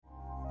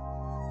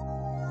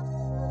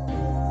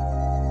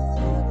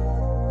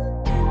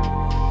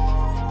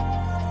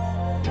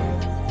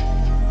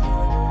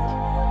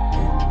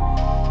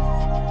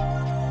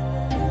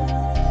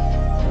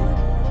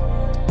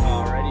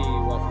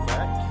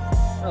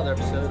another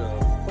episode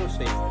of Post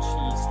Faith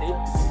Cheese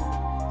Steaks.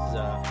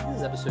 This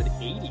is episode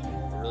 80.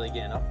 We're really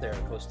getting up there,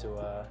 close to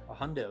a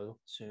hundo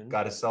soon.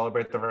 Got to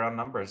celebrate the round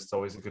numbers. It's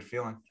always a good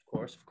feeling.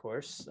 Of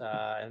course.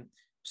 And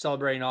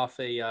celebrating off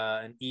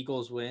an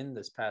Eagles win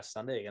this past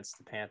Sunday against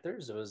the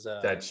Panthers. It was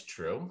That's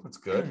true. It's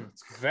good.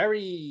 It's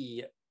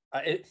very.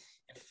 It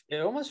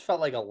almost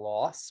felt like a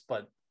loss,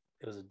 but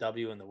it was a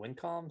W in the win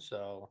column.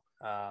 So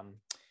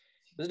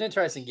it was an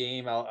interesting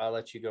game. I'll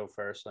let you go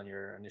first on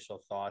your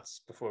initial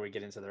thoughts before we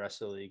get into the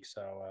rest of the league.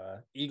 So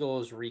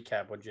Eagles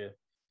recap.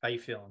 How you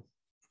feeling?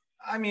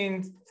 I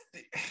mean,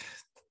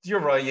 you're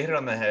right. You hit it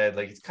on the head.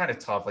 Like, it's kind of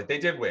tough. Like, they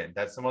did win.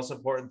 That's the most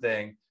important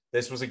thing.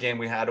 This was a game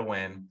we had to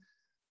win.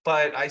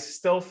 But I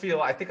still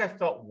I think I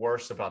felt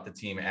worse about the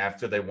team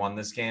after they won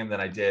this game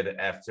than I did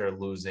after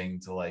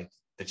losing to, like,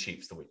 the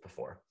Chiefs the week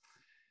before.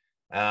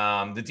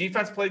 The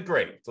defense played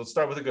great. So let's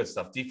start with the good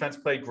stuff. Defense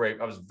played great.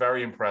 I was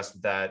very impressed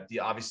with that. The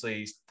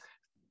obviously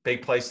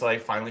big play Slay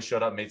finally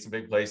showed up, made some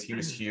big plays. He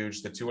was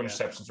huge. The two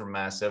interceptions were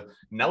massive.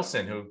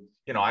 Nelson, who,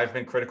 I've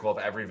been critical of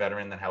every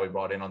veteran that how he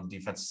brought in on the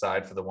defensive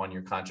side for the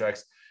 1-year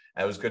contracts.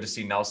 It was good to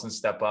see Nelson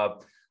step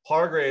up.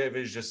 Hargrave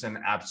is just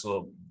an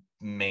absolute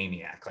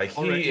maniac. Like,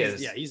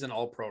 he's an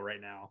all-pro right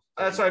now.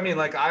 That's what I mean.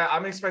 Like,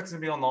 I'm expecting to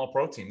be on the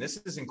all-pro team. This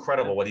is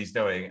incredible what he's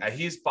doing.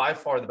 He's by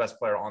far the best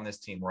player on this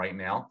team right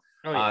now.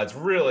 It's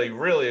really,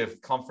 really a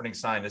comforting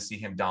sign to see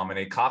him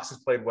dominate. Cox has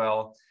played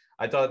well.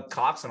 I thought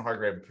Cox and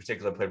Hargrave in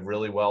particular played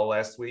really well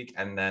last week.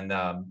 And then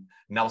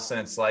Nelson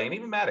and Slay, and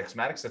even Maddox.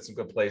 Maddox had some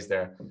good plays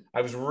there.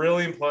 I was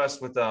really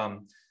impressed with the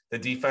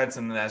defense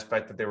and the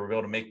aspect that they were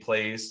able to make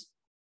plays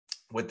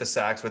with the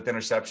sacks, with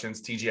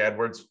interceptions. TJ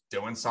Edwards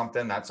doing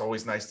something. That's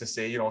always nice to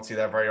see. You don't see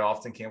that very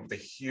often. Came with a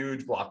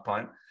huge block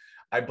punt.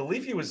 I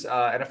believe he was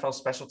NFL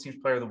Special Teams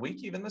Player of the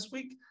Week even this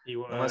week. He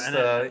was,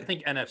 I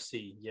think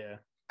NFC, yeah.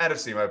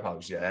 NFC, my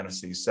apologies. Yeah,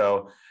 NFC.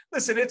 So,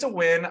 listen, it's a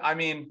win. I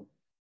mean,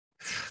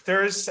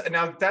 that's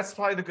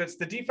probably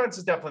the defense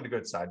is definitely the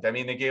good side. I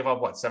mean, they gave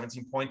up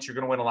 17 points. You're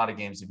going to win a lot of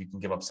games if you can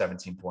give up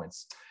 17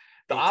 points.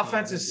 The 18,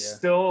 offense is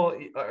still,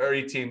 or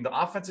 18. The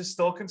offense is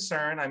still a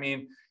concern. I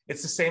mean,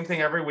 it's the same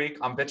thing every week.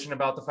 I'm bitching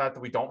about the fact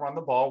that we don't run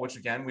the ball, which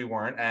again, we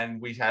weren't. And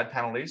we had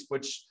penalties,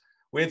 which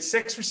we had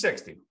 6 for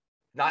 60.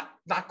 Not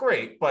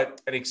great,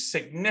 but a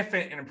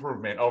significant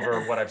improvement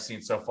over what I've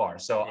seen so far.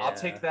 So I'll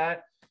take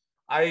that.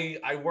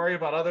 I worry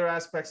about other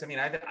aspects. I mean,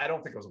 I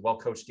don't think it was a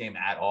well-coached game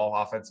at all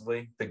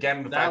offensively.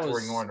 Again, the fact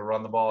we're ignoring to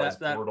run the ball is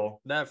brutal.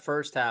 That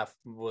first half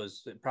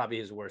was probably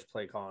his worst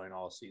play calling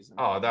all season.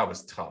 Oh, that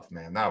was tough,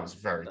 man. That was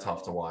very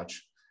tough to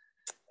watch.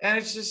 And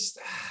it's just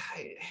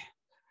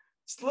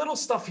it's little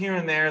stuff here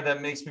and there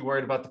that makes me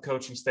worried about the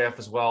coaching staff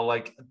as well.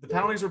 Like, the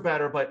penalties were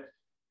better, but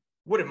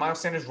what did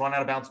Miles Sanders run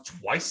out of bounds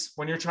twice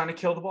when you're trying to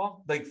kill the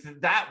ball? Like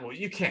that,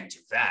 you can't do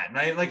that,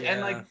 right? Like, and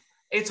like,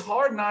 it's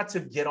hard not to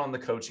get on the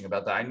coaching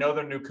about that. I know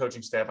they're new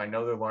coaching staff. I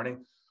know they're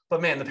learning,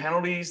 but man, the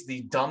penalties,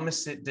 the dumb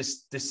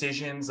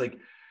decisions, like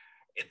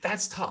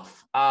that's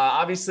tough.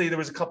 Obviously there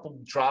was a couple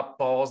drop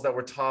balls that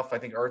were tough. I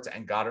think Ertz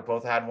and Goddard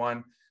both had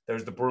one. There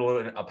was the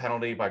brutal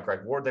penalty by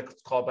Greg Ward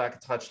that called back a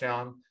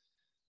touchdown.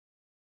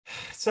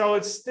 So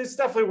it's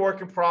definitely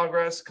work in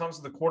progress. Comes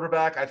to the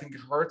quarterback. I think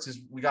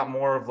we got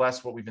more or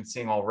less what we've been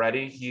seeing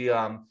already.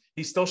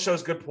 He still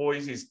shows good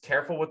poise. He's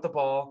careful with the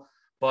ball,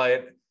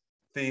 but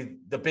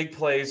the big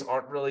plays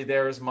aren't really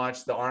there as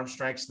much. The arm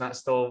strength's not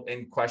still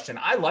in question.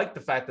 I like the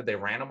fact that they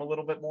ran him a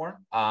little bit more.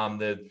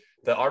 The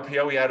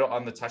RPO he had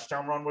on the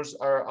touchdown run was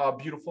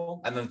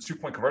beautiful, and then the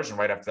 2-point conversion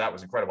right after that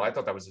was incredible. I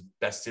thought that was the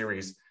best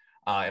series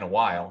in a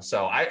while.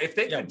 So if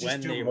they could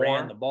just do more,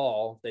 ran the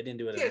ball, they didn't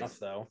do it enough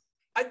though.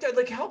 I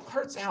did help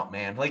Hurts out,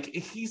 man. Like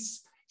he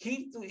is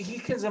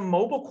a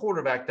mobile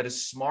quarterback that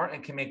is smart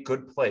and can make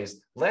good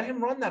plays. Let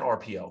him run that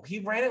RPO. He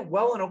ran it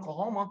well in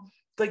Oklahoma.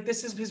 Like,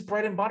 this is his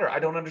bread and butter. I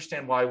don't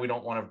understand why we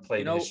don't want to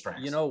play to his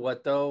strengths. You know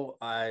what, though?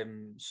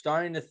 I'm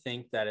starting to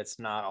think that it's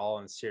not all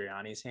in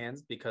Sirianni's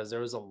hands, because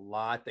there was a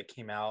lot that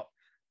came out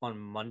on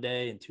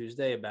Monday and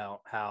Tuesday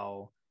about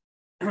how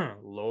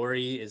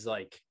Lori is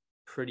like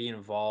pretty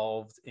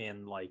involved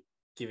in like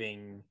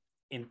giving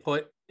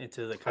input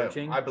into the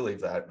coaching. I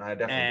believe that. I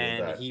definitely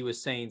believe that. And he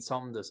was saying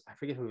something to, I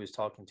forget who he was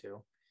talking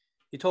to.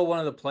 He told one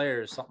of the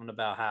players something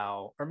about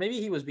how, or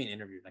maybe he was being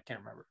interviewed. I can't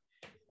remember.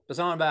 But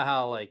something about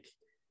how, like,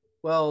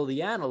 well, the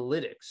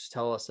analytics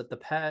tell us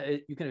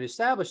that you can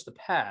establish the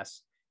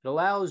pass. It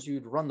allows you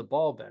to run the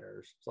ball better.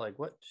 It's like,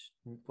 what?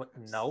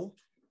 No,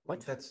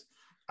 what?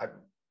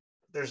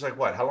 There's like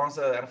what? How long's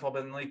the NFL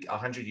been in the league?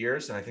 100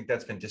 years, and I think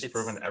that's been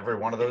disproven every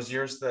one of those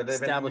years that they've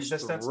been in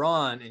existence. The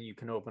run, and you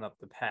can open up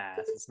the pass.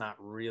 It's not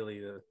really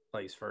the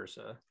vice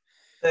versa.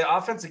 The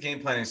offensive game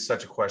plan is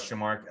such a question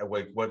mark.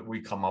 Like what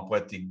we come up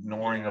with, the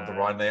ignoring of the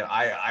run.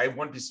 I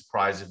wouldn't be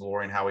surprised if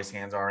Lori and Howie's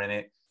hands are in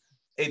it.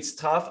 It's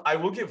tough. I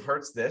will give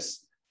Hurts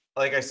this.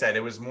 Like I said, it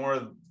was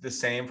more the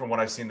same from what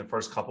I've seen the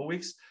first couple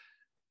weeks.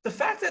 The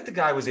fact that the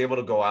guy was able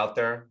to go out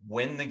there,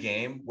 win the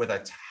game with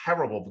a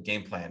terrible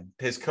game plan,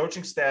 his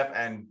coaching staff,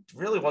 and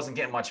really wasn't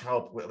getting much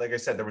help. Like I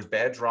said, there was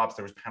bad drops,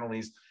 there was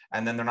penalties,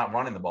 and then they're not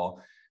running the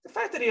ball. the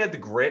fact that he had the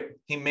grit,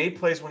 he made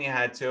plays when he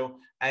had to,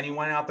 and he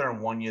went out there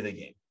and won you the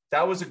game.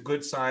 That was a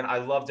good sign. I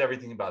loved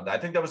everything about that. I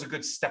think that was a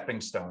good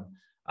stepping stone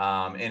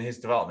in his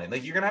development.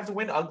 Like, you're going to have to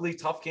win ugly,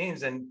 tough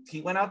games, and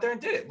he went out there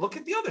and did it. Look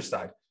at the other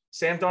side.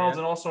 Sam Darnold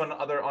and also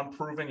another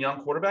unproven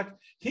young quarterback.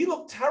 He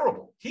looked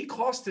terrible. He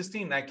cost his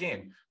team that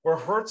game, where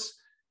Hurts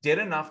did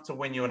enough to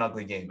win you an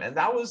ugly game. And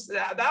that was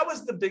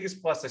the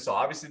biggest plus I saw.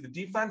 Obviously the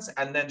defense,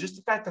 and then just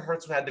the fact that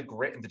Hurts had the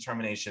grit and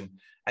determination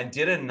and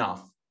did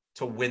enough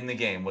to win the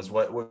game was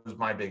what was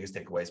my biggest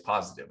takeaways,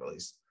 positive at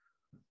least.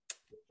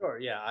 Sure.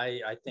 Yeah.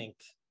 I think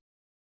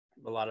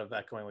a lot of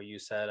echoing what you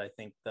said. I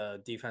think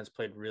the defense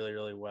played really,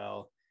 really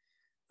well.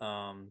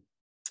 I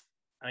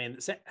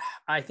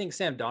think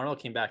Sam Darnold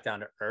came back down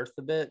to earth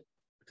a bit,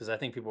 because I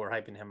think people were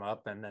hyping him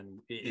up, and then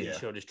he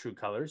showed his true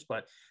colors.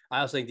 But I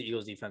also think the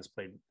Eagles defense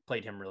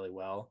played him really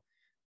well.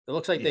 It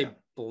looks like they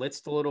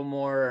blitzed a little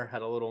more,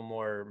 had a little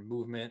more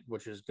movement,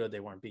 which is good.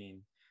 They weren't being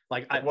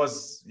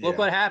look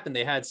what happened.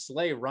 They had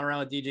Slay run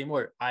around with DJ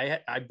Moore. I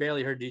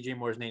barely heard DJ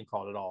Moore's name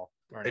called at all.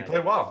 He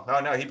played well. Oh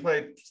no, he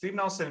played. Steve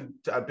Nelson,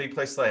 big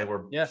play Slay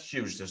were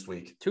huge this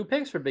week. 2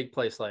 picks for big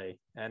play Slay,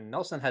 and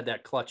Nelson had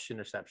that clutch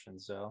interception.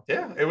 So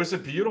yeah, it was a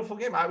beautiful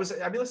game.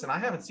 Listen, I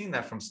haven't seen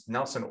that from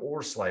Nelson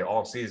or Slay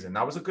all season.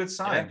 That was a good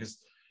sign, because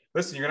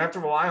listen, you're gonna have to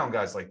rely on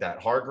guys like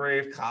that.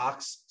 Hargrave,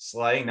 Cox,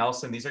 Slay,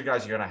 Nelson. These are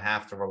guys you're gonna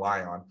have to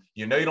rely on.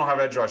 You know you don't have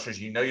edge rushers.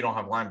 You know you don't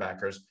have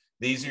linebackers.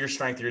 These are your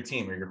strength of your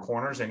team, or your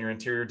corners and your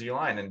interior D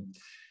line, and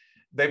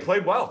they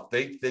played well.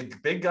 They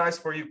big guys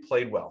for you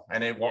played well,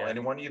 and it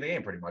won you the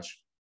game pretty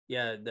much.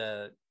 Yeah,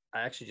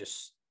 I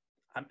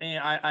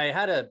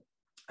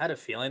had a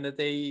feeling that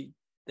they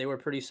were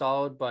pretty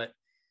solid, but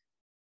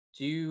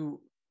so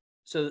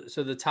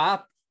the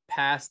top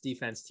pass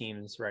defense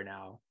teams right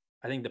now,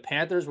 I think the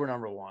Panthers were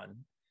number 1,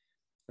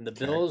 and the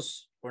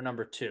Bills were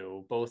number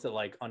 2, both at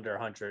like under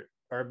 100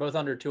 or both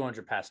under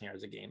 200 passing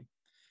yards a game. Do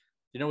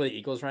you know where the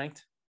Eagles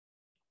ranked?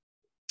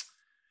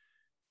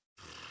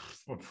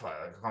 I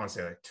want to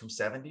say like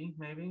 270,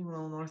 maybe a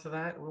little north of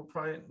that. We'll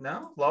probably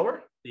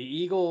lower. The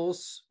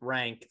Eagles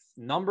rank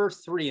number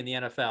 3 in the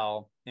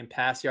NFL in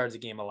pass yards a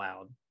game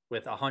allowed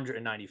with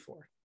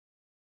 194.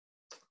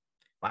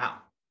 Wow.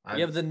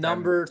 You have the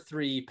number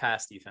 3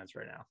 pass defense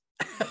right now.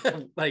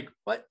 Like,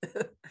 what?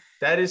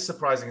 That is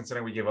surprising,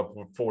 considering we gave up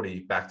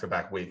 40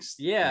 back-to-back weeks.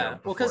 Yeah.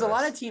 Well, because a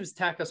lot of teams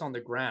attack us on the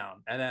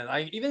ground. And then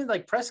even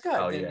like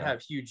Prescott didn't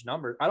have huge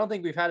numbers. I don't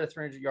think we've had a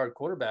 300-yard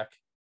quarterback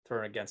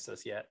thrown against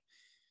us yet.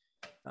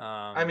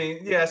 Some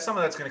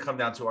of that's going to come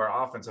down to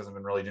our offense hasn't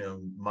been really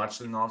doing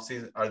much in the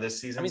offseason or this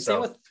season.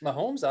 Same with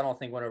Mahomes. I don't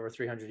think went over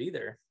 300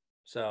 either.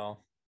 So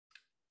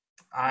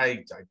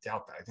I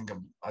doubt that. I think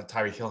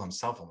Tyreek Hill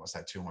himself almost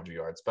had 200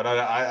 yards, but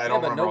I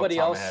don't remember. Nobody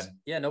else.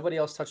 Yeah, nobody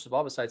else touched the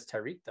ball besides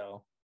Tyreek,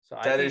 though. So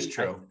that is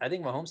true. I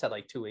think Mahomes had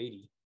like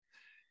 280.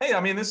 Hey,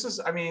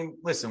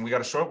 listen, we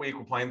got a short week.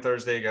 We're playing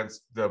Thursday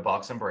against the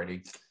Bucs and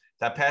Brady.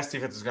 That pass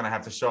defense is going to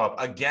have to show up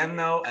again,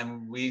 though.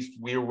 And we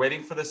were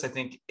waiting for this, I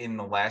think, in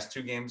the last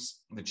 2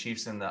 games, the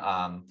Chiefs and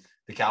the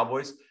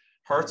Cowboys.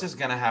 Hurts is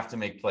going to have to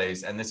make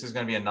plays, and this is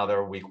going to be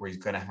another week where he's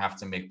going to have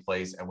to make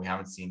plays, and we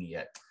haven't seen it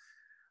yet.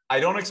 I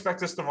don't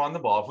expect us to run the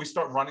ball. If we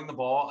start running the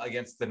ball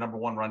against the number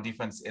 1 run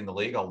defense in the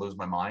league, I'll lose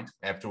my mind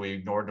after we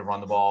ignored to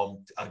run the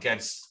ball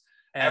against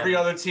every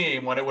other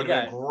team when it would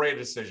have been a great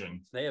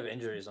decision. They have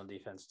injuries on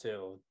defense,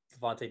 too.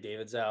 Devontae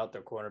David's out.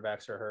 Their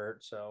cornerbacks are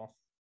hurt, so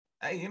 –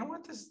 hey, you know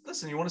what?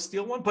 Listen, you want to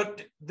steal one?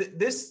 But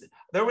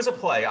there was a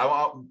play. I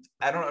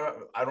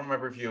don't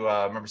remember if you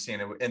remember seeing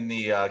it in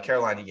the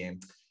Carolina game.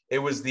 It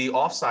was the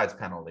offsides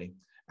penalty,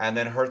 and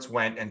then Hurts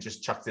went and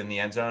just chucked it in the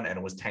end zone, and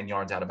it was 10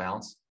 yards out of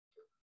bounds.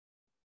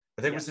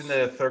 I think it was in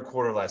the third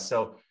quarter less.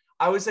 So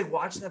I was like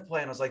watching that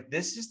play, and I was like,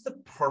 this is the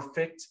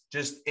perfect,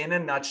 just in a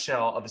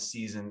nutshell, of a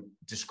season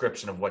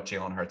description of what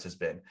Jalen Hurts has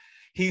been.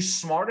 He's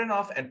smart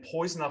enough and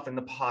poised enough in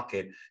the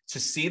pocket to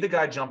see the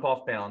guy jump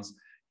off bounds,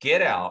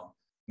 get out,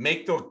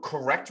 make the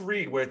correct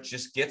read where it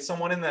just gets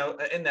someone in the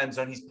end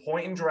zone. He's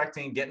pointing,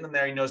 directing, getting them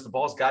there. He knows the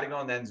ball's got to go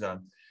in the end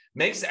zone.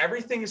 Makes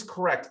everything is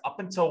correct up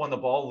until when the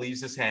ball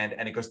leaves his hand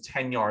and it goes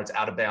 10 yards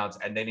out of bounds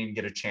and they didn't even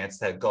get a chance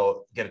to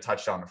go get a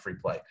touchdown or free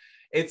play.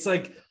 It's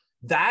like,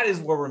 that is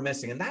where we're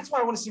missing. And that's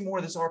why I want to see more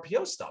of this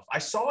RPO stuff. I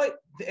saw it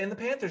in the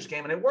Panthers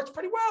game and it works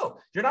pretty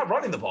well. You're not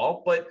running the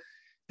ball, but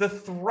the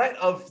threat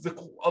of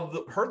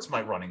the Hurts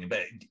might running,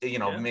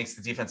 makes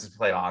the defensive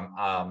play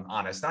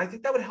honest. And I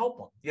think that would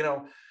help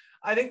them.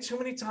 I think too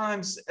many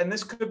times, and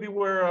this could be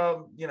where,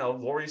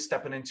 Laurie's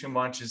stepping in too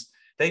much, is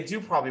they do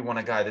probably want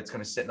a guy that's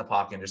going to sit in the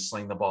pocket and just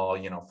sling the ball,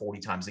 40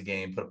 times a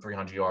game, put up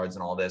 300 yards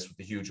and all this with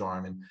the huge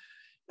arm. And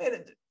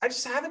man, I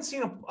just haven't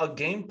seen a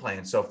game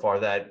plan so far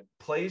that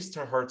plays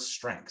to Hurts'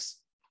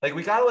 strengths. Like,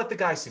 we got to let the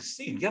guy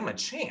succeed, give him a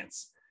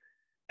chance.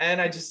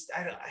 And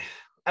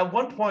at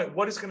one point,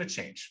 what is going to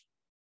change?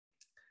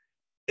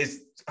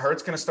 Is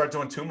Hurts going to start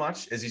doing too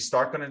much? Is he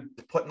start going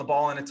to putting the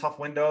ball into tough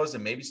windows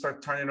and maybe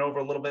start turning it over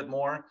a little bit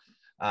more?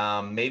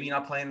 Maybe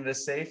not playing it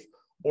as safe?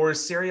 Or is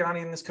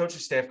Sirianni and this coaching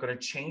staff going to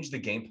change the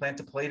game plan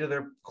to play to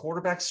their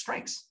quarterback's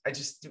strengths?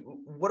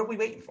 What are we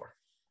waiting for?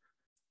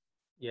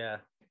 Yeah.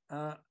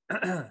 I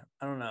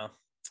don't know.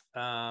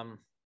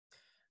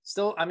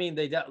 Still, I mean,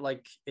 they got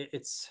like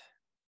it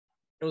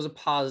was a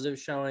positive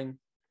showing.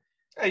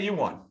 Hey, you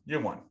won. You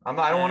won. I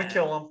don't want to And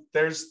kill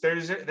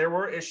them. There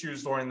were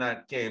issues during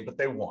that game, but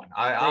they won.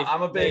 they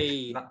I'm a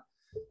big. they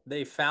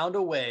they found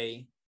a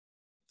way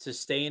to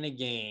stay in a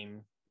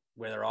game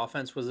where their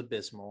offense was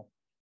abysmal,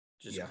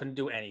 just Yeah. couldn't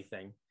do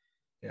anything.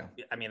 Yeah.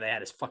 I mean, they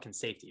had his fucking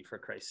safety for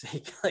Christ's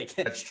sake. Like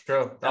That's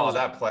true.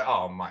 That play.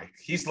 Oh, Mike.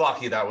 He's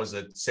lucky that was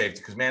a safety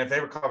because, man, if they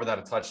recovered that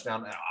a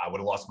touchdown, I would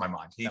have lost my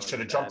mind. He should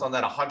have jumped on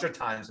that 100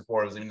 times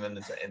before it was even in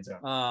the end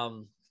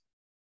zone.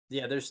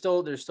 Yeah, there's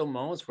still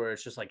moments where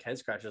it's just like head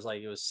scratches.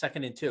 Like it was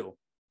 2nd and 2,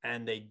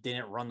 and they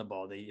didn't run the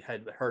ball. They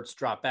had Hurts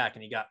drop back,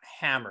 and he got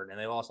hammered, and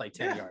they lost like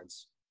 10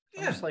 yards.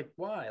 I'm just like,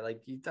 why? Like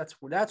that's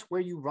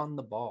where you run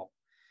the ball.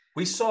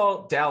 We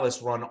saw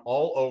Dallas run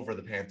all over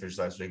the Panthers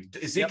last week.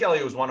 Ezekiel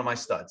Elliott was one of my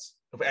studs,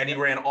 and he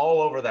ran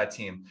all over that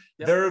team.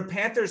 Their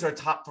Panthers are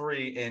top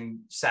 3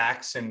 in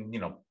sacks and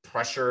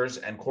pressures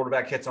and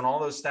quarterback hits on all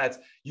those stats.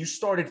 You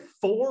started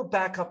 4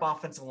 backup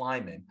offensive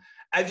linemen.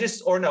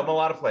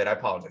 Mulata played. I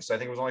apologize. I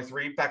think it was only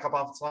 3 backup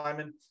offensive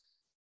linemen.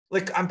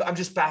 Like I'm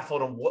just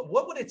baffled on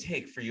what would it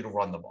take for you to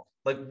run the ball?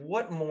 Like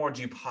what more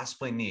do you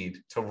possibly need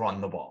to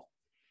run the ball?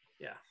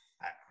 Yeah.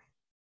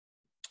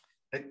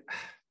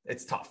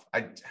 It's tough.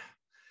 I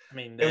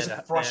mean, it was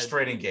a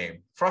frustrating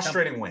game.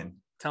 Frustrating win.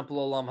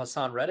 Temple alum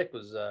Hassan Reddick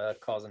was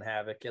causing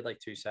havoc. He had like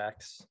 2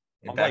 sacks.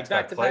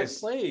 Back-to-back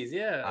plays.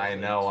 Yeah. I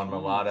know on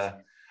Mulata.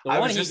 The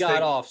one he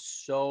got off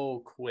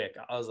so quick.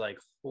 I was like,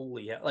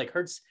 holy hell. Like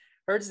Hurts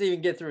didn't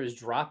even get through his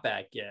drop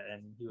back yet,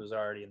 and he was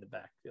already in the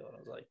backfield. I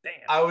was like, damn.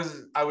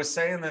 I was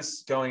saying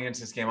this going into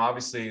this game.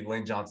 Obviously,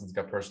 Lane Johnson's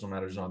got personal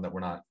matters on that we're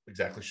not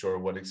exactly sure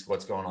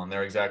what's going on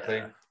there exactly.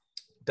 Yeah.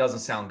 Doesn't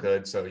sound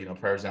good. So,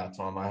 prayers out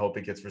to him. I hope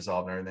it gets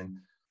resolved and everything.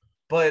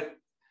 But,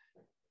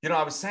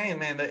 I was saying,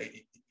 man, that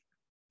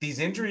these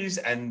injuries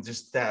and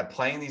just that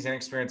playing these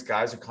inexperienced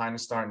guys are kind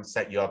of starting to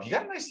set you up. You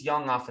got a nice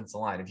young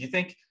offensive line. If you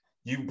think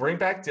you bring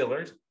back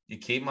Dillard, you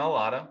keep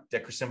Mulata,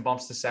 Dickerson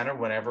bumps to center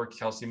whenever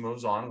Kelsey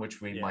moves on,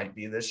 which we might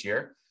be this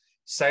year.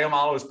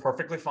 Sayamalo is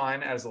perfectly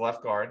fine as a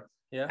left guard.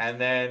 Yeah.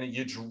 And then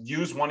you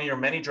use one of your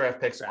many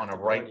draft picks on a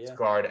right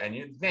guard. And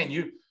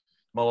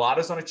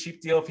Mulata's on a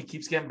cheap deal if he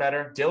keeps getting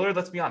better. Dillard,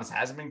 let's be honest,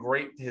 hasn't been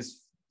great.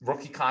 His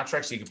rookie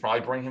contract, so you could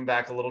probably bring him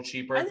back a little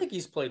cheaper. I think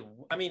he's played.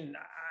 I mean,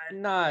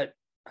 not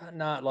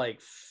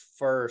like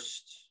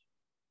first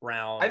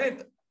round. I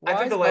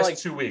think the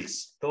last 2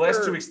 weeks. The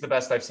last 2 weeks are the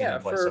best I've seen him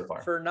play so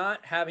far. For not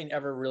having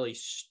ever really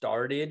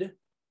started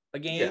a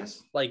game,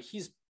 like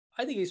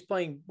I think he's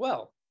playing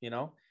well.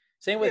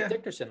 Same with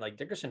Dickerson. Like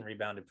Dickerson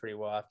rebounded pretty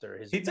well after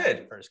his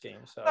first game.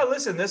 So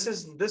listen, this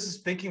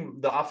is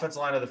thinking the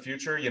offensive line of the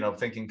future.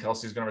 Thinking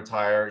Kelsey's going to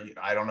retire.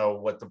 I don't know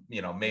what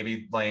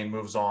maybe Lane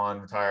moves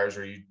on, retires,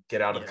 or you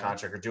get out of the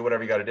contract or do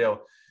whatever you got to do.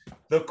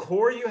 The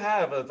core you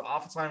have of the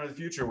offensive line of the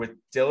future with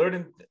Dillard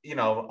and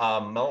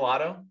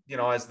Mulata,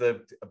 as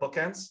the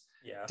bookends.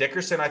 Yeah,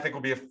 Dickerson I think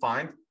will be a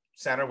fine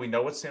center. We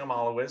know what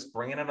Sayamalo is.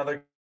 Bring in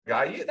another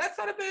guy. That's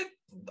not a bad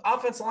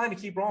offensive line to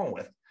keep rolling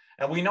with.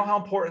 And we know how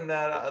important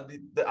that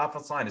the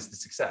offensive line is to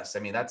success. I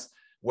mean, that's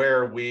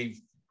where we've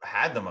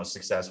had the most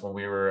success when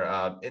we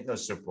were in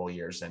those Super Bowl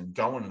years and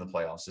going to the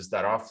playoffs, is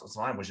that offensive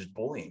line was just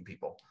bullying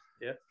people.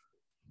 Yeah.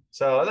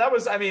 So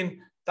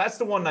that's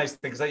the one nice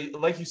thing. Because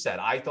like you said,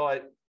 I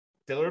thought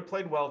Dillard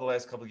played well the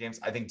last couple of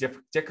games. I think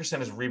Dickerson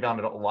has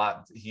rebounded a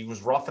lot. He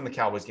was rough in the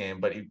Cowboys game,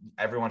 but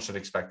everyone should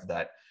have expected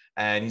that.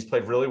 And he's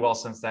played really well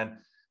since then.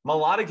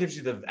 Mulata gives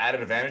you the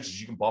added advantage is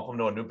you can bump him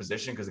to a new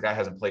position because the guy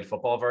hasn't played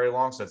football very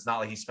long. So it's not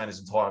like he spent his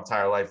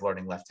entire life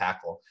learning left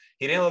tackle.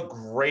 He didn't look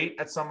great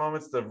at some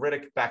moments. The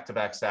Riddick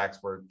back-to-back sacks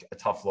were a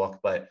tough look,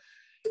 but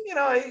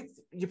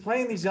you're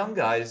playing these young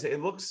guys.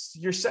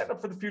 You're setting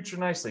up for the future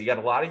nicely. You got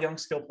a lot of young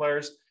skill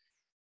players.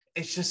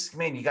 It's just,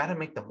 man, you got to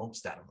make the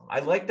most out of them.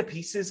 I like the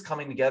pieces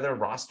coming together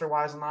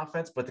roster-wise on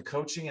offense, but the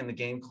coaching and the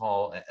game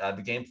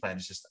plan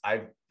is just,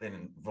 I've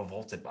been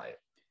revolted by it.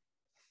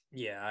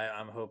 Yeah,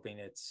 I'm hoping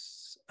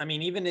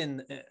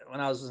even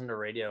when I was listening to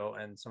radio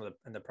and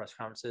in the press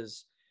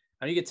conferences,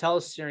 you could tell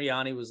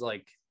Sirianni was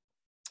like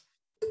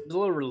a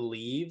little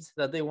relieved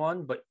that they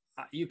won, but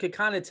you could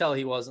kind of tell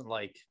he wasn't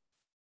like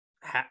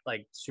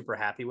super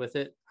happy with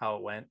it, how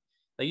it went.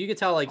 Like you could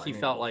tell he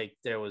felt like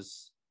there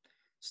was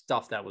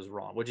stuff that was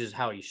wrong, which is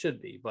how he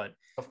should be. But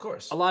of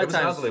course, a lot of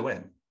times an ugly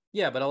win.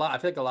 Yeah, but I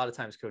feel like a lot of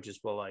times coaches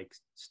will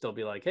still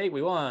be like, "Hey,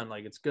 we won,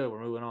 it's good,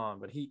 we're moving on."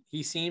 But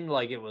he seemed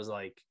like it was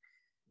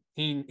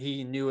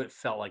he knew it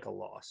felt like a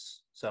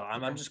loss. So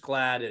I'm just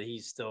glad that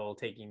he's still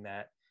taking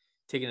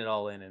it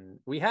all in, and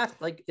we have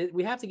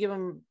to give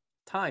him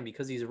time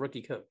because he's a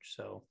rookie coach.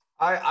 So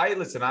I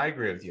listen, I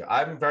agree with you.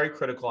 I'm very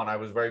critical, and I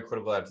was very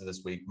critical after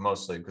this week,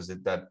 mostly because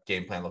that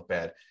game plan looked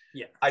bad.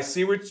 Yeah, I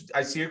see where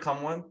you're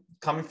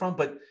coming from,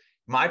 but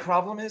my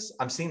problem is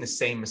I'm seeing the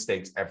same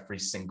mistakes every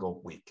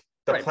single week.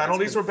 The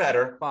penalties were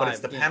better, but it's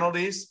the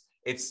penalties.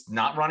 It's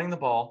not running the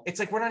ball. It's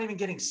like we're not even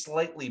getting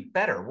slightly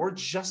better. We're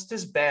just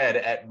as bad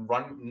at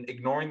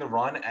ignoring the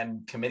run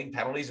and committing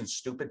penalties and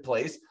stupid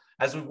plays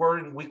as we were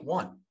in week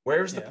 1.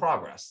 Where's the Yeah.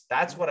 progress?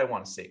 That's what I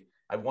want to see.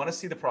 I want to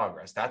see the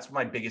progress. That's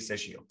my biggest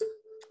issue.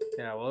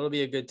 Yeah, well, it'll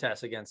be a good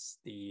test against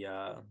the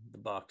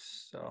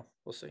Bucks, so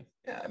we'll see.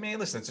 Yeah, I mean,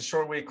 listen, it's a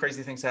short week.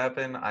 Crazy things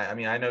happen. I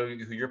mean, I know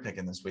who you're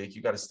picking this week.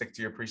 You got to stick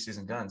to your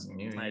preseason guns,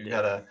 and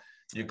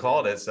you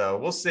called it. So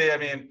we'll see. I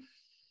mean,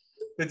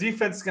 the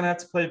defense is going to have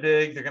to play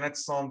big. They're going to have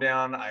to slow them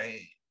down.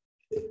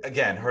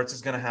 Again, Hurts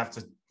is going to have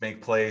to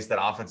make plays.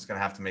 That offense is going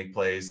to have to make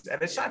plays,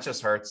 and it's not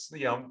just Hurts.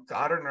 You know,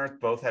 Goddard and Ertz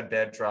both had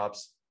bad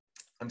drops.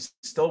 I'm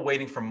still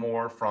waiting for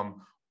more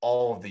from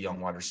all of the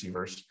young wide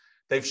receivers.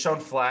 They've shown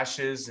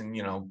flashes and,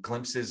 you know,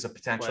 glimpses of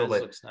potential. Quez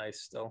looks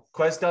nice still.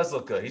 Quez does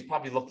look good. He's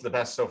probably looked the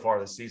best so far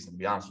this season, to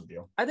be honest with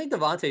you. I think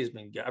Devontae's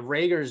been good.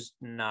 Rager's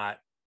not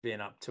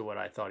been up to what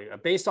I thought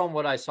based on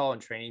what I saw in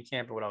training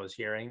camp and what I was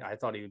hearing, I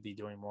thought he would be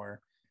doing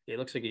more. It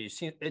looks like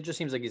it just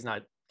seems like he's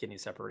not getting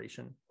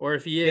separation. Or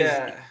if he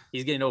is,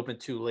 he's getting open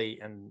too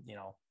late and, you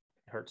know,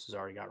 Hurts has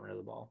already gotten rid of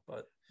the ball.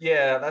 But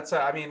yeah,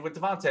 I mean, with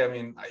Devontae, I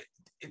mean,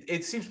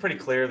 it seems pretty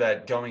clear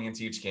that going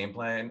into each game,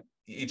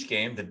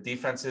 the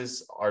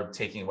defenses are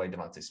taking away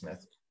Devontae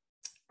Smith.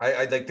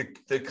 I like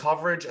the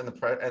coverage and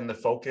the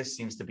focus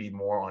seems to be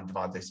more on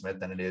Devontae Smith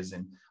than it is.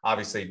 And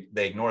obviously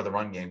they ignore the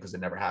run game because it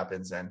never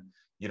happens. And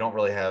you don't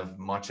really have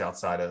much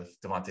outside of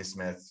Devontae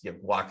Smith.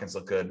 Watkins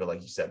look good, but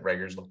like you said,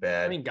 Rager's look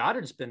bad. I mean,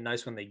 Goddard's been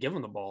nice when they give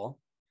him the ball.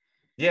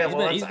 Yeah,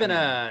 he's been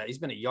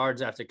a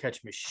yards after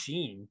catch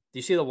machine. Do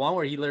you see the one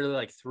where he literally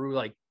like threw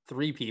like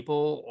 3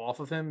 people off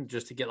of him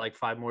just to get like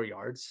 5 more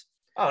yards?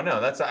 Oh no,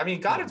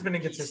 Goddard's been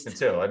inconsistent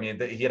too. I mean,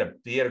 he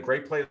had a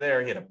great play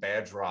there. He had a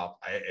bad drop,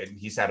 and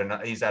he's had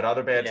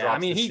other bad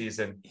drops this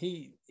season.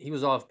 He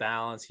was off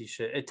balance. He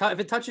should. If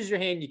it touches your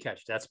hand, you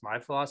catch. That's my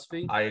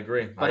philosophy. I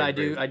agree, but I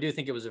do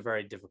think it was a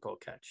very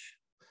difficult catch.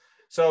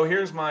 So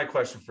here's my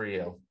question for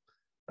you.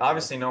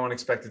 Obviously, no one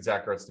expected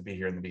Zach Ertz to be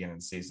here in the beginning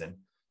of the season.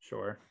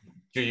 Sure.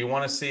 Do you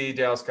want to see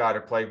Dallas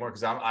Goedert play more?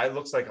 Because it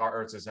looks like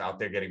our Ertz is out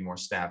there getting more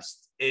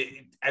snaps.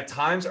 At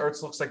times,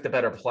 Ertz looks like the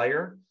better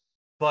player.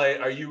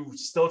 But are you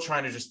still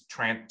trying to just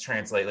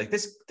translate? Like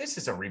this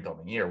is a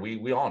rebuilding year.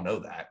 We all know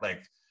that.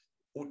 Like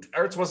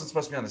Ertz wasn't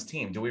supposed to be on this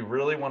team. Do we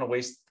really want to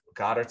waste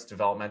Goddard's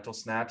developmental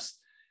snaps?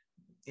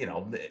 You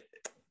know,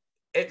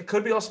 it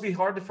could also be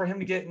hard for him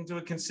to get into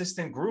a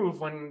consistent groove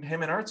when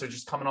him and Ertz are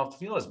just coming off the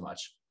field as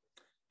much.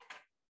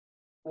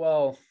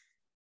 Well,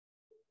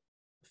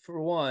 for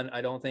one,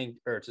 I don't think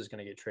Ertz is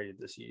going to get traded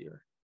this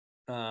year.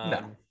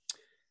 No.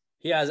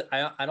 He has.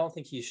 I don't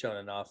think he's shown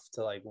enough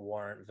to like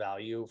warrant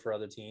value for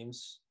other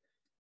teams.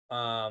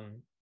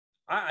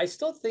 I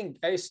still think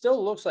it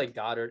still looks like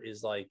Goddard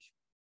is like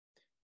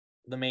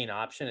the main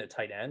option at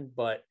tight end,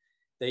 but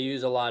they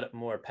use a lot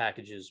more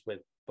packages with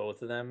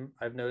both of them.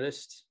 I've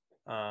noticed,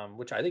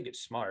 which I think is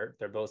smart.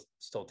 They're both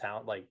still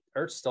talent. Like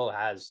Ertz still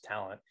has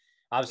talent.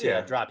 Obviously,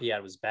 that drop he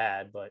had was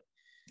bad, but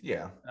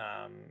yeah,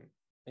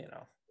 you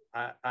know,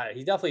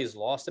 he definitely has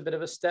lost a bit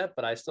of a step,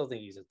 but I still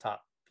think he's a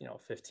top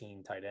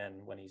 15 tight end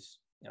when he's,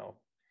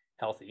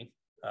 healthy.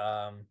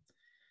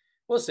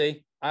 We'll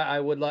see.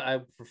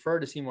 I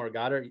prefer to see more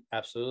Goddard.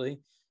 Absolutely.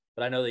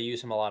 But I know they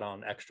use him a lot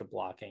on extra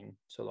blocking.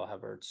 So they'll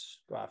have Ertz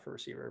go out for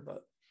receiver,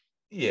 but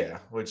yeah,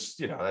 which,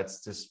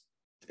 that's just,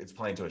 it's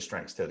playing to his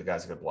strengths too. The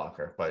guy's a good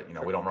blocker, but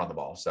we don't run the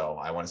ball. So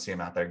I want to see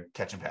him out there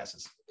catching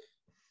passes.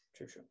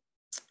 True.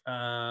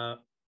 All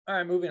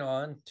right. Moving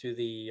on to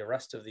the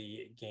rest of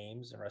the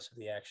games and rest of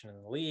the action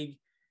in the league.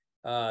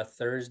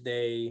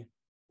 Thursday,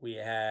 we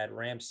had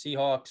Rams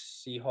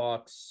Seahawks.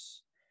 Seahawks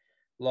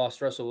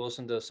lost Russell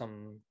Wilson to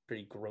some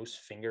pretty gross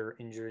finger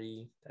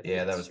injury.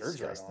 That was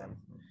disgusting.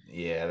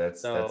 Yeah,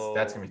 that's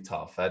gonna be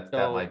tough. That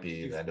might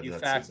be the end of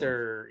that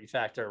season. You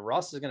factor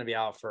Russ is gonna be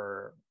out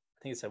for,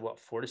 I think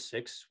it's 4 to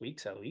 6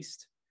 weeks at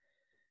least.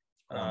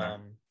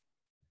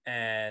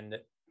 And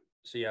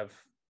so you have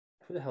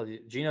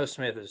Geno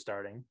Smith is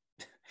starting.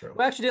 True.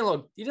 Well, actually,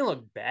 he didn't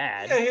look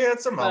bad. Yeah, he had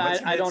some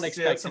moments. I don't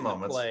expect him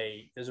to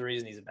play. There's a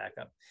reason he's a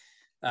backup.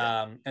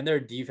 And their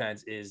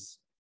defense is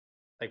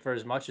like, for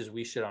as much as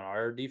we shit on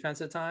our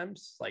defense at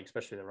times, like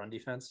especially the run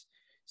defense,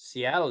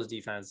 Seattle's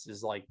defense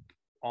is like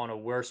on a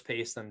worse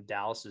pace than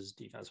Dallas's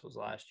defense was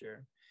last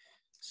year.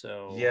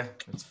 So yeah,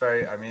 it's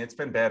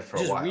been bad for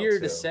a while. It's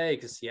weird to say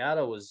because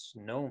Seattle was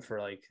known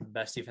for like the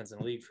best defense in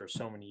the league for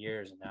so many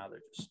years, and now they're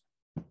just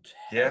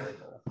terrible.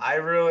 Yeah, I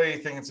really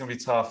think it's gonna be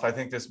tough. I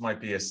think this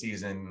might be a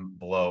season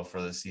blow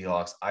for the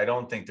Seahawks. I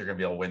don't think they're gonna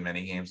be able to win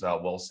many games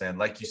without Wilson.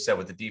 Like you said,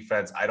 with the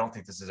defense, I don't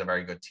think this is a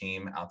very good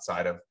team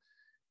outside of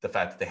the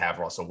fact that they have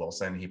Russell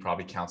Wilson. He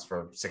probably counts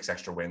for 6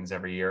 extra wins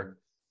every year.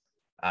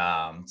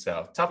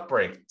 So tough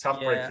break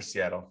for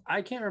Seattle.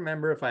 I can't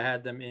remember if I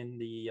had them in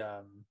the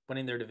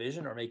winning their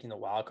division or making the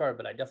wild card,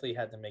 but I definitely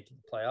had them making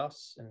the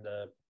playoffs in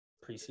the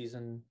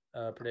preseason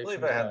prediction. I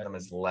believe I had them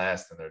as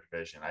last in their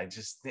division.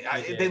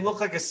 They look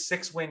like a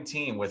 6-win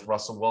team with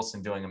Russell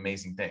Wilson doing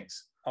amazing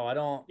things. Oh, I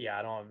don't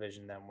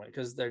envision them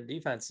because their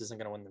defense isn't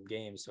going to win them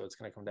games, so it's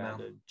going to come down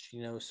to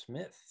Geno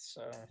Smith.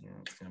 So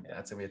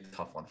that's going to be a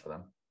tough one for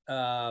them.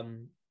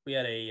 We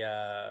had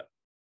a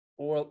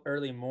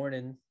early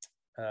morning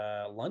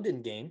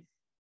London game.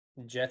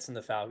 Jets and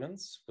the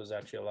Falcons was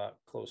actually a lot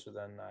closer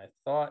than I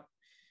thought.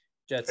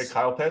 Hey, Jets.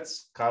 Kyle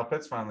Pitts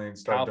finally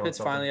started Kyle doing Pitts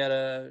something. finally had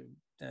a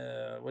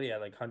what do you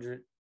have, like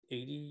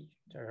 180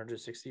 or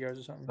 160 yards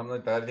or something? Something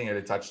like that. I think he had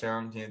a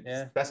touchdown.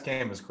 Yeah. Best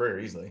game of his career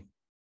easily.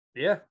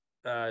 Yeah.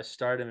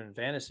 Started him in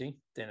fantasy.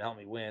 Didn't help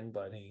me win,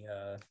 but he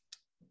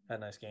had a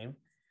nice game.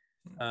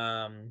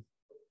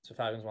 So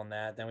Falcons won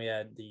that. Then we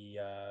had the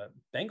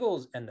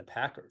Bengals and the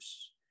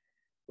Packers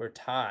were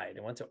tied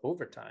and went to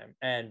overtime,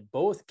 and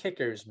both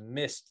kickers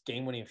missed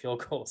game-winning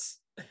field goals.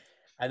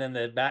 And then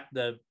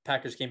the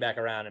Packers came back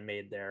around and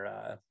made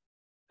their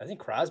I think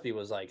Crosby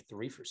was like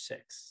 3 for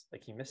 6.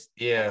 Like he missed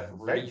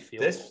three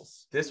field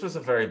goals. This was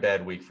a very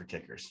bad week for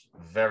kickers.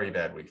 Very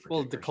bad week for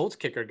kickers. The Colts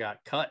kicker got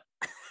cut.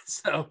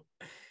 So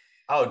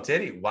oh,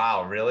 did he?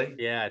 Wow, really?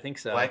 Yeah, I think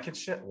so.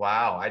 Blankenship?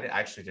 Wow, I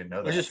actually didn't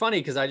know that. Which is funny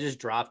because I just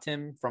dropped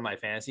him from my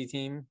fantasy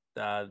team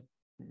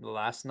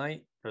last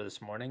night or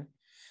this morning,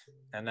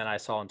 and then I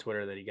saw on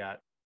Twitter that he got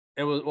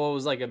it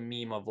was like a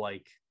meme of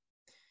like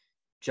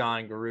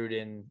John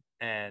Gruden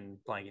and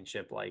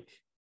Blankenship like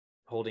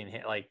holding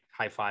like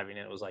high-fiving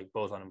it. It was like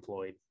both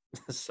unemployed.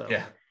 So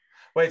yeah.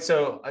 Wait,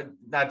 so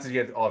not to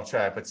get off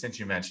track, but since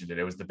you mentioned it,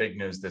 it was the big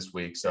news this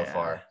week so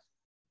far.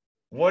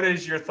 What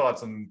is your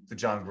thoughts on the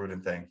John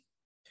Gruden thing?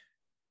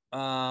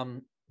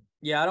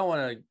 Yeah, I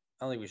don't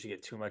think we should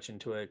get too much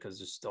into it because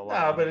there's still a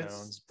lot of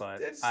unknowns,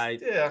 but I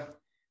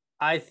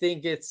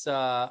think it's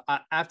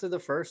after the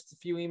first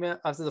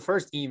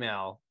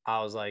email,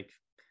 I was like,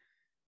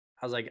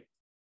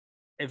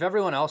 if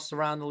everyone else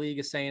around the league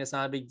is saying it's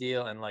not a big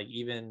deal, and like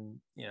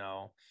even,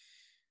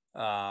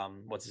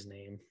 what's his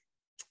name?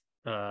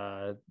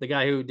 The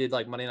guy who did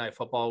like Monday Night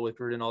Football with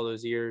Gruden all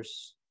those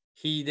years,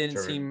 he didn't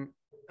seem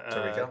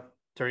Tirico?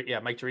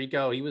 Mike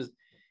Tirico.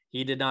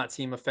 He did not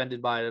seem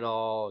offended by it at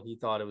all. He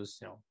thought it was,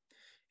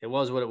 it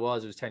was what it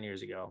was. It was 10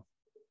 years ago.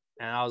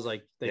 And I was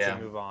like, they should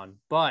move on.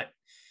 But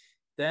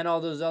then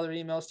all those other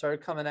emails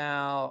started coming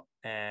out,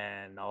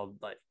 and all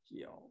like,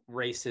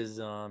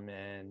 racism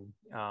and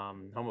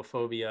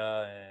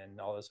homophobia and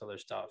all this other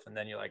stuff. And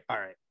then you're like, all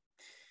right,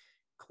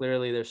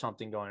 clearly there's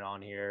something going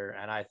on here.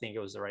 And I think it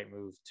was the right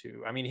move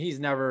he's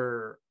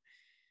never,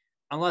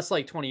 unless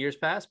like 20 years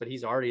passed, but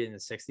he's already in the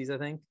 60s, I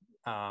think.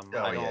 I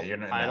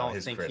don't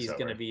think he's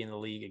going to be in the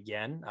league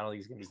again. I don't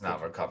think he's going to be. He's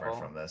not recovering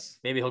from this.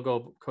 Maybe he'll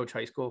go coach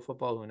high school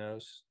football. Who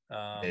knows?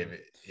 Maybe.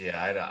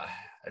 Yeah.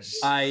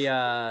 It's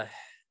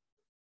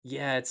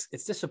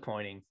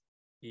disappointing.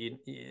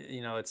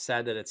 It's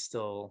sad that it's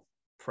still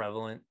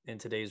prevalent in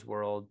today's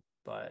world,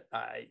 but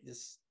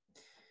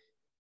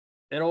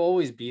it'll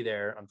always be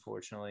there,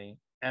 unfortunately.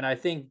 And I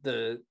think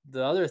the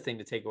other thing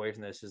to take away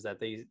from this is that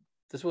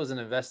this was an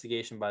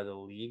investigation by the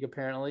league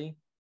apparently,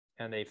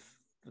 and they've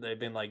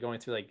been like going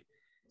through like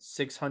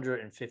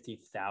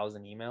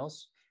 650,000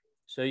 emails.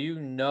 So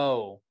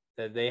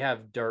that they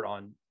have dirt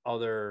on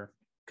other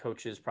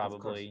coaches,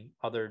 probably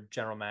other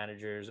general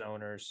managers,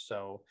 owners.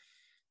 So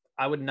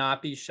I would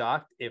not be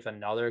shocked if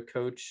another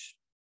coach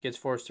gets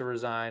forced to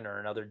resign or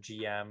another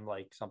GM,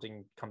 like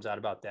something comes out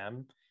about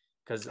them,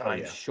 because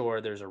I'm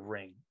sure there's a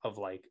ring of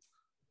like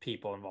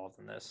people involved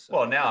in this. So.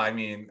 Well, now,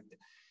 going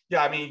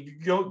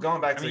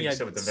back to what you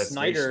said with the investigation.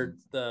 Snyder,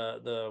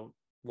 the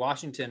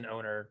Washington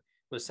owner,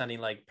 was sending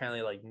like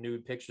apparently like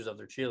nude pictures of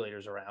their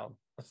cheerleaders around.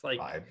 It's like,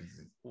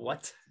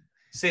 what?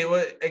 See,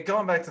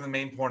 going back to the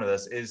main point of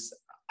this is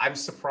I'm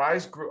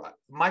surprised.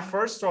 My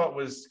first thought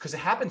was because it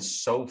happened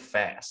so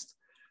fast.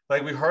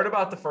 Like we heard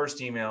about the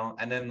first email,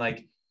 and then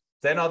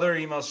then other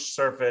emails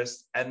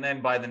surfaced, and then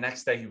by the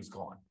next day he was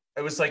gone.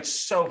 It was like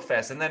so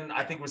fast. And then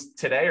I think it was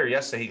today or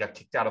yesterday he got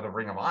kicked out of the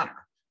Ring of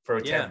Honor for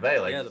Tampa Bay.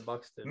 The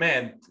Bucs did.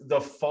 Man, the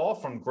fall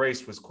from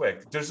grace was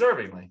quick,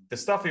 deservingly. The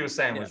stuff he was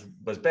saying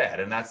was bad,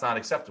 and that's not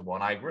acceptable.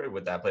 And I agree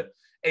with that. But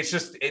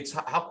it's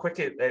how quick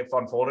it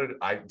unfolded.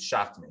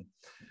 Shocked me.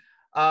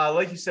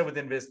 Like you said, with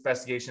the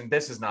investigation,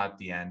 this is not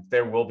the end.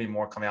 There will be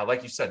more coming out.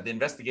 Like you said, the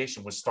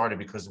investigation was started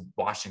because the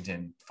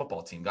Washington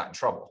football team got in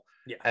trouble.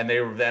 Yeah. And the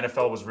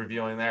NFL was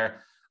reviewing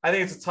there. I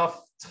think it's a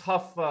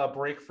tough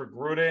break for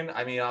Gruden.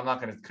 I mean, I'm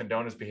not going to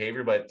condone his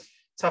behavior, but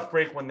tough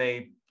break when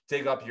they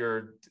dig up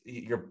your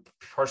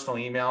personal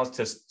emails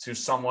to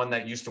someone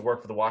that used to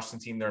work for the Washington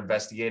team they're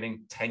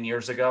investigating 10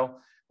 years ago,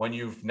 when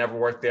you've never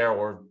worked there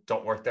or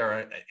don't work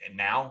there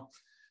now.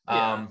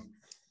 Yeah.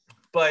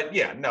 But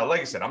yeah, no, like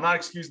I said, I'm not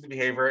excusing the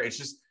behavior.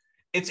 It's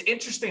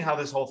interesting how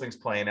this whole thing's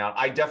playing out.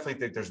 I definitely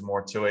think there's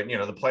more to it.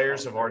 The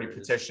players have already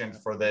petitioned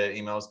for the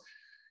emails.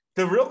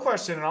 The real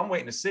question, and I'm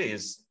waiting to see,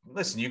 is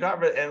listen, and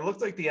it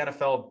looked like the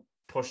NFL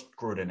pushed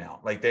Gruden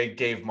out. Like they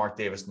gave Mark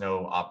Davis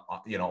no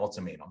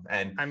ultimatum.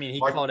 And he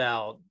called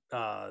out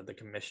the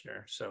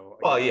commissioner. So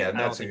I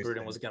don't think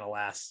Gruden was going to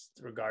last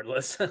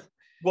regardless.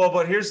 Well,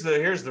 but here's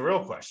the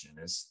real question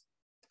is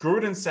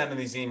Gruden sending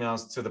these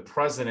emails to the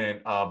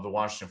president of the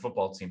Washington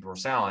football team,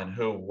 Bruce Allen,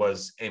 who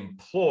was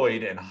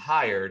employed and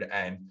hired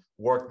and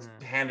worked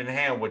hand in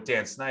hand with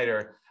Dan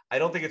Snyder. I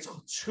don't think it's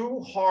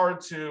too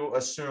hard to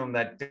assume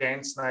that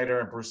Dan Snyder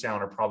and Bruce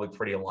Allen are probably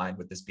pretty aligned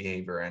with this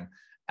behavior and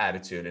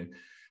attitude. And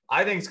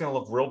I think it's going to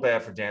look real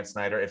bad for Dan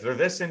Snyder if they're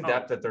this in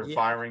depth that they're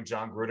firing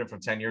John Gruden from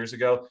 10 years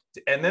ago.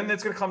 And then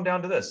it's going to come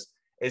down to this.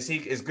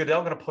 Is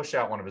Goodell going to push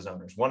out one of his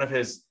owners? One of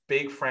his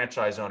big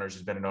franchise owners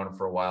has been an owner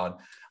for a while. And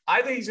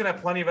I think he's going to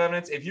have plenty of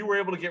evidence. If you were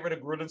able to get rid of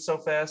Gruden so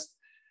fast,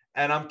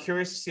 and I'm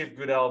curious to see if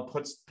Goodell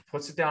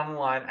puts it down the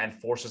line and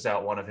forces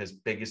out one of his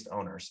biggest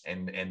owners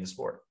in the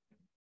sport.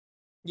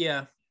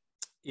 Yeah.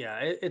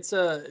 It's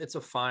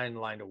a fine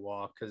line to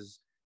walk because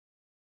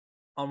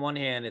on one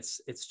hand, it's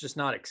just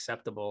not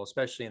acceptable,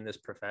 especially in this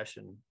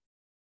profession.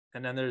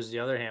 And then there's the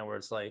other hand where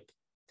it's like,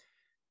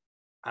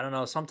 I don't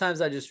know.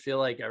 Sometimes I just feel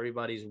like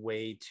everybody's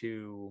way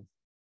too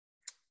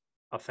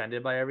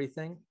offended by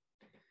everything.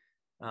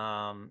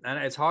 And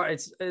it's hard.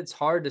 It's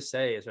hard to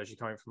say, especially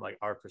coming from like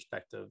our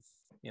perspective,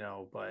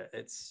 but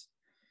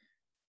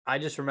I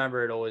just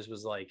remember it always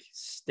was like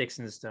sticks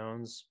and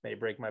stones may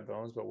break my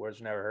bones, but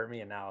words never hurt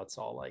me. And now it's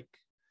all like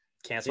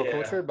cancel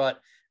culture.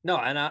 But no,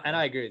 and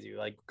I agree with you.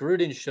 Like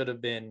Gruden should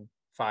have been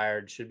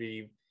fired, should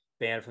be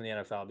banned from the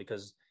NFL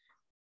because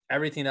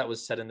everything that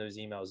was said in those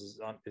emails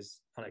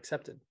is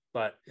unaccepted.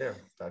 But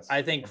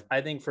I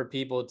think for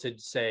people to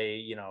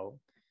say,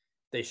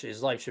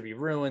 his life should be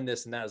ruined,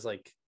 this and that is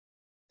like,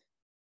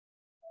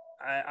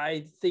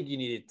 I think you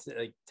need to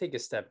like take a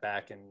step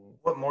back and.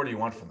 What more do you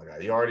want from the guy?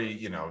 You already,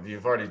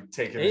 you've already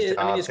taken his job,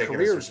 I mean, his taken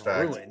career his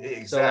respect. Ruined.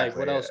 Exactly. So like,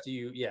 what else do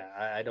you? Yeah,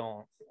 I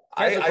don't.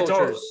 Cancel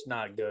culture is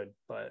not good,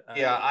 but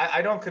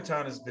I don't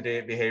condone his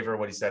behavior,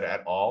 what he said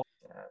at all.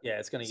 Yeah,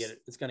 it's gonna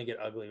get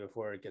ugly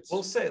before it gets.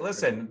 We'll say,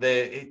 listen,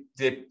 they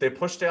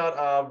pushed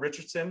out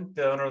Richardson,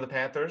 the owner of the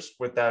Panthers,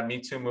 with that Me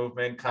Too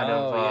movement kind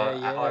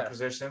of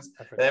acquisitions.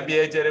 The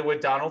NBA did it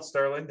with Donald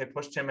Sterling. They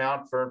pushed him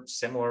out for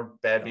similar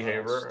bad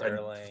behavior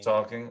and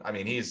talking. I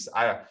mean,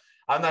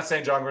 I'm not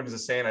saying John Gruden is a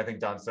saint. I think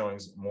Don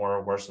Sterling's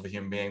more worse of a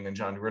human being than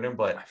John Gruden,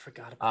 but I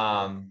forgot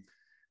about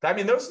I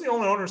mean, those are the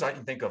only owners I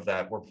can think of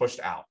that were pushed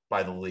out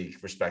by the league,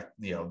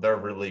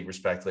 their league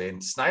respectfully.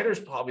 And Snyder's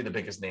probably the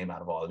biggest name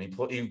out of all. I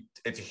mean,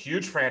 it's a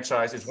huge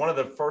franchise. It's one of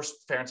the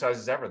first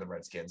franchises ever, the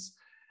Redskins.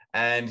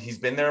 And he's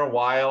been there a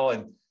while,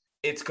 and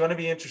it's going to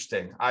be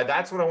interesting.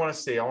 That's what I want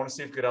to see. I want to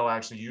see if Goodell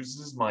actually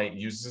uses his might,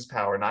 uses his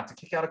power, not to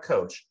kick out a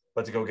coach,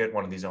 but to go get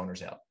one of these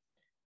owners out.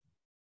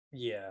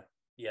 Yeah.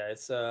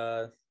 It's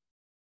going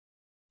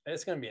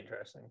to be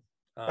interesting.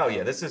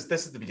 This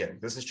is the beginning.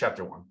 This is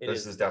chapter 1.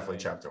 This is definitely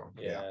chapter 1.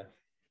 Yeah.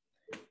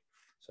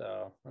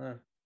 So,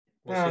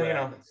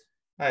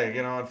 hey,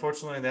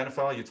 unfortunately in the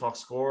NFL, you talk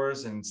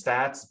scores and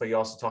stats, but you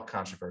also talk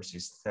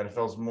controversies. The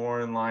NFL is more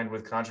in line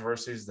with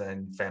controversies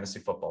than fantasy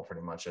football,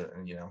 pretty much.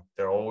 And,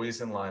 they're always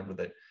in line with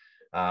it.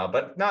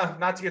 But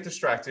not to get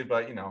distracted,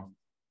 but,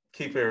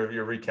 keep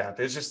your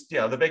recap. It's just,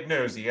 the big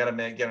news you got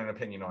to get an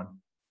opinion on.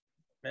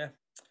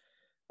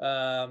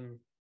 Yeah.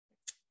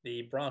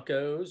 The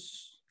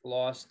Broncos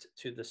lost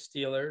to the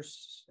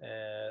Steelers.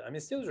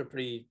 Steelers were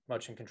pretty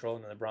much in control,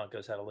 and then the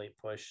Broncos had a late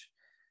push.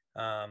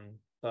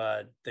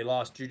 But they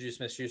lost Juju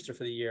Smith-Schuster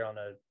for the year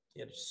he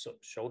had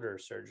shoulder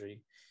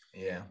surgery.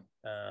 Yeah.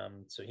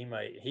 So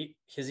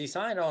he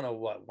signed on a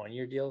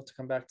 1-year deal to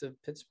come back to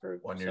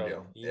Pittsburgh. 1-year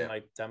deal.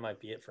 That might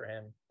be it for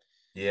him.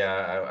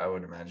 Yeah, I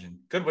would imagine.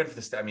 Good win for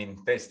the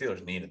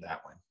Steelers needed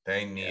that win.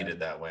 They needed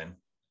that win.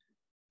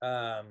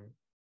 I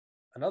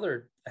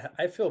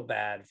feel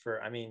bad for,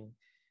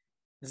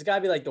 this got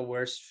to be like the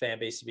worst fan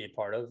base to be a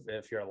part of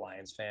if you're a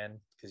Lions fan,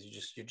 because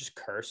you're just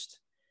cursed.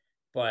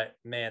 But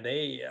man,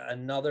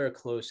 another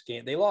close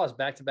game. They lost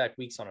back-to-back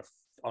weeks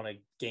on a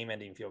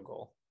game-ending field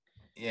goal.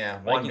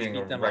 Yeah, one being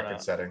a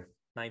record-setting.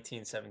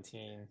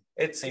 19-17.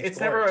 It's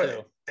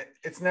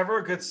never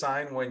a good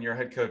sign when your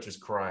head coach is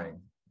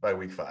crying by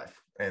week 5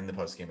 in the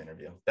post-game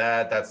interview.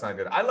 That's not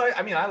good. I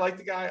like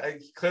the guy.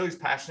 Clearly he's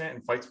passionate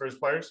and fights for his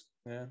players.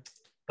 Yeah,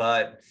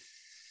 but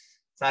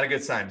it's not a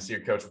good sign to see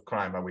your coach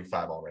crying by week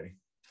 5 already.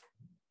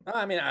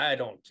 I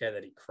don't care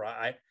that he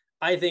cried.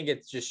 I think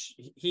it's just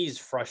he's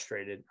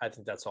frustrated. I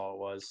think that's all it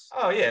was.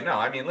 Oh, yeah. No,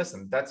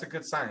 listen, that's a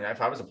good sign. If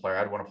I was a player,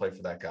 I'd want to play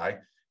for that guy.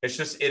 It's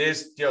just, it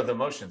is, the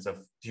emotions of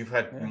you've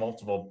had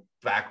multiple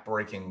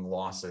back-breaking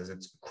losses.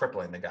 It's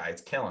crippling the guy.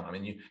 It's killing him.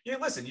 You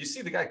listen, you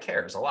see the guy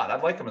cares a lot. I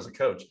like him as a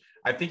coach.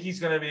 I think he's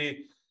got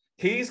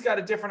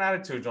a different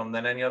attitude on him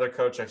than any other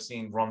coach I've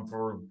seen run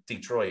through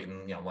Detroit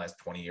in, the last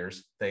 20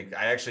 years. I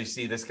actually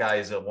see this guy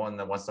as one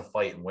that wants to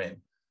fight and win.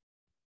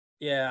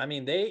 Yeah,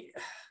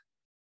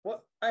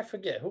 I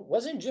forget.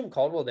 Wasn't Jim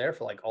Caldwell there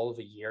for like all of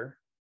a year?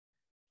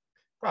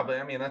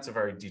 Probably. That's a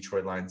very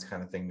Detroit Lions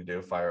kind of thing to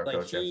do. Fire a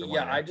coach after 1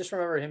 year. I just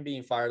remember him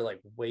being fired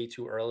like way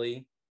too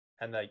early.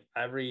 And like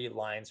every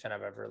Lions fan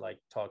I've ever like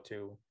talked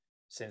to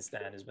since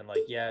then has been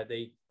like, yeah,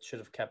 they should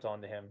have kept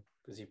on to him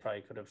because he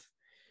probably could have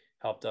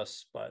helped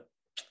us. But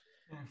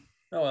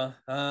oh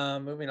well.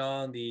 Moving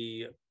on,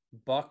 the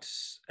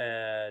Bucks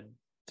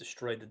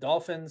destroyed the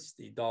Dolphins.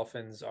 The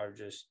Dolphins are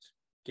just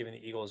giving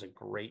the Eagles a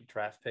great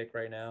draft pick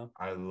right now.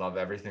 I love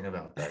everything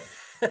about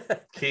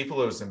that. Keep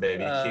losing,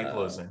 baby. Keep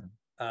losing.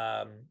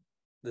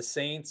 The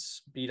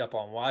Saints beat up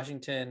on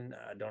Washington.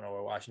 I don't know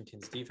where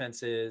Washington's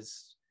defense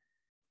is.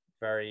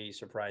 Very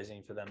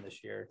surprising for them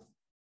this year.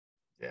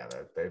 Yeah,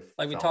 they've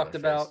Like we fell on talked their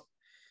about, face.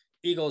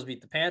 Eagles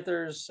beat the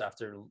Panthers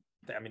after.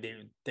 I mean,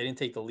 they didn't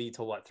take the lead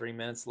till 3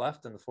 minutes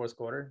left in the fourth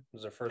quarter. It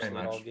was their first Pretty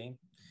lead all much. game.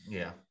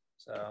 Yeah.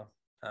 So,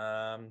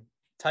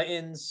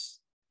 Titans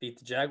beat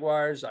the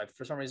Jaguars.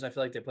 For some reason, I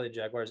feel like they play the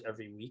Jaguars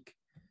every week.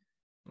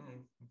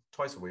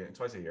 Twice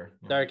a year.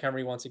 Derrick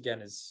Henry once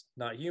again is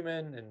not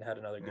human and had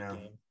another good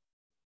game.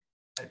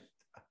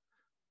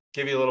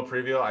 Give you a little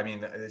preview. I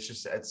mean, it's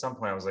just at some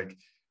point I was like,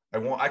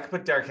 I could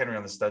put Derrick Henry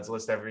on the studs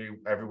list every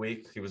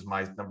week. He was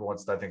my number one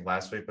stud, I think,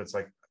 last week. But it's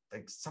like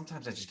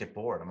sometimes I just get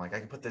bored. I'm like, I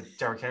can put the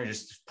Derrick Henry,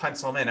 just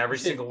pencil him in every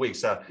single week.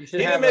 So he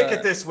didn't make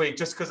it this week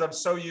just because I'm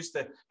so used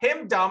to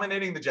him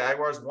dominating the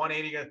Jaguars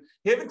 180.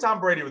 Him and Tom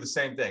Brady were the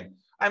same thing.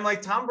 I'm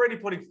like Tom Brady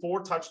putting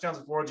 4 touchdowns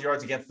and 400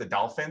 yards against the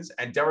Dolphins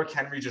and Derrick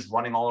Henry just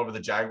running all over the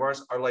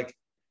Jaguars are like,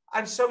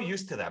 I'm so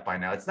used to that by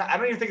now. It's not, I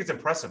don't even think it's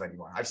impressive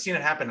anymore. I've seen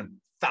it happen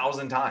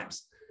 1,000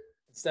 times.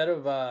 Instead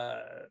of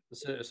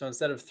so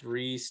instead of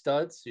 3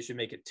 studs, you should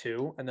make it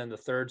 2, and then the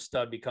third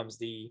stud becomes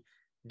the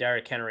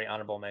Derrick Henry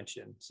honorable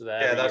mention. So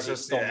that that's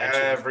just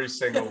every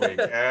single week.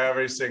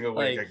 Every single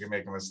week, I can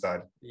make him a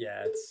stud.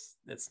 Yeah,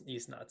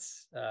 he's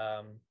nuts.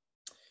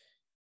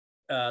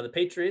 The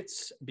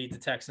Patriots beat the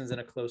Texans in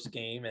a close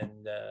game,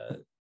 and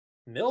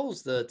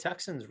Mills, the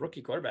Texans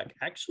rookie quarterback,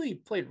 actually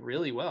played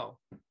really well.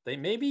 They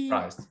maybe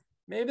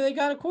they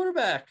got a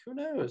quarterback. Who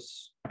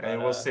knows?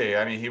 And we'll see.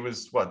 I mean, he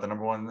was the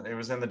number one. It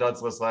was in the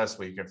duds list last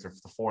week after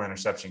the 4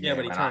 interception game. Yeah,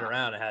 but he turned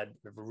around and had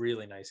a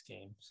really nice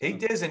game. So. He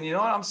did, and you know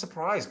what? I'm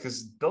surprised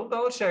because Bill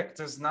Belichick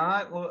does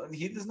not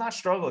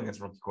struggle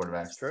against rookie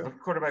quarterbacks. Rookie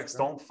quarterbacks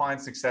don't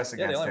find success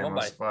against him.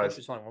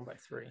 Patriots only won by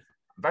 3. I'm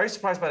very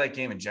surprised by that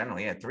game in general.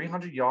 He had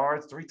 300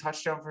 yards, 3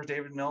 touchdowns for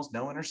David Mills,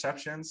 no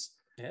interceptions.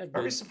 Yeah,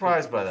 very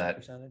surprised by that.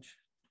 Percentage.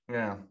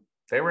 Yeah,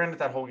 they were in it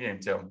that whole game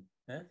too.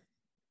 Yeah.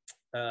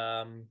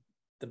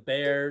 The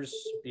Bears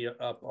beat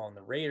up on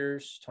the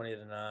Raiders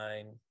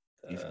 20-9.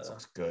 Defense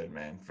looks good,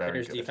 man.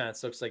 Raiders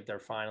defense looks like they're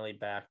finally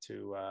back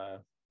to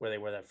where they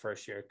were that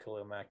first year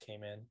Khalil Mack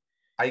came in.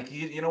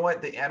 You know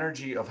what? The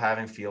energy of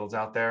having Fields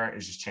out there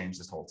has just changed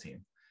this whole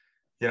team.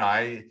 You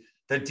know,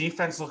 the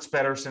defense looks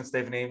better since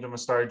they've named him a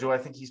starter. Do I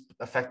think he's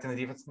affecting the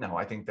defense? No,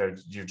 I think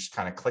you're just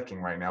kind of clicking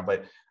right now.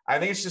 But I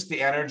think it's just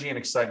the energy and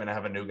excitement to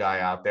have a new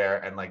guy out there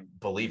and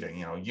believing.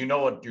 You know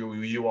what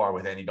you are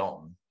with Andy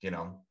Dalton.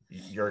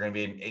 You're going to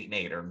be an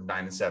 8-8 or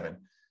 9-7.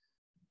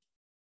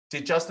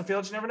 Did Justin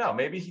Fields? You never know.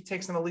 Maybe he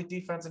takes an elite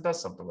defense and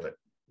does something with it.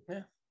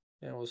 Yeah,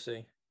 we'll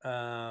see.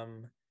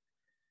 Let's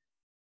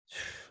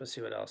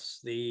see what else.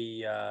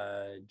 The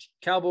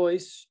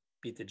Cowboys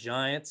beat the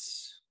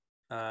Giants.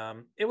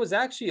 It was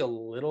actually a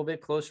little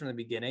bit closer in the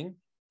beginning.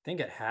 I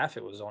think at half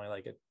it was only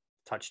like a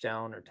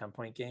touchdown or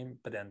 10-point game,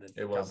 but then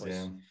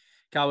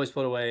Cowboys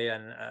put away.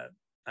 And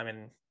I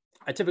mean,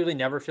 I typically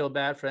never feel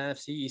bad for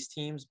NFC East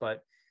teams,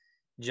 but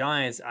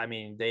Giants, I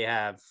mean, they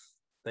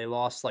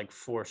lost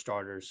 4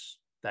 starters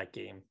that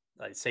game.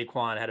 Like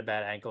Saquon had a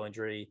bad ankle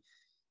injury.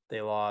 They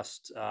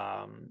lost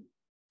I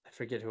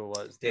forget who it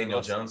was.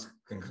 Daniel Jones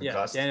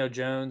concussed. Yeah, Daniel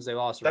Jones. They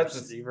lost a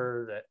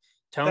receiver that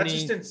Tony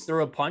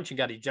threw a punch and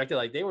got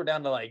ejected. They were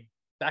down to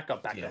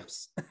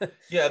backups.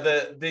 Yeah,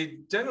 the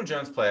Daniel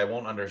Jones play, I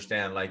won't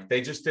understand. They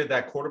just did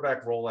that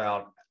quarterback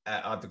rollout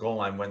at the goal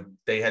line when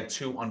they had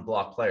 2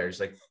 unblocked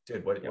players.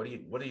 Dude, what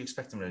do you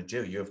expect them to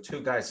do? You have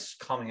 2 guys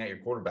coming at your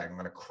quarterback. I'm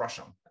going to crush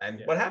them.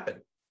 And what happened?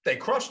 They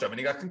crushed him and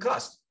he got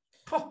concussed.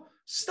 Oh,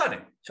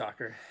 stunning.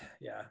 Shocker.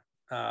 Yeah.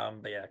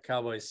 But yeah,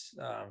 Cowboys,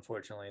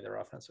 unfortunately, their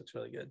offense looks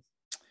really good.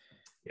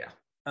 Yeah.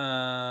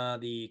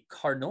 The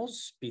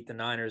Cardinals beat the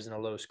Niners in a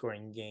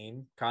low-scoring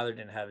game. Kyler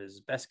didn't have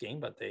his best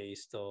game, but they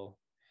still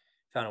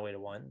found a way to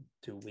win.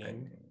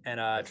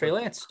 And Trey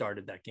Lance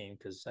started that game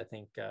because I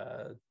think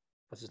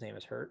what's his name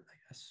is hurt, I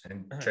guess.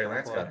 And Trey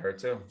Lance got hurt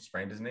too.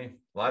 Sprained his knee.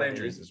 A lot of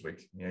injuries this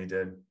week. Yeah, he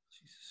did.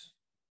 Jesus.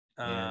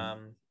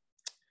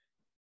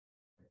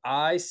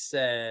 I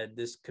said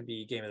this could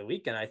be game of the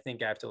week, and I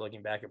think after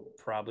looking back, it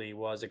probably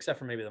was, except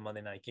for maybe the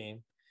Monday night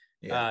game.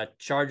 Yeah.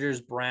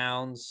 Chargers,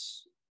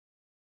 Browns.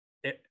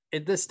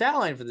 The stat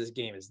line for this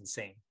game is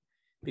insane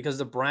because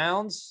the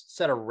Browns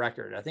set a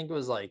record. I think it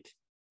was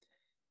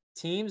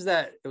teams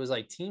that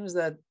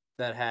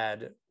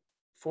had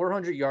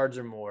 400 yards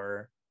or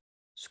more,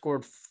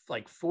 scored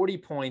 40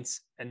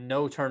 points and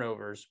no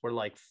turnovers, were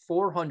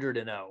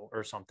 400-0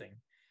 or something.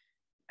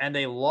 And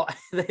they lost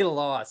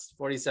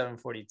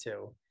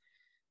 47-42.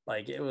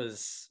 It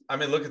was. I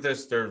mean, look at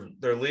this. Their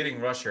leading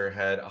rusher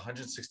had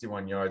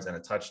 161 yards and a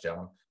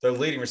touchdown. Their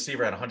leading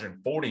receiver had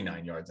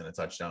 149 yards and a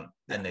touchdown,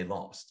 and they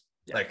lost.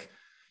 Yeah.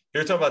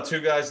 You're talking about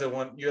 2 guys that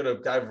won. You had a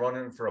guy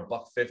running for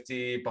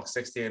 $150,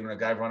 $160, and a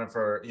guy running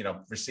for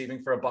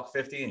receiving for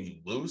 $150, and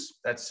you lose.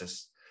 That's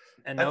just.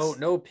 And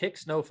no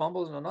picks, no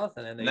fumbles, no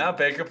nothing. And now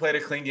Baker played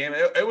a clean game.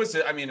 It was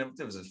a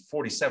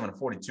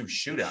 47-42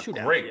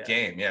 shootout. Great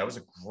game. Yeah, it was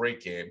a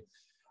great game.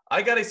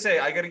 I gotta say,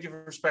 I gotta give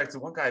respect to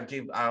one guy.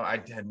 I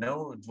had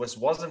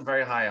wasn't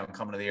very high on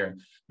coming to the year.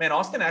 Man,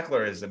 Austin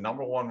Eckler is the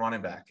number one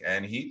running back,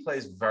 and he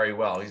plays very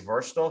well. He's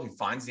versatile. He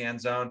finds the end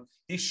zone.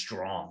 He's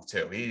strong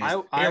too. He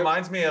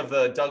reminds me of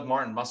the Doug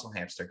Martin muscle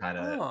hamster kind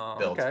of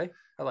build. Okay,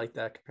 I like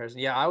that comparison.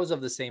 Yeah, I was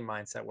of the same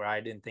mindset where I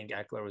didn't think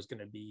Eckler was going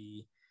to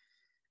be.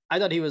 I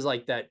thought he was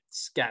like that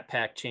scat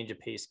pack change of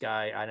pace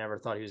guy. I never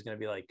thought he was going to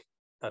be like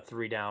a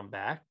 3-down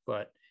back,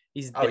 but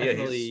he's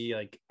definitely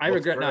like. I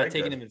regret not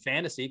taking him in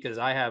fantasy because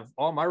I have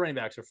all my running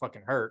backs are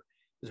fucking hurt.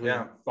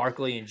 Yeah,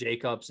 Barkley and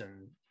Jacobs,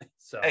 and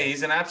so hey,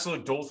 he's an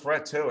absolute dual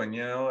threat too, and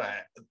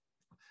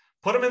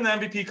put him in the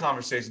MVP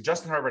conversation.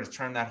 Justin Herbert has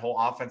turned that whole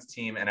offense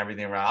team and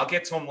everything around. I'll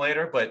get to him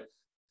later, but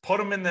put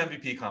him in the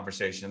MVP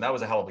conversation. That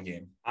was a hell of a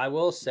game. I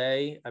will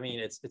say, I mean,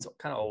 it's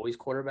kind of always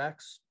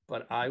quarterbacks,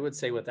 but I would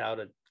say without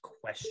a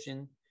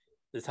question,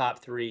 the top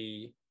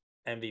 3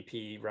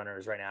 MVP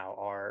runners right now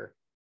are,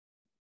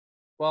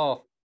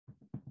 well,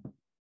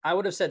 I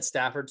would have said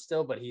Stafford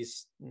still, but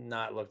he's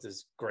not looked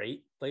as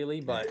great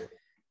lately. But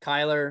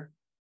Kyler,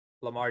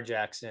 Lamar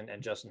Jackson,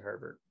 and Justin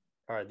Herbert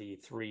are the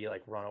 3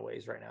 like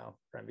runaways right now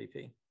for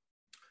MVP.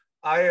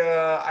 I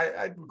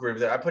agree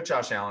with that. I put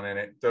Josh Allen in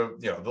it.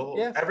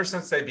 Ever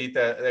since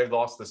they've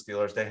lost the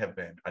Steelers, they have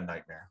been a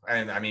nightmare.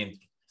 And I mean,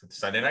 the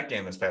Sunday night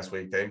game this past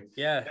week, they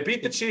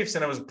beat the Chiefs,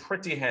 and it was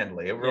pretty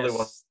handily. It really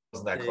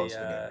wasn't that close to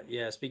the game.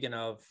 Yeah, speaking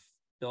of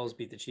Bills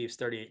beat the Chiefs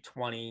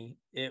 38-20.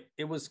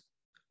 It was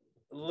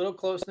a little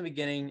close in the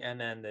beginning, and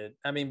then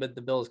but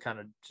the Bills kind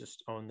of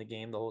just owned the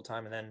game the whole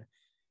time, and then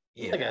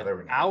like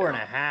an hour and a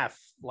half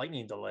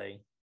lightning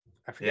delay.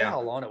 I forget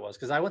how long it was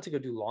because I went to go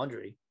do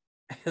laundry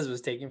because it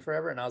was taking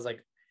forever, and I was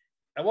like,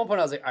 at one point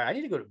I was like, all right, I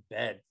need to go to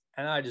bed,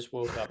 and I just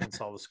woke up and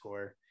saw the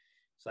score.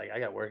 It's like I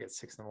got work at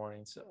 6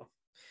 a.m, so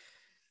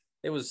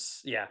it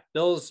was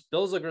Bills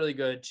look really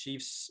good.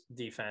 Chiefs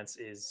defense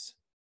is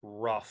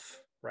rough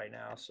right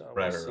now, so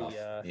we'll see,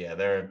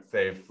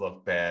 they've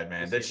looked bad,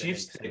 man. The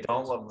Chiefs, they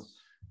don't look.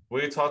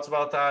 We talked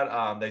about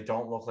that. They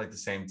don't look like the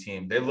same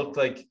team. They look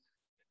like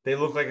a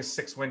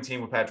 6-win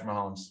team with Patrick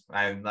Mahomes,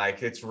 and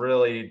like it's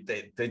really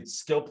the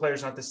skill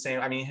players aren't the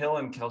same. I mean, Hill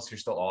and Kelsey are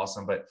still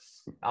awesome, but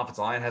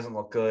offensive line hasn't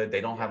looked good.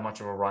 They don't have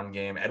much of a run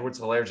game.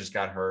 Edwards-Helaire just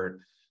got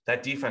hurt.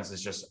 That defense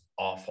is just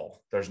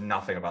awful. There's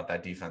nothing about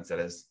that defense that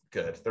is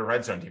good. The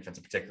red zone defense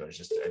in particular is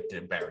just an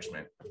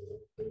embarrassment.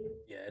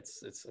 Yeah,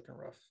 it's looking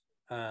rough.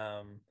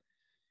 And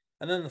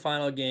then the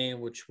final game,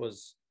 which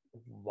was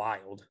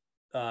wild.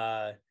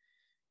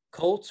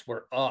 Colts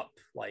were up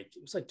like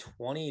it was like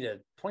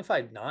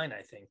 20-25-9,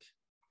 I think.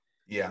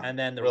 Yeah. And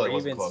then the really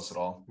wasn't close at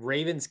all.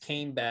 Ravens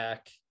came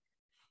back,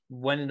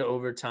 went into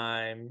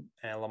overtime,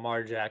 and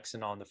Lamar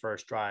Jackson on the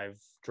first drive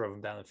drove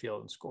him down the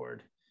field and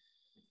scored.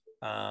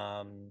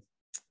 I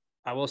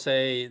will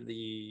say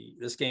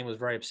this game was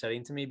very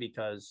upsetting to me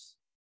because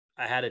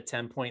I had a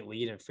 10-point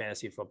lead in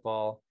fantasy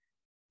football,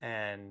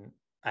 and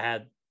I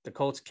had the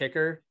Colts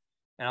kicker,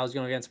 and I was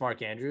going against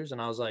Mark Andrews,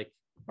 and I was like,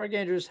 Mark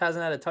Andrews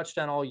hasn't had a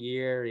touchdown all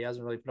year. He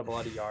hasn't really put up a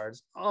lot of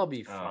yards. I'll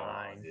be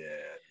fine.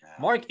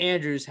 Mark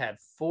Andrews had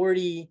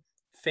 40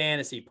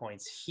 fantasy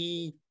points.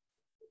 He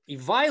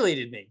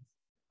violated me.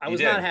 I was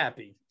not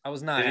happy.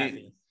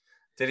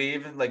 Did he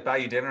even like buy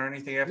you dinner or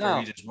anything after? No.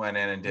 He just went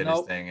in and did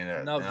his thing?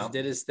 Just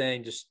did his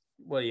thing. Just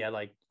he had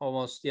like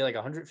almost like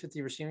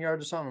 150 receiving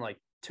yards or something, like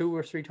 2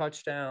 or 3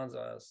 touchdowns. He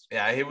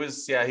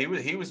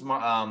was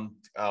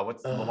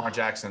Lamar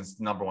Jackson's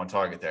number 1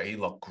 target there. He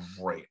looked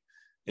great.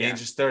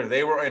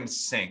 They were in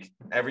sync.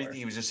 Everything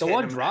he was just the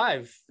one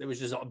drive. It was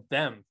just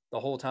them the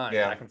whole time,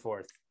 back and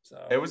forth.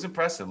 So it was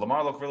impressive.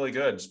 Lamar looked really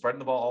good, spreading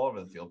the ball all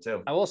over the field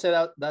too. I will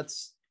say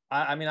that's.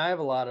 I mean, I have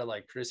a lot of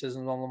like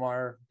criticisms on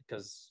Lamar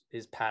because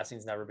his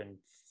passing's never been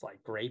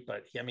like great,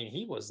 but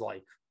he was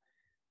like,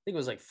 I think it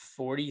was like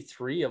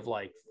 43 of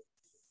like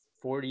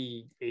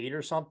 48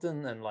 or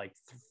something, and like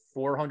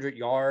 400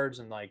 yards,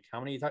 and like how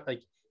many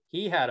like.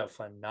 He had a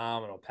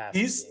phenomenal pass.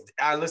 He's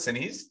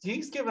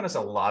given us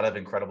a lot of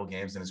incredible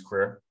games in his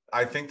career.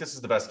 I think this is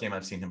the best game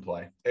I've seen him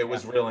play. It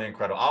was really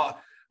incredible.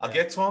 I'll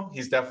get to him.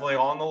 He's definitely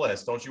on the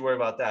list. Don't you worry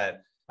about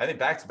that. I think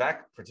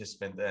back-to-back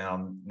participant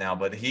now,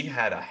 but he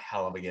had a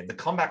hell of a game. The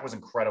comeback was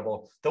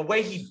incredible. The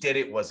way he did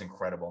it was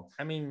incredible.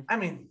 I mean,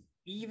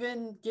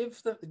 even give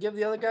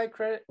the other guy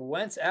credit.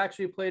 Wentz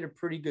actually played a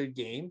pretty good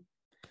game,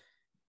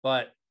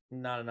 but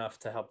not enough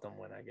to help them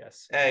win, I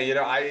guess. Hey,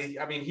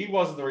 I mean, he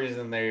wasn't the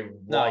reason they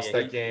lost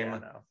that game. Yeah,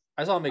 no.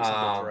 I saw him make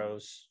some good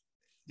throws.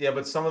 Yeah,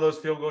 but some of those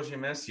field goals you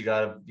missed, you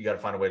gotta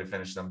find a way to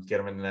finish them, get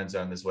them in the end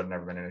zone. This would have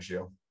never been an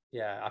issue.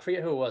 Yeah, I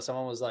forget who it was.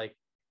 Someone was like,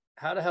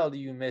 "How the hell do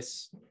you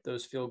miss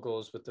those field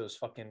goals with those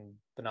fucking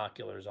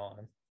binoculars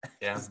on?"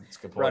 Yeah, that's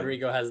a good point.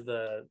 Rodrigo has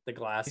the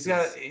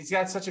glasses. He's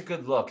got such a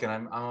good look, and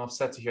I'm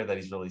upset to hear that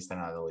he's released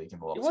out of the league.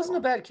 He wasn't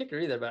a bad kicker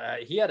either,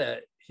 but he had an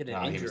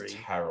injury. He was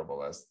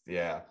terrible.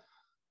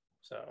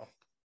 So, all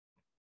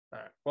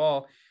right.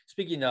 Well,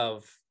 speaking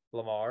of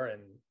Lamar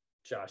and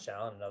Josh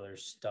Allen and other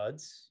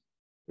studs,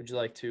 would you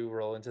like to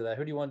roll into that?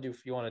 Who do you want to do?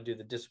 If you want to do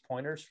the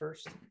disappointers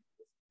first?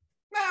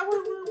 Nah,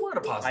 We're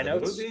in a My positive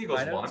mood. notes. The Eagles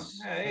My won.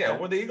 notes. Yeah, Okay.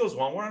 well, the Eagles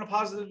won. We're in a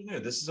positive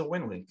mood. This is a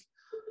win week.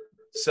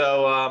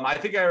 So I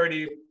think I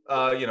already,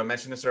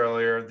 mentioned this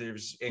earlier.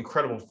 There's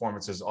incredible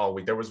performances all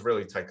week. There was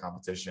really tight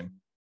competition.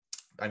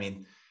 I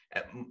mean,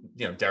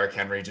 Derrick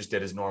Henry just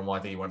did his normal. I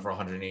think he went for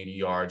 180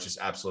 yards, just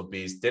absolute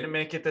beast. Didn't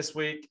make it this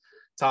week.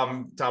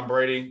 Tom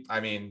Brady, I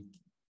mean,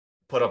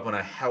 put up on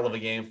a hell of a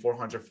game,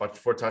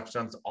 404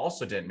 touchdowns.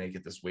 Also didn't make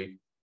it this week.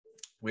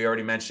 We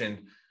already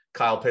mentioned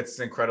Kyle Pitts'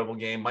 incredible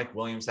game. Mike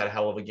Williams had a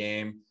hell of a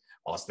game.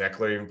 Austin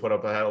Eckler even put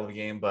up a hell of a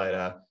game,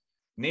 but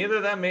neither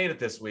of them made it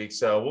this week.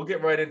 So we'll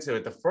get right into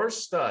it. The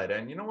first stud,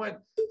 and you know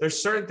what?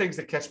 There's certain things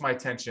that catch my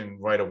attention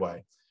right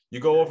away. You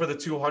go over the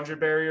 200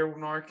 barrier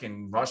mark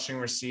and rushing,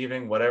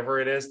 receiving, whatever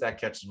it is, that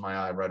catches my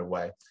eye right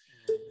away.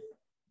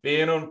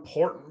 Being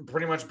important,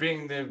 pretty much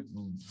being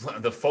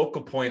the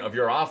focal point of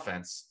your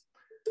offense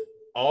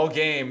all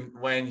game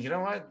when, you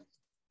know what,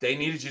 they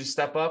needed you to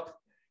step up.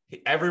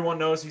 Everyone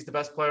knows he's the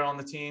best player on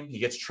the team. He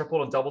gets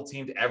tripled and double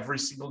teamed every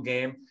single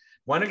game.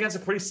 Went against a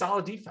pretty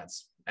solid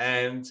defense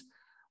and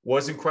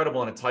was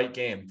incredible in a tight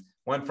game.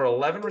 Went for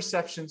 11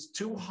 receptions,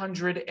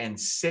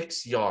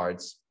 206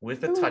 yards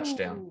with a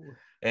touchdown.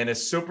 In a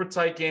super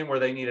tight game where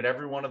they needed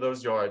every one of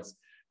those yards,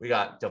 we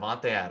got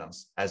Davante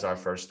Adams as our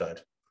first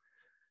stud.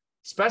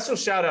 Special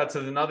shout out to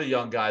another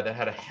young guy that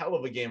had a hell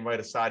of a game right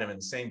aside him in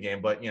the same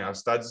game, but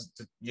studs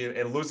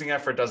and losing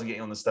effort doesn't get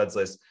you on the studs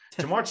list.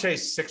 Ja'Marr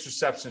Chase, 6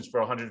 receptions for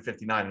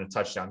 159 and a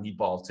touchdown. He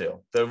balled too.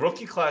 The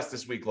rookie class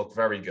this week looked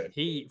very good.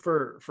 He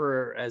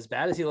for as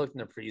bad as he looked in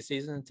the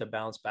preseason, to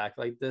bounce back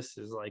like this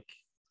is like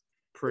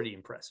pretty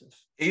impressive.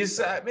 He's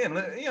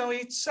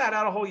he sat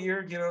out a whole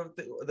year.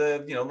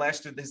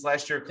 His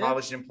last year of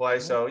college didn't play,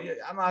 so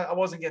I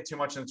wasn't getting too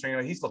much in the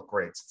training. He's looked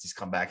great since he's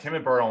come back. Him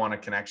and Burrow on a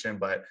connection,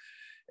 but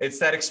it's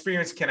that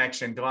experience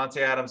connection. Davante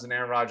Adams and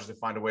Aaron Rodgers to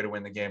find a way to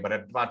win the game, but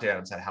Davante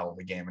Adams had a hell of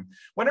a game. And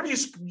whenever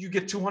you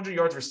get 200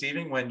 yards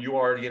receiving when you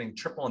are getting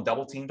triple and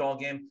double teamed all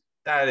game,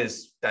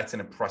 that's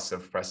an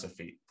impressive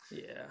feat.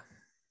 Yeah.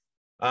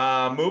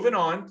 Moving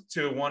on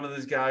to one of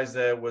these guys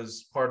that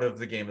was part of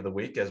the game of the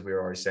week, as we were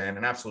already saying,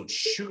 an absolute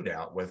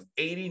shootout with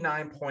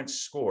 89 points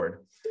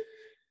scored.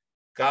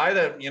 Guy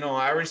that,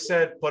 I already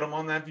said, put him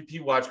on the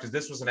MVP watch because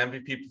this was an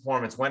MVP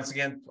performance. Once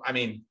again, I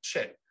mean,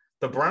 shit,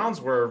 the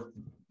Browns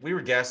we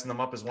were gassing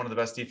them up as one of the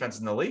best defenses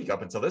in the league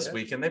up until this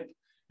week. And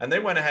they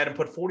went ahead and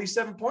put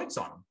 47 points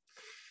on him.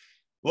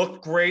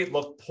 Looked great,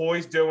 looked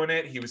poised doing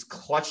it. He was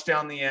clutch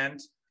down the end,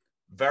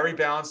 very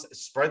balanced,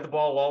 spread the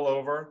ball all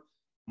over.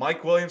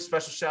 Mike Williams,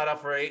 special shout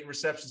out for 8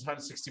 receptions,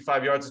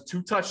 165 yards, and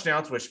 2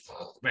 touchdowns, which,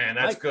 man,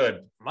 that's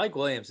good. Mike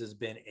Williams has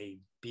been a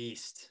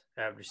beast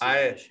every season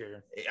this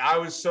year. I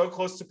was so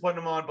close to putting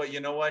him on, but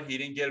you know what? He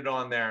didn't get it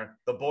on there.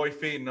 The boy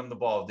feeding him the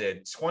ball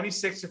did.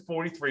 26 to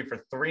 43 for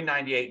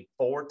 398,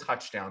 4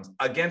 touchdowns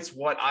against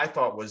what I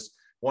thought was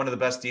one of the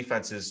best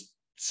defenses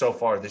so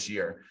far this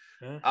year.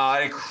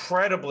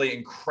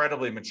 Incredibly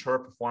mature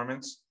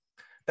performance.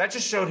 That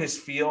just showed his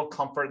feel,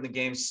 comfort in the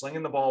game,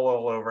 slinging the ball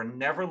all over,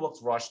 never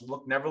looked rushed,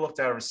 never looked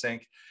out of his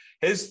sync.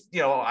 I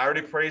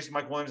already praised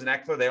Mike Williams and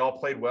Eckler. They all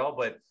played well,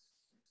 but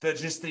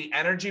the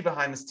energy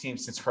behind this team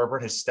since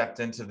Herbert has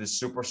stepped into the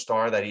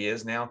superstar that he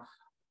is now.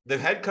 The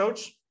head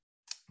coach,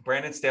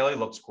 Brandon Staley,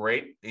 looks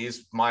great.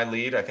 He's my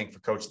lead, I think, for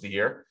coach of the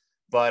year.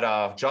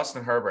 But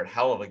Justin Herbert,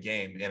 hell of a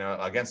game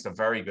against a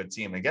very good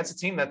team, against a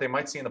team that they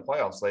might see in the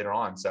playoffs later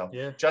on. So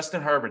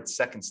Justin Herbert,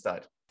 second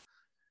stud.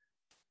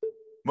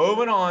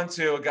 Moving on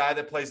to a guy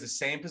that plays the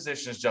same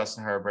position as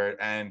Justin Herbert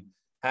and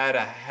had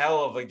a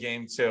hell of a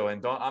game too.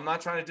 And I'm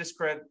not trying to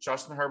discredit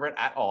Justin Herbert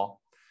at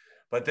all,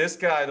 but this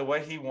guy, the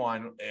way he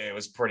won, it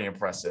was pretty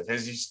impressive.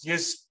 His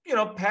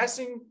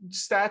passing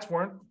stats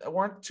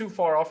weren't too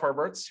far off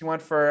Herbert's. He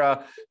went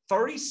for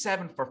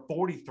 37 for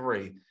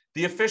 43.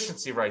 The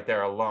efficiency right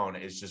there alone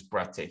is just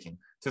breathtaking.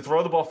 To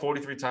throw the ball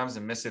 43 times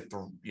and miss it,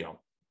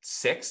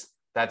 6,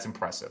 that's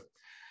impressive.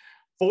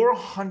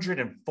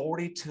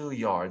 442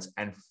 yards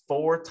and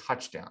 4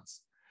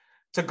 touchdowns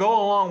to go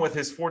along with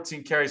his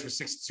 14 carries for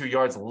 62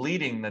 yards,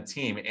 leading the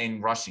team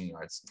in rushing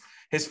yards.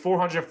 His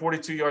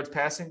 442 yards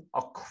passing,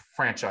 a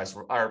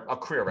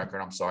career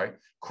record,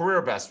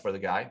 career best for the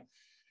guy.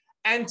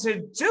 And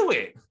to do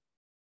it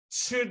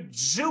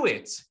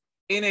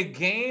in a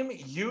game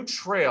you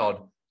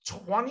trailed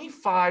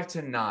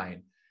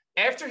 25-9,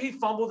 after he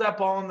fumbled that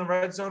ball in the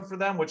red zone for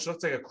them, which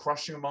looked like a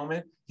crushing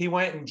moment, he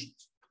went and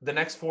the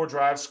next 4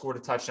 drives scored a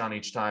touchdown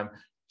each time,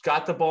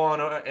 got the ball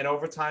in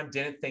overtime,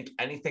 didn't think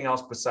anything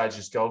else besides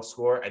just go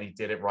score, and he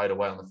did it right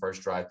away on the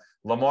first drive.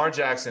 Lamar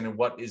Jackson, in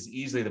what is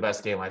easily the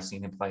best game I've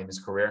seen him play in his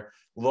career,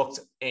 looked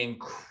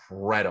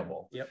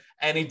incredible. Yep.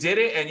 And he did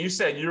it, and you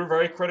said you were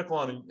very critical,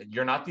 and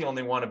you're not the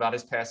only one about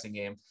his passing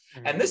game.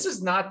 Mm-hmm. And this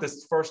is not the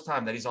first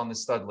time that he's on the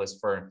stud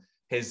list for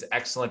his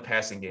excellent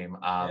passing game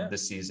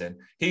this season.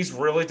 He's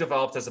really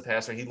developed as a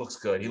passer. He looks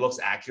good. He looks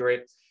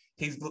accurate.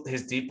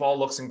 His deep ball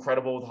looks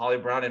incredible with Holly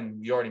Brown,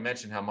 and you already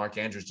mentioned how Mark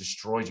Andrews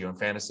destroyed you in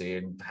fantasy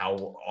and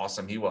how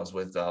awesome he was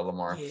with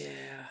Lamar. Yeah.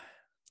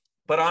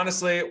 But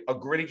honestly, a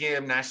gritty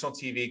game, national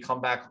TV,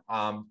 comeback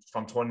from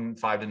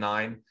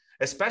 25-9,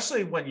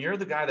 especially when you're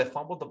the guy that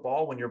fumbled the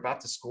ball when you're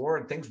about to score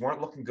and things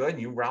weren't looking good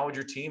and you rallied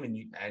your team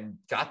and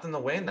got them the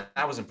win.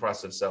 That was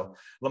impressive. So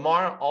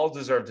Lamar all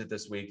deserved it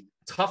this week.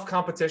 Tough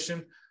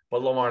competition,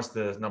 but Lamar's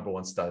the number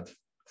one stud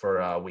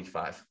for week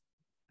 5.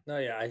 No,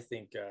 yeah, I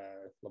think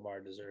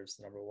Lamar deserves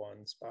the number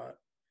 1 spot.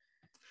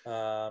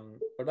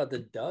 What about the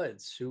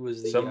duds? Who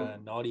was the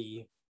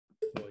naughty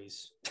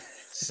boys?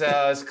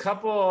 So it's a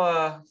couple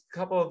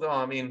of them.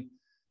 I mean,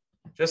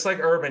 just like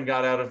Urban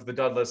got out of the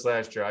dud list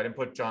last year, I didn't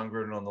put John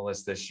Gruden on the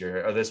list this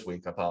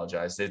week. I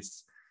apologize.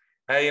 It's,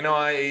 hey,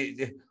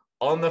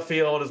 on the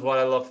field is what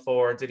I look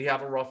for. Did he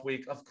have a rough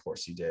week? Of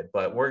course he did,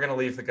 but we're going to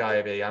leave the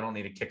guy be. I don't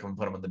need to kick him and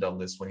put him on the dud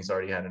list when he's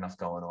already had enough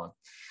going on.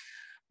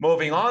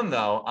 Moving on,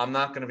 though, I'm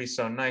not going to be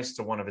so nice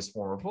to one of his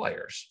former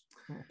players.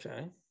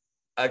 Okay.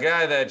 A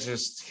guy that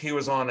he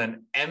was on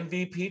an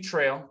MVP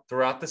trail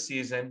throughout the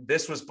season.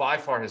 This was by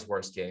far his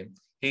worst game.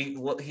 He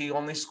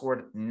only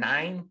scored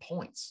 9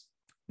 points.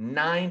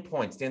 9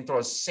 points. Didn't throw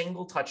a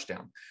single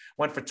touchdown.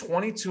 Went for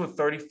 22 of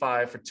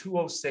 35 for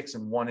 206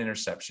 and 1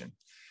 interception.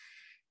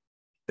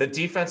 The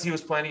defense he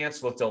was playing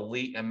against looked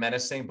elite and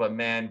menacing, but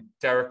man,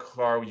 Derek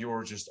Carr, you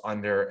were just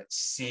under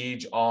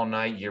siege all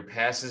night. Your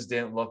passes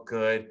didn't look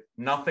good.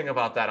 Nothing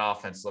about that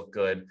offense looked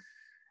good.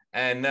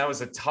 And that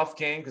was a tough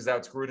game because that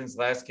was Gruden's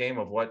last game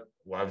of what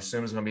I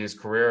assume is going to be his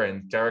career.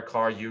 And Derek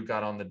Carr, you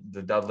got on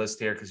the dud list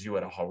here because you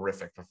had a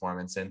horrific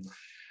performance. And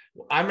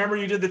I remember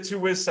you did the 2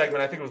 Wiz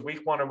segment. I think it was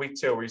week 1 or week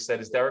 2 where you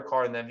said, is Derek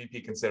Carr in the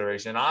MVP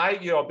consideration? I,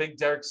 a big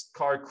Derek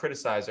Carr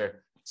criticizer,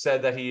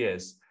 said that he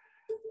is.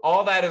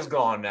 All that is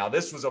gone now.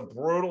 This was a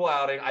brutal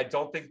outing. I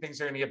don't think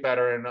things are going to get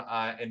better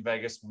in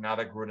Vegas now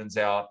that Gruden's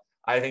out.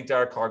 I think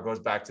Derek Carr goes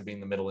back to being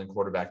the middling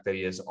quarterback that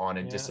he is on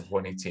a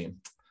disappointing team.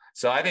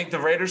 So I think the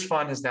Raiders'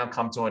 fun has now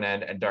come to an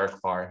end, and Derek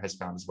Carr has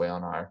found his way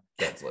on our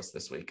deads list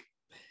this week.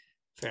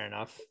 Fair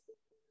enough.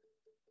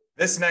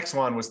 This next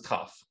one was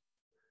tough.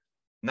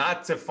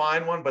 Not to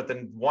find one, but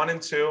the 1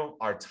 and 2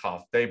 are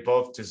tough. They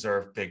both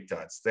deserve big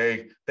duds.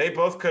 They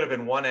both could have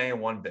been 1A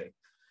and 1B.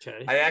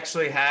 Okay. I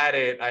actually had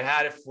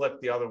it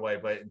flipped the other way,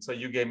 but until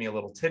you gave me a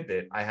little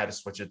tidbit, I had to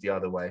switch it the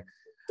other way.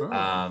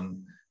 Oh.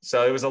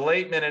 So it was a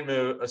late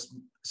minute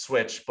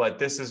switch, but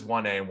this is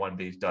 1A and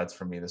 1B duds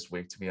for me this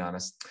week, to be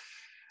honest.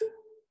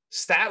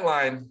 Stat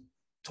line,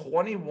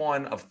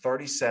 21 of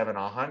 37,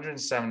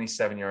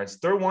 177 yards,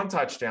 threw 1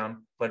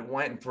 touchdown, but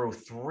went and threw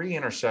 3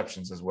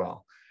 interceptions as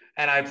well.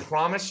 And I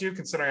promise you,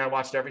 considering I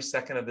watched every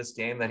second of this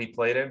game that he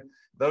played in,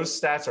 those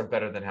stats are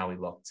better than how he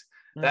looked.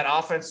 That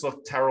offense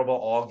looked terrible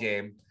all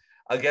game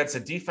against a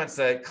defense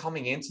that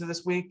coming into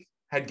this week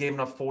had given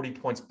up 40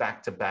 points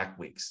back-to-back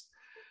weeks.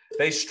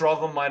 They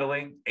struggled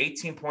mightily.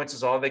 18 points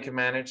is all they could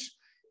manage.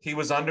 He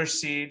was under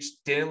siege,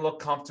 didn't look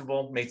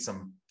comfortable, made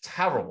some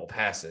terrible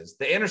passes.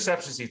 The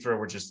interceptions he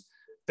threw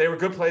they were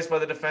good plays by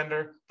the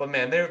defender, but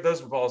man,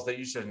 those were balls that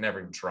you should have never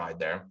even tried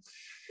there.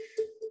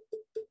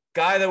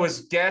 Guy that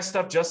was gassed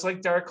up just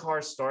like Derek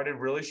Carr, started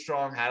really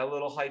strong, had a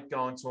little hype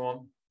going to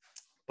him,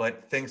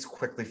 but things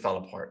quickly fell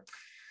apart.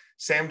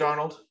 Sam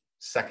Darnold,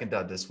 second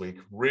dud this week.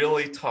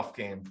 Really tough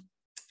game.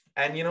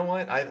 And you know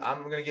what?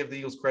 I'm going to give the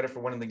Eagles credit for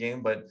winning the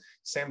game, but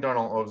Sam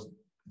Darnold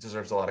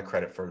deserves a lot of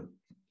credit for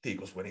the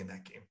Eagles winning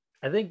that game.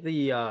 I think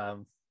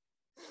the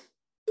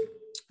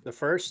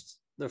first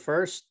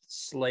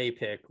Slay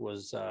pick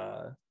was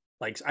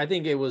I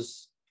think it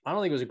was, I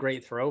don't think it was a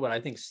great throw, but I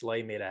think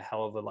Slay made a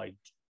hell of a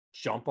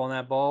jump on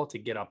that ball to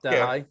get up that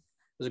high. It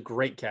was a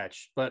great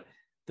catch, but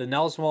the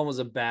Nelson one was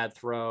a bad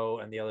throw,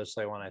 and the other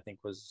Slay one I think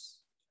it was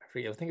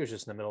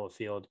just in the middle of the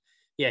field.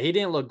 Yeah, he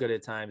didn't look good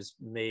at times,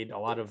 made a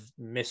lot of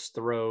missed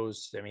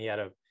throws. I mean, he had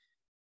a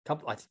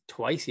couple, I think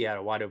twice he had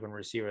a wide open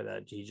receiver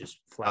that he just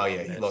flat. Oh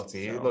yeah,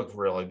 he looked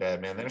really bad,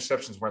 man. The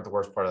interceptions weren't the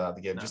worst part of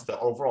the game. No. Just the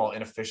overall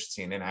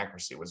inefficiency and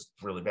inaccuracy was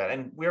really bad.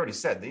 And we already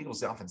said the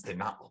Eagles' offense did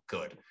not look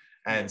good.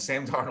 And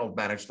Sam Darnold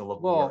managed to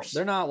look worse.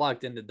 They're not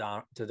locked into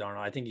Darnold.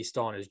 I think he's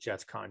still on his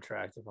Jets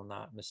contract, if I'm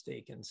not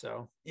mistaken.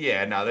 So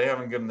yeah, no, they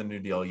haven't given him the new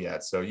deal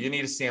yet. So you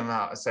need to see him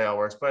say how it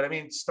works. But I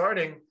mean,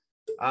 starting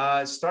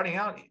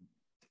out,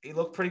 he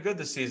looked pretty good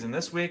this season.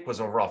 This week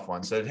was a rough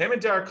one. So him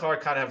and Derek Carr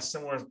kind of have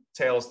similar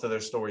tales to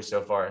their story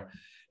so far,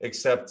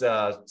 except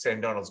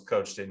Sam Darnold's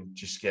coach didn't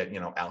just get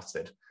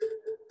ousted.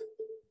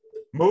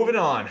 Moving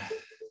on.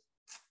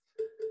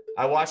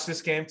 I watched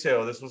this game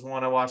too. This was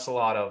one I watched a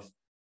lot of.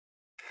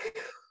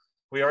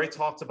 We already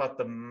talked about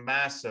the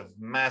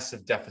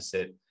massive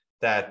deficit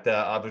that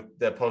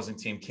the opposing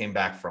team came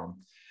back from.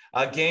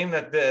 A game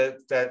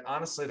that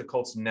honestly the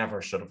Colts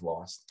never should have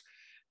lost.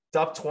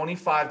 Up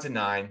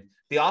 25-9.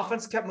 The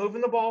offense kept moving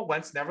the ball.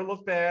 Wentz never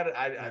looked bad.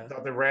 I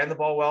thought they ran the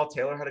ball well.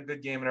 Taylor had a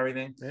good game and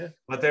everything. Yeah.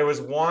 But there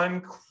was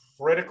one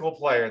critical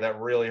player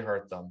that really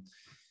hurt them.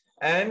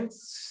 And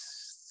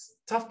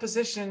tough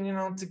position,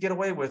 to get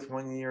away with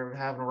when you're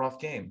having a rough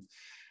game.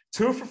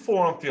 2 for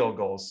 4 on field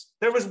goals.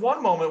 There was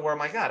one moment where,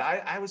 my God,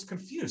 I was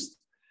confused.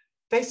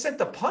 They sent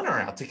the punter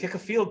out to kick a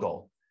field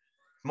goal.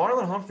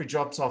 Marlon Humphrey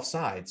drops off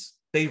sides.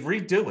 They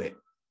redo it.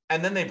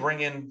 And then they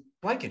bring in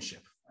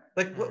Blankenship.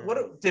 Like,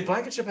 what did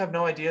Blankenship have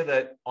no idea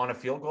that on a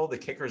field goal, the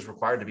kicker is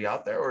required to be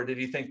out there? Or did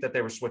he think that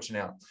they were switching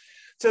out?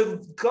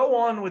 To go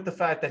on with the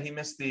fact that he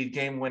missed the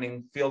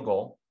game-winning field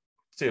goal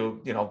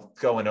to,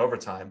 go in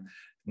overtime,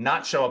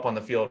 not show up on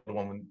the field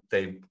when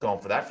they go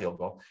for that field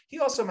goal, he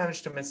also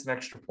managed to miss an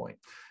extra point.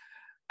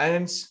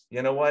 And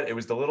you know what? It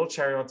was the little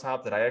cherry on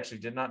top that I actually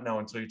did not know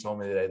until you told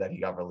me today that he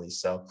got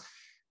released. So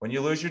when you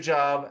lose your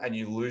job and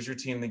you lose your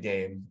team in the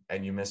game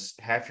and you miss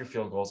half your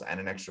field goals and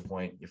an extra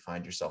point, you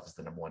find yourself as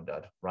the number one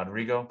dud.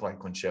 Rodrigo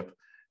Blankenship,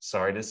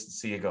 sorry to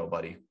see you go,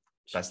 buddy.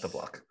 Best of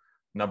luck.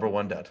 Number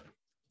one dud.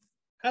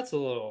 That's a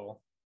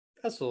little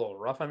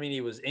rough. I mean,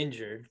 he was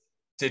injured.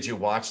 Did you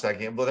watch that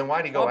game? Well, then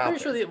why did he go out? I'm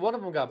pretty sure one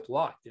of them got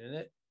blocked, didn't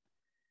it?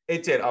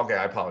 It did. Okay,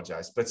 I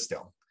apologize, but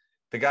still.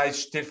 The guy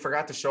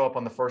forgot to show up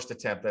on the first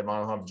attempt that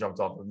Monahan jumped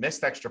off.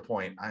 Missed extra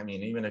point. I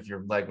mean, even if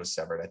your leg was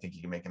severed, I think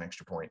you can make an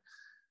extra point.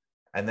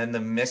 And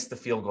then missed the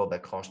field goal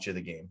that cost you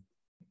the game.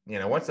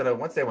 Once they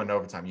went to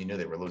overtime, you knew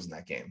they were losing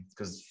that game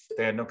because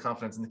they had no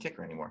confidence in the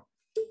kicker anymore.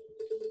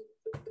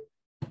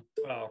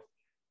 Well,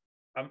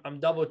 I'm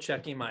double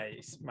checking my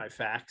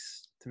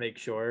facts to make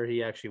sure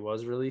he actually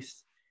was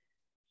released.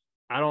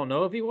 I don't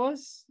know if he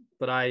was,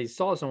 but I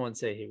saw someone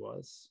say he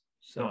was.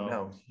 So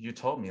no, you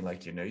told me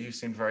you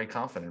seemed very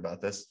confident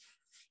about this.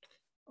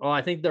 Well,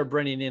 I think they're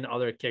bringing in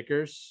other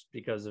kickers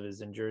because of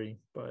his injury,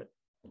 but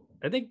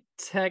I think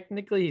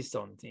technically he's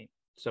still on the team.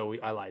 So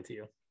I lied to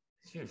you.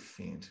 You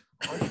fiend.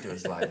 All you do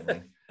is lie to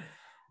me.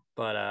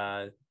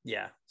 But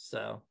yeah.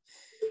 So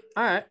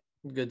all right.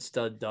 Good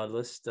stud dud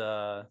list.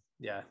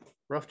 Yeah.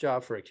 Rough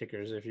job for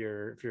kickers. If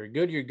you're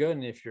good, you're good.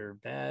 And if you're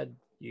bad,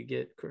 you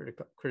get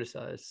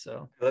criticized.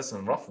 So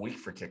listen, rough week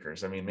for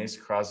kickers. I mean,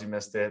 Mason Crosby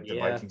missed it. The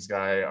Vikings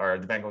guy or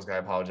the Bengals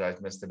guy,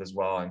 missed it as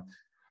well. And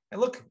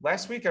look,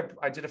 last week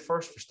I did a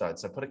first for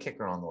studs. I put a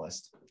kicker on the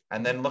list.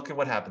 And then look at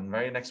what happened.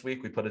 Very next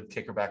week, we put a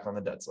kicker back on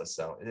the duds list.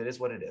 So it is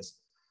what it is.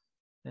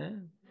 Yeah.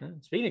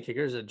 Speaking of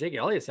kickers, Jake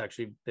Elliott's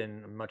actually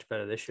been much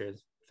better this year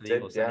for the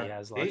Eagles than he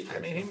has last year. I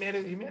mean, he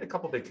made a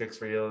couple big kicks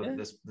for you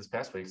this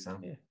past week. So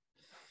yeah.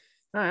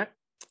 All right.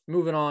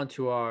 Moving on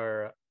to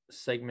our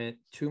segment,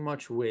 Too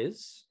Much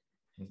Whiz.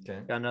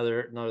 Okay. Got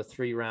another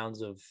 3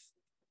 rounds of,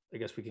 I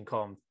guess we can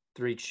call them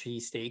 3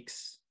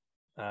 cheesesteaks.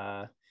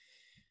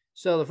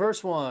 So the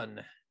first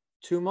one,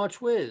 Too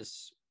Much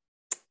Whiz.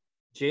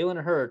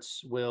 Jalen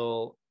Hurts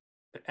will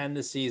end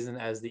the season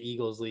as the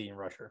Eagles' leading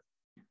rusher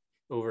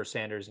over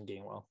Sanders and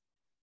Gainwell.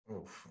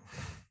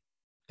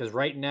 Because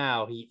right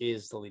now he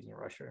is the leading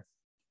rusher.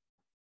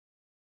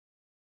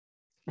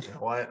 You know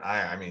what?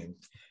 I mean,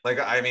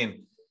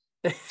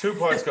 2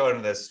 parts go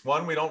into this.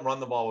 1, we don't run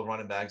the ball with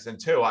running backs, and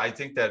 2, I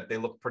think that they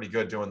look pretty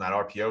good doing that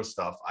RPO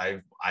stuff.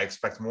 I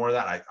expect more of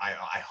that.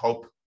 I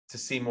hope to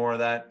see more of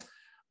that.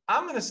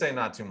 I'm going to say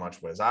not too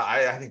much, Wiz.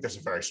 I think there's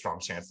a very strong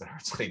chance that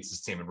Hurts leads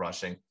this team in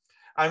rushing.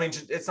 I mean,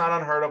 it's not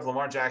unheard of.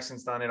 Lamar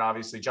Jackson's done it,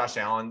 obviously. Josh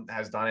Allen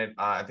has done it,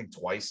 I think,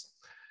 twice.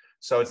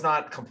 So it's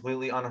not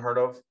completely unheard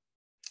of.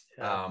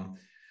 Yeah.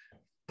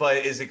 But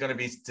is it going to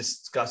be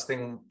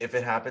disgusting if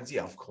it happens?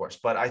 Yeah, of course.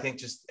 But I think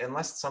just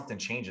unless something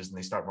changes and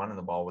they start running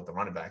the ball with the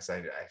running backs,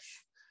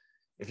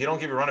 if you don't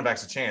give your running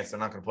backs a chance, they're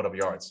not going to put up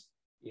yards.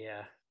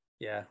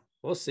 Yeah.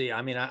 We'll see.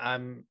 I mean,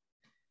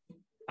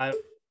 I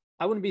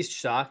wouldn't be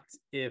shocked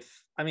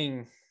if,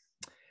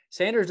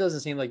 Sanders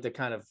doesn't seem like the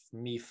kind of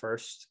me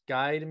first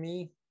guy to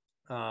me.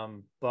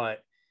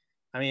 But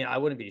I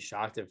wouldn't be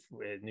shocked if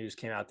news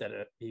came out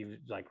that he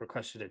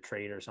requested a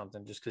trade or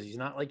something, just because he's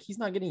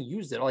not getting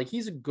used at all.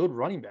 He's a good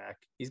running back.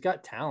 He's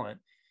got talent.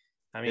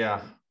 I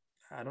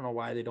don't know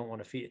why they don't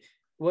want to feed.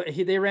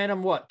 They ran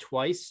him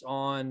twice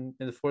in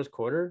the fourth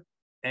quarter,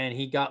 and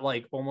he got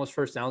almost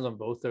first downs on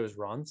both those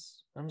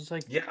runs. I'm just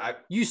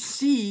you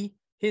see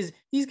he's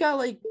got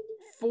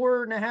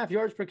 4.5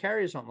 yards per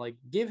carry or something.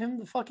 Give him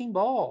the fucking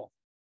ball.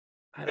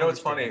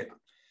 It's funny.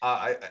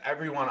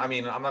 Everyone, I'm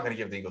not going to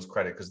give the Eagles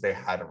credit because they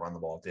had to run the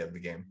ball at the end of the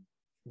game.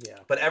 Yeah.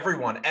 But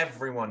everyone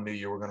knew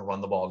you were going to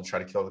run the ball to try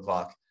to kill the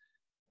clock.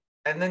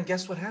 And then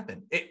guess what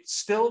happened? It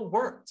still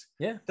worked.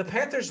 Yeah. The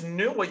Panthers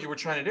knew what you were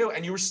trying to do,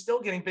 and you were still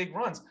getting big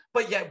runs.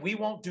 But yet we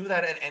won't do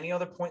that at any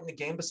other point in the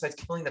game besides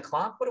killing the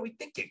clock. What are we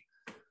thinking?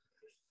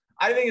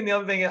 I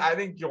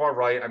think you are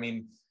right.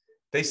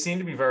 They seem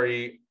to be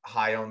very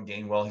high on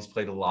Gainwell. He's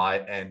played a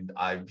lot, and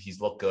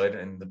he's looked good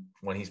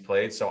when he's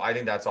played. So I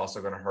think that's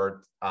also going to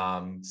hurt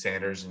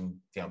Sanders and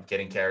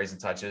getting carries and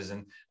touches,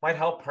 and might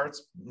help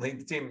Hurts lead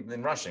the team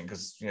in rushing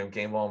because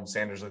Gainwell and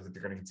Sanders look like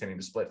they're going to continue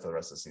to split for the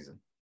rest of the season.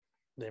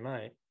 They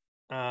might.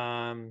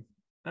 All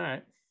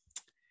right.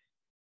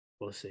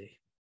 We'll see.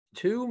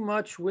 Too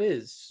much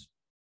whiz.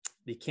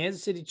 The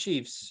Kansas City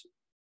Chiefs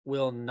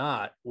will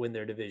not win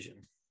their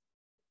division.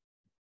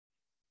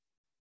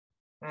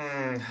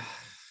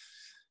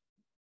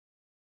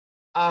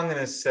 I'm going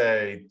to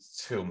say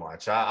too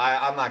much.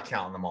 I'm not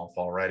counting them off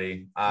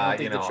already. I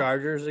think the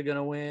Chargers are going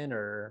to win,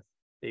 or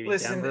maybe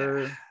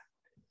Denver.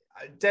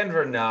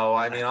 Denver, no.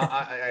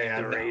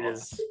 The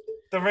Raiders.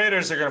 The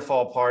Raiders are going to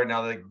fall apart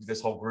now that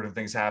this whole Gruden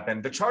thing's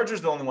happened. The Chargers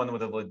are the only one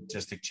with a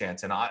logistic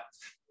chance, and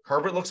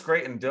Herbert looks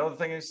great. And the other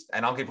thing is,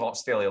 and I'll give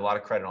Staley a lot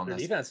of credit on Their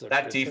this. defense looks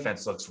That good,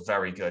 defense looks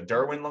very good.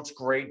 Derwin looks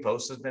great.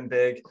 Bosa's been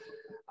big.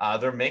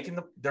 They're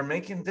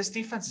making this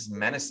defense is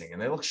menacing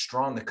and they look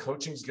strong. The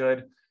coaching's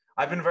good.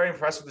 I've been very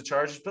impressed with the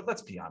Chargers, but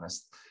let's be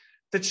honest.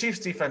 The Chiefs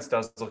defense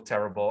does look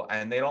terrible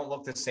and they don't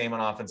look the same on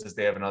offense as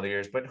they have in other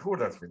years. But who are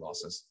their 3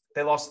 losses?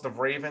 They lost to the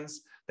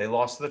Ravens, they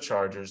lost to the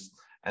Chargers,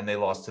 and they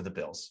lost to the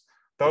Bills.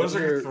 Those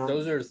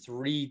are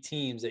 3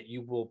 teams that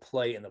you will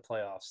play in the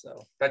playoffs,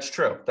 though. That's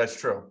true.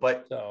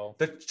 But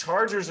the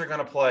Chargers are going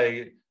to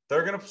play.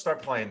 They're going to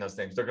start playing those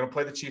things. They're going to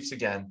play the Chiefs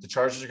again. The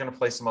Chargers are going to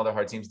play some other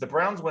hard teams. The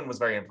Browns win was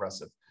very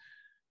impressive,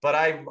 but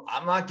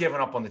I'm not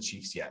giving up on the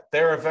Chiefs yet.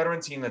 They're a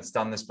veteran team that's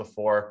done this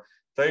before.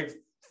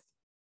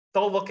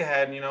 They'll look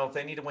ahead. If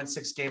they need to win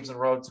 6 games in a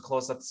row to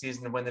close out the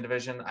season and win the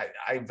division,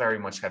 I very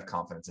much have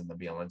confidence in them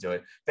being able to do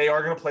it. They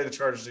are going to play the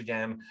Chargers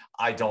again.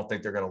 I don't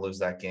think they're going to lose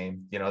that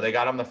game. They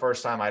got them the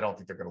first time. I don't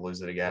think they're going to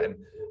lose it again.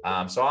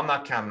 So I'm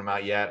not counting them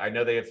out yet. I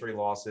know they have 3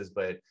 losses,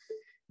 but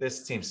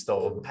this team's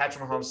still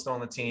Patrick Mahomes still on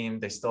the team.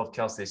 They still have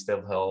Kelsey, they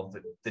still have Hill.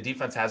 The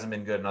defense hasn't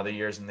been good in other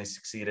years, and they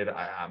succeeded.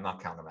 I'm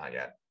not counting them out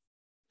yet.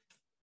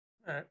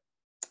 All right.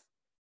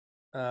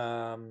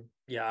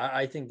 Yeah,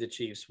 I think the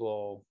Chiefs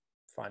will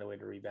find a way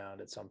to rebound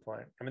at some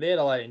point. I mean, they had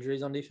a lot of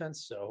injuries on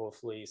defense, so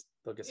hopefully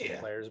they'll get some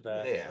players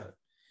back. Yeah.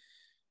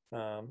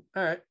 All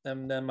right,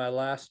 and then my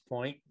last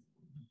point.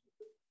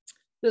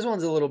 This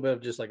one's a little bit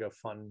of just like a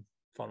fun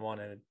one,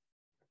 and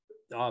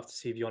I'll have to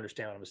see if you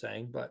understand what I'm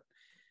saying. But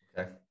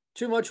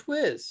too much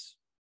whiz.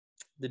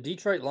 The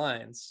Detroit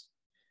Lions,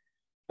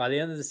 by the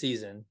end of the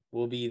season,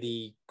 will be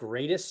the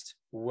greatest,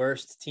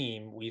 worst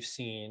team we've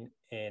seen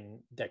in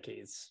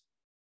decades.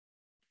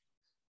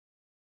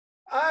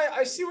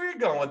 I see where you're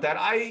going with that.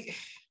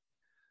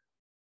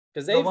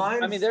 Because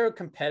they're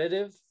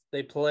competitive.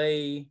 They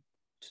play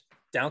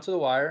down to the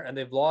wire, and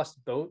they've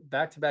lost both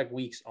back-to-back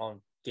weeks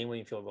on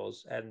game-winning field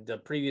goals. And the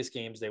previous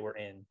games they were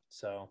in,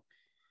 so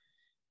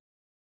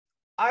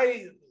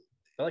I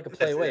like to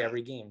play away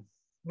every game.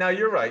 No,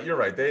 you're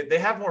right. They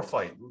have more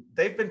fight.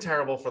 They've been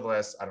terrible for the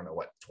last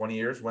 20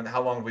 years.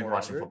 How long have we been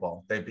watching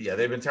football? They've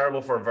been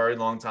terrible for a very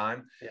long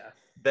time. Yeah.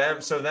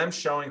 Them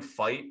showing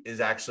fight is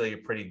actually a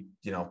pretty,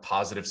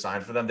 positive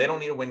sign for them. They don't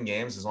need to win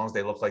games as long as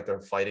they look like they're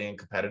fighting and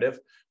competitive,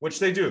 which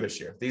they do this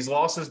year. These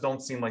losses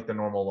don't seem like the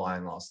normal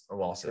Lion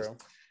losses. True.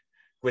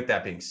 With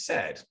that being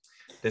said,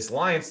 this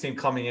Lions team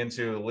coming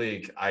into the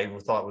league, I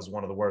thought was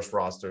one of the worst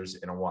rosters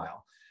in a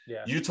while.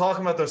 Yeah. You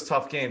talking about those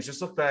tough games,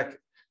 just look back.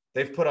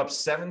 They've put up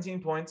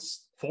 17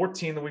 points,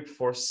 14 the week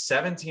before,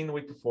 17 the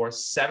week before,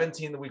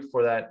 17 the week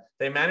before that.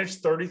 They managed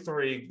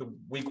 33 the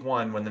week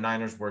 1 when the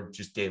Niners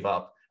just gave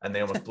up. And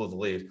they almost blew the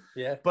lead.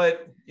 Yeah.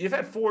 But you've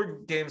had 4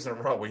 games in a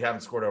row where you haven't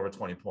scored over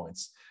 20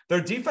 points.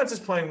 Their defense is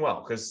playing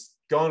well because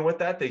going with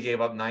that, they gave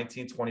up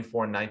 19,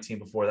 24, and 19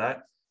 before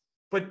that.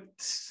 But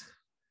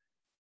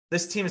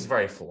this team is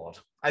very flawed.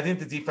 I think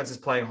the defense is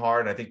playing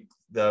hard. And I think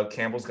the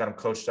Campbell's got them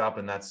coached up,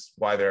 and that's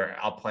why they're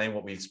outplaying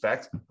what we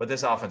expect. But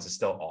this offense is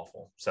still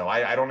awful. So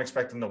I don't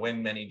expect them to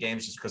win many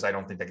games just because I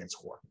don't think they can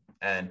score.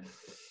 And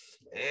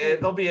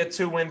they'll be a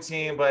 2-win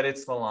team, but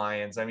it's the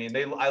Lions. I mean,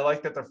 I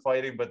like that they're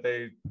fighting, but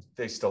they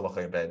still look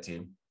like a bad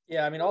team.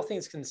 Yeah, I mean, all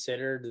things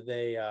considered,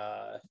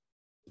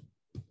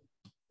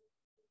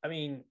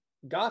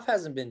 Goff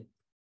hasn't been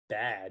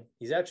bad.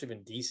 He's actually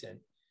been decent.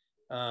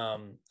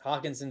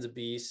 Hawkinson's a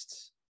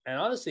beast, and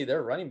honestly,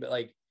 they're running, but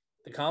like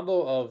the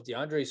combo of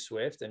DeAndre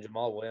Swift and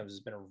Jamal Williams has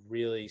been a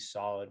really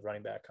solid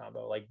running back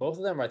combo. Like both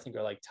of them, I think,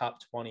 are like top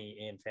 20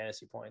 in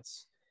fantasy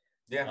points.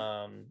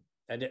 Yeah.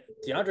 And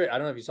DeAndre, I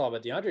don't know if you saw,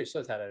 but DeAndre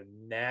Swift had a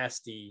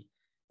nasty,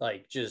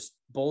 just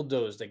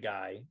bulldozed a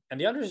guy.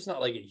 And DeAndre's just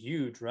not like a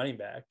huge running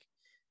back.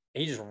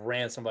 He just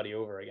ran somebody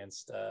over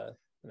against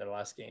in their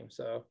last game.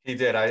 So he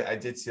did. I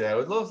did see that.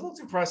 It looked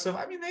impressive.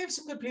 I mean, they have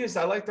some good pieces.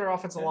 I like their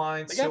offensive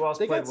line. Who else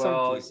played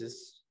well?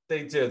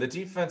 They do. The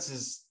defense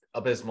is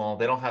abysmal.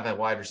 They don't have a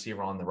wide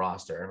receiver on the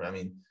roster. I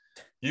mean,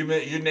 you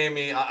name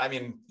me.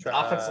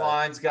 Offensive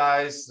lines,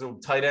 guys, the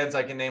tight ends.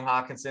 I can name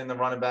Hawkinson, the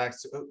running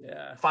backs.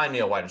 Yeah, find me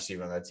a wide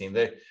receiver on that team.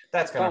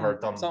 That's gonna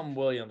hurt them. Something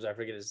Williams. I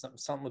forget his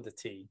something with the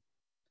T.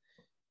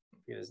 I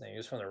forget his name. He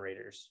was from the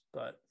Raiders,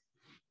 but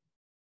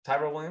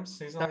Tyrell Williams.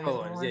 He's on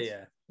Tyrell Williams.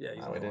 Yeah.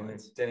 I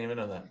didn't even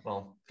know that.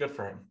 Well, good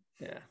for him.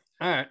 Yeah.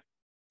 All right.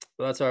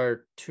 Well, that's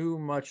our too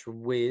much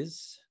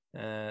whiz.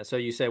 So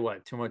you say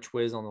what? Too much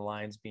whiz on the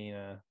Lions being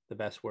the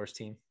best worst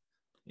team.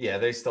 Yeah,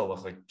 they still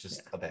look like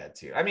just a bad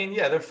team. I mean,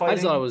 they're fighting. I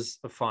just thought it was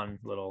a fun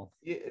little.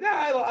 Yeah,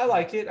 I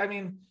like it. I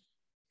mean,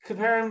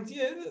 compare them.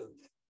 Yeah,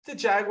 the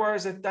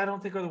Jaguars, I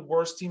don't think are the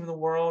worst team in the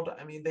world.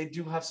 I mean, they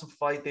do have some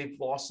fight. They've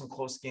lost some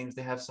close games.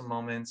 They have some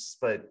moments,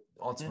 but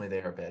ultimately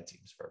they are bad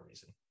teams for a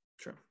reason.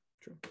 True.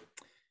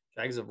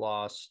 Jags have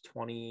lost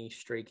 20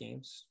 straight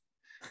games.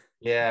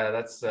 Yeah,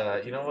 that's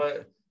you know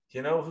what.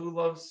 You know who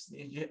loves?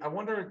 I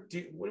wonder.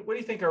 What do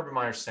you think Urban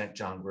Meyer sent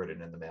John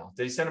Gruden in the mail?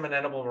 Did he send him an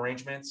edible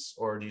arrangements,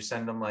 or do you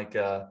send him like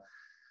a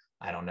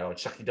I don't know,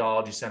 Chucky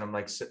Doll. You send him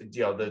like,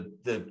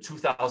 the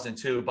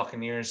 2002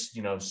 Buccaneers,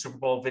 Super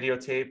Bowl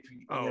videotape,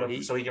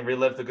 so he can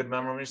relive the good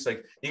memories.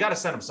 Like, you got to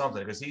send him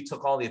something because he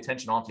took all the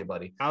attention off you,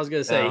 buddy. I was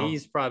gonna say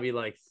he's probably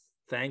like,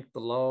 thank the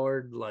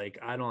Lord, like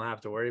I don't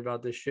have to worry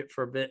about this shit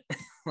for a bit.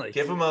 Like,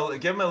 give him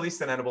at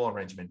least an edible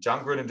arrangement.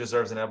 John Gruden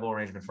deserves an edible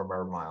arrangement from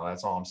Urban Meyer.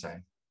 That's all I'm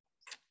saying.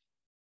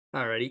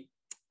 Alrighty,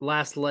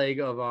 last leg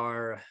of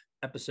our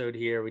episode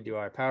here. We do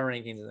our power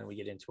rankings and then we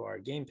get into our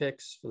game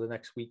picks for the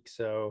next week.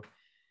 So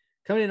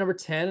coming in number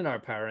 10 in our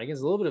power rankings,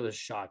 a little bit of a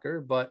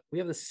shocker, but we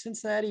have the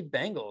Cincinnati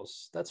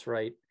Bengals. That's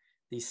right.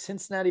 The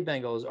Cincinnati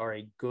Bengals are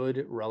a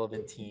good,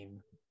 relevant team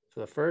for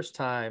the first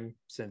time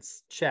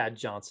since Chad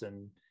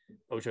Johnson,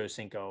 Ocho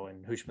Cinco,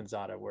 and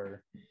Hushmanzada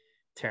were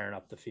tearing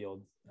up the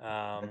field.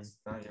 You're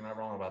not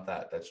wrong about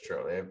that. That's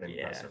true. They have been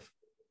impressive.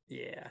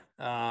 Yeah.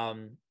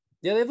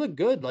 They've looked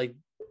good. Like,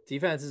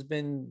 defense has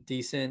been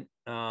decent.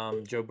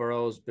 Joe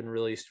Burrow's been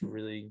really,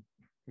 really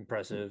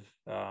impressive.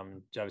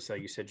 Obviously,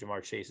 like you said,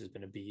 Jamar Chase has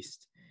been a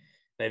beast.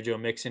 They have Joe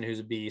Mixon, who's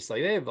a beast.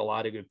 Like, they have a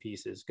lot of good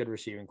pieces, good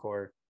receiving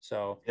core.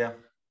 So yeah.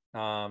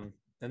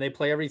 And they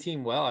play every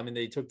team well. I mean,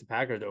 they took the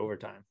Packers to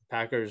overtime.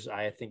 Packers,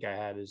 I think I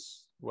had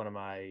as one of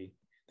my. I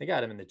think I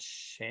had them in the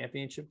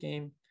championship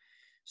game.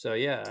 So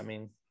yeah, I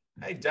mean,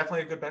 hey,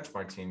 definitely a good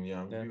benchmark team. You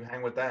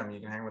hang with them, you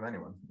can hang with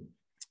anyone.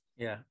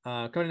 Yeah.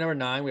 Coming to number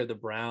 9, we have the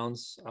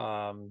Browns.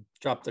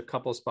 Dropped a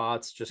couple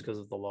spots just because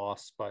of the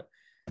loss, but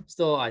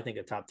still, I think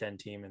a top 10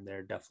 team, and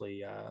they're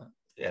definitely.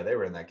 They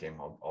were in that game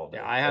all day.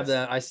 Yeah,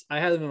 I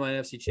had them in my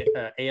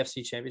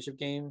AFC Championship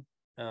game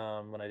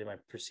when I did my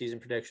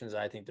preseason predictions.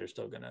 I think they're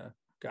still gonna.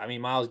 I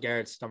mean, Myles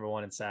Garrett's number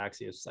 1 in sacks.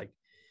 He was like,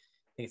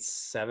 I think it's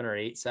 7 or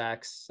 8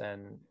 sacks,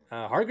 and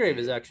Hargrave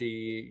is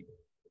actually,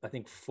 I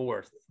think,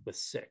 4th with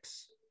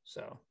 6.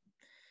 So.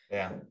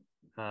 Yeah.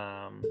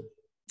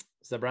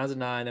 So the Browns at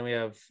 9. Then we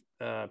have,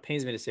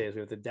 pains me to say this, we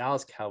have the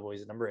Dallas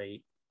Cowboys at number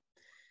 8.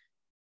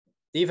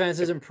 Defense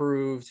has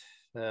improved.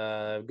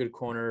 Good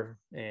corner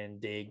and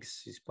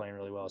Diggs. He's playing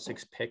really well.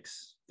 6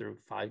 picks through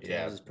 5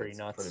 games is pretty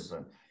nuts.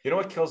 You know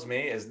what kills me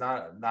is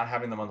not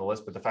having them on the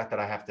list, but the fact that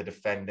I have to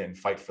defend and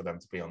fight for them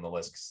to be on the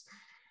list.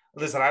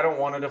 Listen, I don't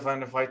want to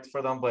defend and fight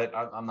for them, but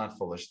I'm not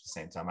foolish at the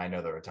same time. I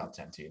know they're a top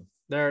 10 team.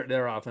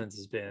 Their offense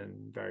has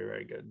been very,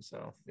 very good.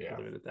 So we'll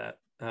leave it at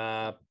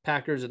that.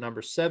 Packers at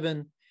number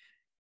 7.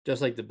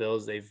 Just like the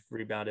Bills, they've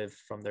rebounded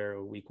from their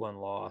week 1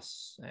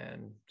 loss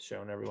and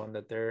shown everyone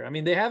that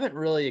they haven't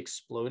really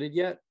exploded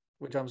yet,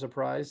 which I'm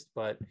surprised,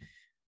 but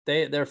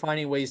they're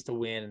finding ways to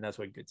win, and that's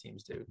what good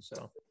teams do.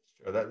 So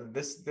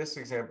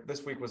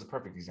this week was a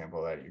perfect example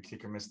of that. Your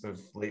kicker missed the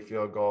late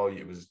field goal.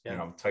 It was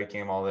tight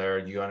game all there.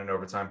 You got in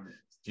overtime.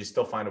 You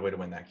still find a way to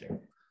win that game.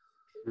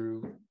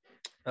 True.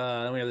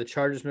 Then we have the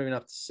Chargers moving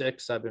up to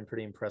 6. I've been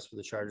pretty impressed with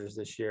the Chargers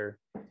this year.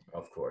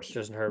 Of course.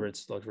 Justin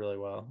Herbert's looked really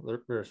well.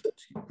 They're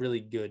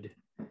really good.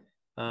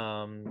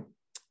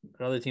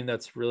 Another team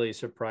that's really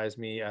surprised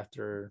me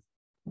after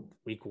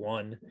week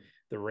 1,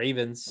 the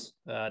Ravens,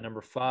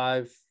 number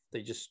 5.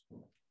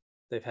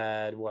 They've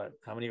had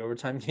how many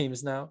overtime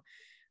games now?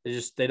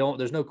 There's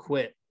no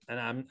quit.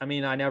 And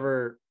I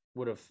never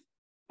would have,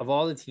 of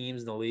all the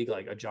teams in the league,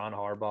 like a John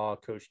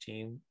Harbaugh coach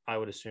team, I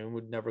would assume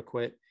would never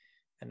quit.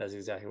 And that's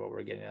exactly what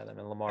we're getting at them.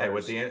 And Lamar,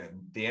 with the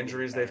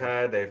injuries they've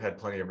had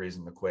plenty of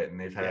reason to quit. And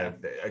they've had,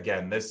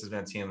 again, this has been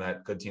a team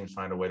that good teams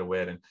find a way to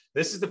win. And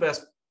this is the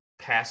best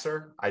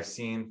passing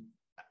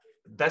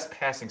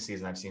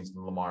season I've seen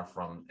from Lamar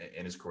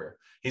in his career.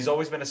 He's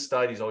always been a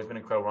stud. He's always been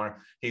an incredible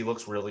runner. He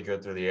looks really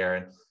good through the air.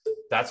 And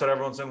that's what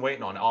everyone's been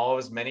waiting on. All of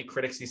his many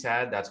critics he's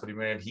had, that's what he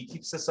made. If he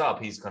keeps this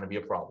up, he's going to be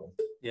a problem.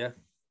 Yeah.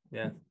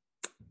 Yeah.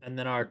 And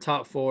then our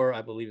top 4,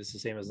 I believe, is the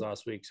same as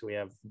last week. So we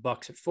have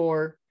Bucks at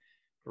 4.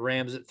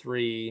 Rams at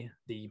 3,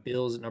 the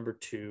Bills at number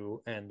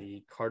 2, and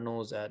the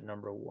Cardinals at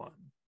number 1.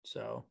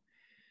 So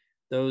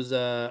those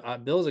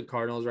Bills and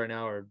Cardinals right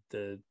now are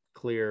the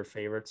clear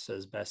favorites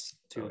as best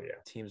 2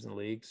 teams in the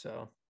league.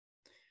 So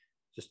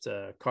just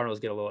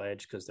Cardinals get a little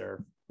edge because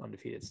they're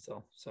undefeated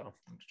still. So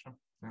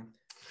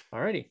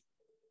all righty,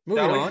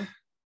 moving on.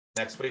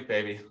 Next week,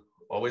 baby.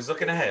 Always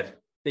looking ahead.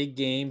 Big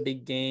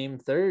game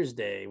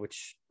Thursday,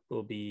 which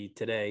will be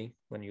today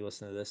when you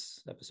listen to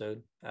this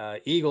episode.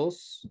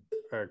 Eagles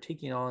are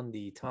taking on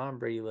the Tom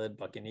Brady-led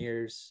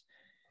Buccaneers.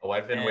 Oh,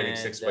 I've been waiting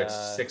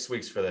 6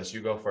 weeks for this.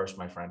 You go first,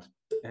 my friend.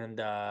 And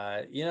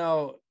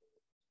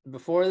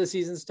before the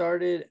season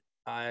started,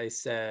 I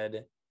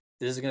said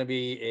this is going to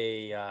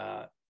be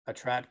a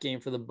trap game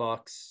for the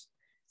Bucs.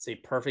 It's a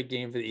perfect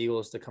game for the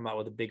Eagles to come out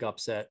with a big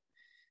upset.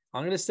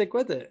 I'm going to stick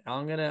with it.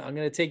 I'm going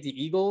to take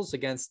the Eagles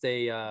against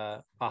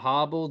a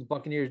hobbled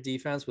Buccaneers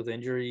defense with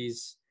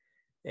injuries.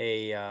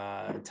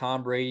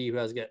 Tom Brady who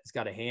has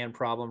got a hand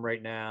problem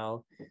right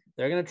now.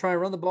 They're going to try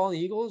and run the ball in the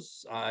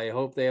Eagles. I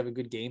hope they have a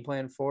good game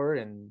plan for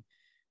it, and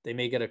they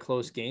may get a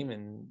close game,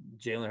 and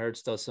Jalen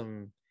Hurts does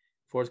some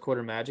fourth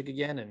quarter magic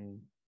again and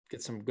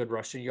get some good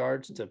rushing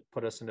yards to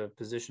put us into a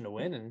position to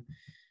win. And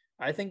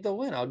I think they'll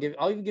win. I'll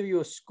even give you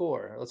a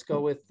score. Let's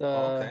go with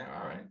okay,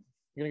 all right.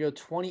 I'm going to go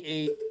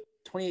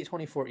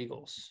 28-24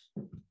 Eagles.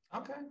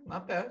 Okay,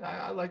 not bad.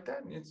 I like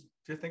that.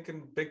 You're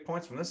thinking big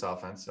points from this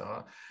offense.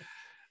 So,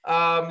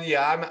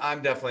 yeah,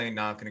 I'm definitely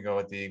not going to go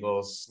with the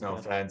Eagles. No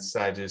offense.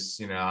 I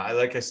just,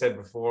 like I said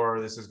before,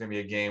 this is going to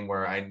be a game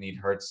where I need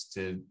Hurts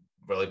to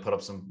really put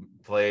up some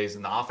plays,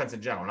 and the offense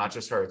in general, not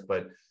just Hurts,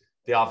 but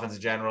the offense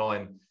in general.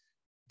 And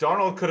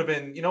Darnold could have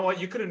been, you know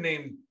what? You could have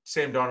named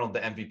Sam Darnold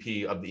the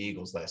MVP of the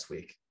Eagles last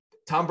week.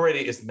 Tom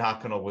Brady is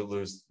not going to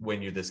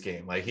win you this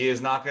game. Like, he is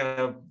not going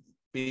to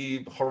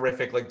be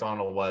horrific like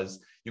Darnold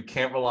was. You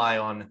can't rely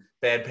on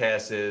bad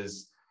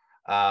passes.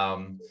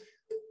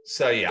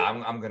 So yeah,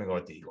 I'm going to go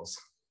with the Eagles.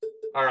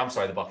 Or I'm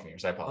sorry, the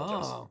Buccaneers. I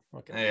apologize. Oh,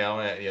 okay.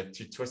 Yeah, you're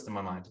twisting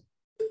my mind.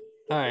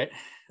 All right,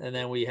 and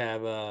then we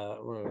have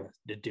the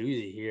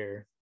doozy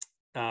here.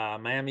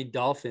 Miami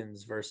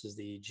Dolphins versus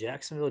the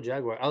Jacksonville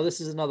Jaguars. Oh,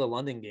 this is another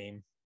London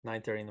game,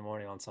 9:30 in the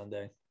morning on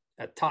Sunday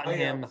at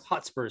Tottenham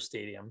Hotspur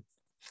Stadium.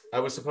 I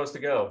was supposed to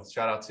go.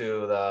 Shout out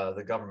to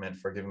the government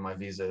for giving my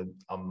visa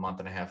a month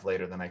and a half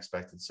later than I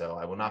expected. So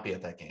I will not be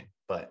at that game.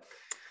 But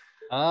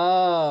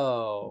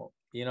oh,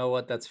 you know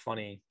what? That's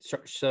funny.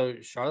 So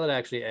Charlotte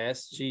actually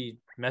asked. She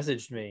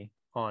messaged me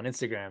on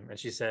Instagram and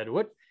she said,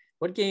 "What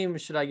game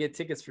should I get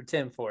tickets for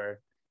Tim for?"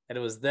 And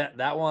it was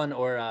that one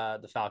or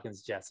the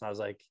Falcons Jets. And I was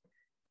like,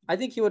 I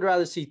think he would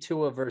rather see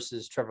Tua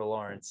versus Trevor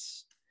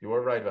Lawrence. You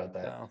were right about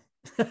that. So.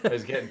 I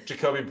was getting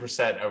Jacoby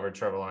Brissett over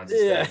Trevor Lawrence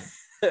instead.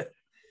 Yeah.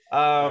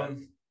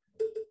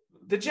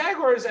 The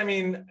Jaguars, I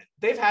mean,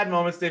 they've had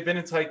moments. They've been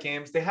in tight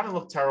games. They haven't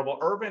looked terrible.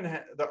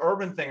 The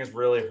Urban thing has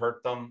really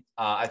hurt them.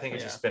 I think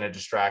it's just been a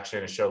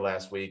distraction. It showed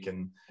last week,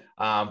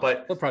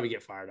 but they'll probably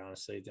get fired,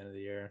 honestly, at the end of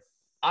the year.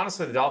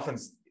 Honestly, the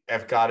Dolphins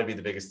have got to be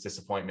the biggest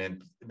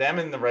disappointment. Them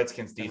and the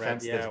Redskins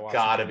defense, they've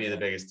got to be the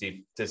biggest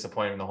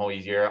disappointment the whole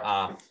year.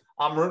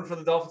 I'm rooting for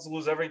the Dolphins to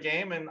lose every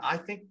game, and I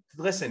think,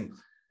 listen,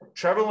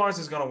 Trevor Lawrence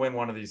is going to win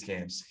one of these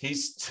games.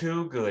 He's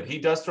too good. He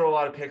does throw a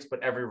lot of picks,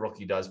 but every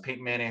rookie does.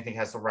 Peyton Manning, I think,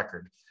 has the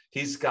record.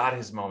 He's got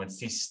his moments.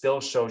 He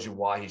still shows you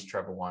why he's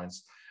Trevor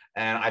Lawrence.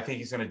 And I think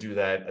he's going to do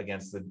that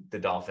against the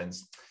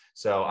Dolphins.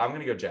 So I'm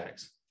going to go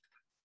Jags.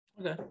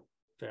 Okay,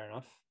 fair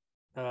enough.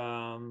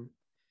 I'm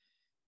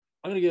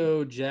going to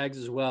go Jags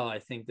as well. I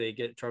think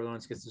Trevor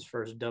Lawrence gets his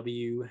first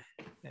W.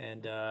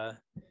 And I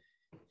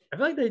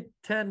feel like they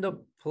tend to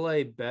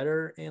play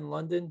better in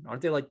London.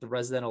 Aren't they like the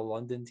residential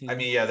London team? I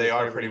mean, yeah, they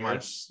are pretty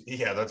much.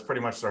 Yeah, that's pretty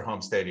much their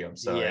home stadium.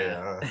 So,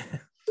 yeah.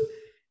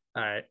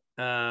 All right.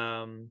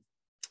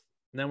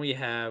 Then we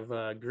have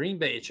Green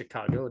Bay at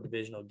Chicago, a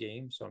divisional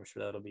game. So I'm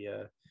sure that'll be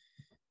a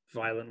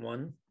violent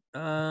one.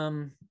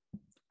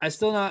 I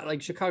still not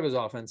like Chicago's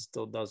offense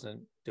still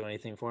doesn't do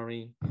anything for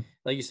me.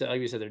 Like you said,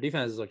 their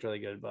defenses looked really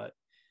good, but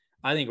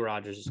I think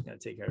Rodgers is going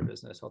to take care of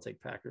business. I'll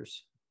take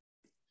Packers.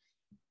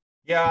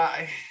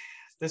 Yeah,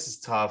 this is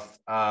tough.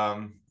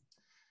 You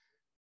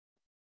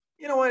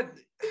know what?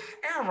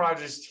 Aaron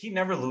Rodgers, he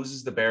never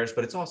loses the Bears,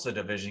 but it's also a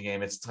division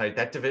game. It's tight.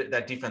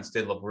 That defense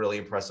did look really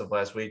impressive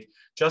last week.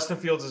 Justin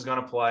Fields is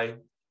going to play.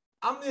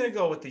 I'm going to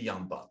go with the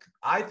young buck.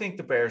 I think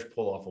the Bears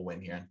pull off a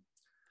win here.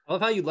 I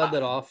love how you led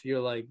that off. You're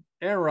like,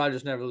 Aaron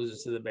Rodgers never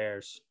loses to the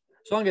Bears.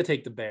 So I'm going to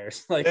take the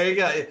Bears. Like, there you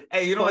go.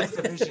 Hey, you know what?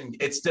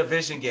 It's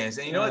division games.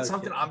 And you know what's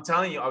something I'm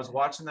telling you, I was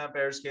watching that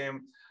Bears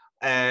game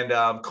and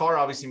Carr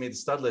obviously made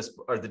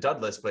the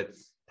dud list, but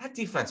that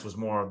defense was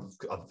more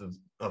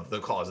of the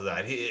cause of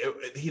that.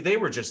 They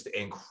were just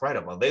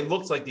incredible. They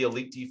looked like the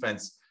elite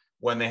defense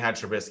when they had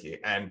Trubisky,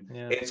 and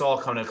it's all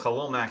coming.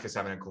 Khalil Mack is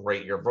having a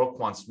great year.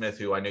 Roquan Smith,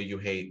 who I know you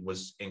hate,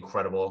 was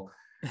incredible.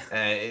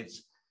 And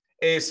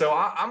so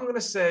I'm going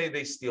to say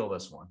they steal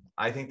this one.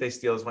 I think they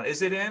steal this one.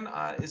 Is it in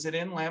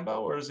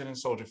Lambeau or is it in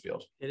Soldier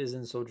Field? It is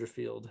in Soldier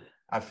Field.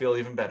 I feel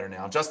even better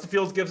now. Justin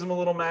Fields gives them a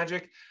little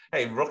magic.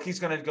 Hey, rookie's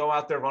going to go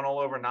out there, run all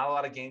over. Not a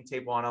lot of game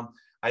tape on him.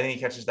 I think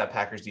he catches that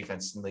Packers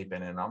defense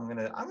sleeping, and I'm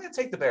gonna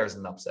take the Bears in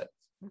an upset.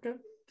 Okay.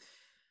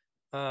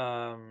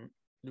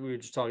 We were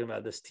just talking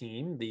about this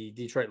team, the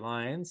Detroit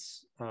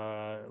Lions.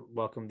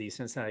 Welcome the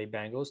Cincinnati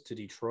Bengals to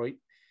Detroit.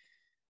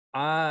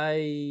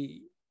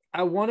 I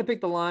want to pick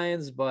the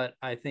Lions, but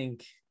I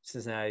think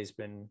Cincinnati's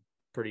been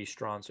pretty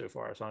strong so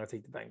far, so I'm gonna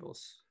take the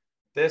Bengals.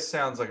 This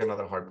sounds like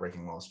another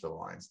heartbreaking loss for the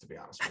Lions, to be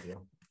honest with you.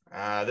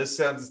 I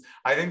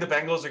think the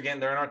Bengals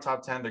they're in our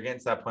top 10. They're getting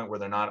to that point where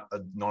they're not a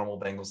normal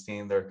Bengals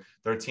team. They're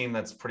a team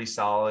that's pretty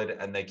solid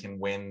and they can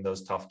win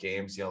those tough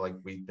games. You know, like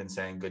we've been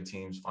saying, good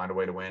teams find a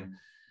way to win.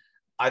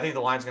 I think the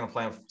Lions are going to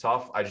play them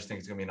tough. I just think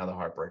it's going to be another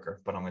heartbreaker,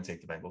 but I'm going to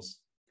take the Bengals.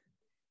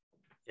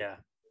 Yeah.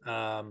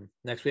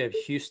 Next we have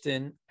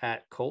Houston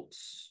at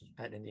Colts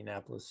at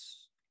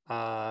Indianapolis.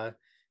 I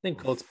think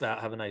Colts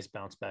have a nice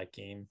bounce back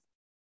game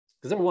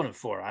because they're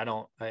 1-4.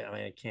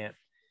 I can't.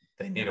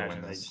 They need to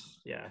win this.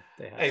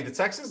 They have. Hey, the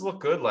Texans looked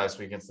good last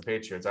week against the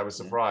Patriots. I was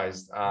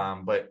surprised.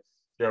 But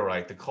you're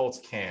right. The Colts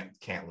can't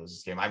lose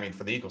this game. I mean,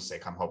 for the Eagles'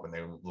 sake, I'm hoping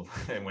they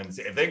win.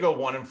 If they go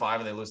 1-5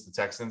 and they lose the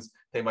Texans,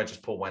 they might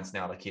just pull Wentz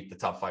now to keep the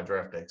top 5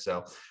 draft pick.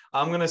 So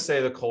I'm going to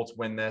say the Colts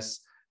win this.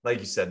 Like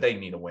you said, they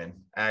need a win.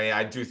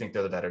 I do think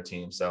they're the better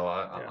team. So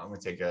I'm going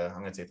to take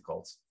the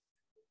Colts.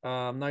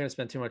 I'm not going to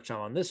spend too much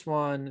time on this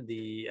one.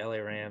 The LA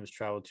Rams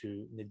travel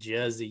to New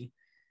Jersey,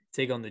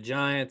 take on the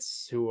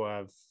Giants, who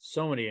have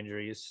so many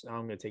injuries.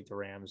 I'm going to take the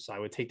Rams. I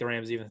would take the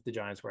Rams even if the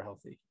Giants were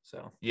healthy.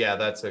 So, Yeah,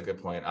 that's a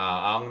good point.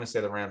 I'm going to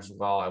say the Rams as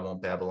well. I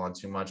won't babble on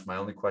too much. My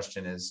only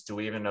question is, do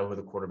we even know who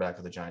the quarterback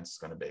of the Giants is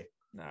going to be?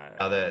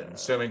 Now that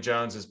assuming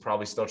Jones is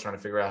probably still trying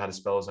to figure out how to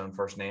spell his own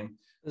first name.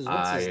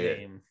 what's his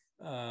name?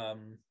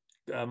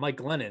 Mike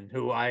Glennon,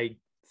 who I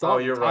Oh,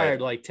 thought you're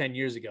retired right. like 10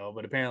 years ago,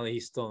 but apparently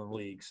he's still in the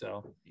league.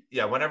 So,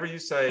 Yeah, whenever you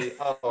say,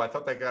 "Oh, I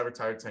thought that guy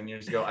retired 10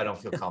 years ago," I don't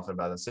feel confident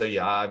about it. So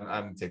yeah, I'm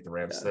gonna take the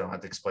Rams. yeah. So I don't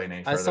have to explain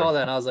any I saw further.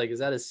 that and I was like, is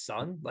that his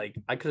son? Like,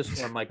 I could have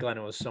sworn Mike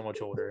Glennon was so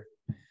much older.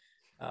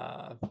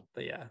 But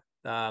yeah.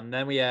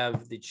 Then we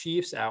have the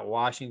Chiefs at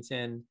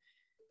Washington.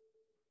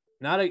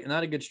 Not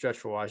a good stretch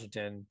for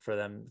Washington for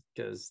them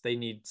because they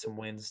need some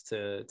wins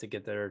to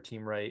get their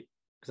team right.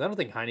 Because I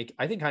think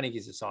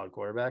Heineke's a solid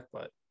quarterback,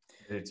 but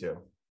I do too.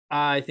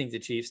 I think the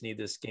Chiefs need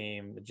this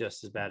game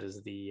just as bad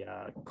as the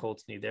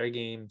Colts need their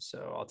game.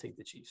 So I'll take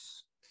the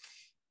Chiefs.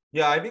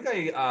 Yeah, I think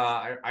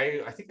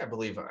I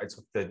believe I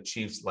took the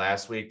Chiefs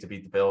last week to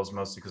beat the Bills,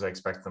 mostly because I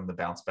expect them to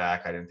bounce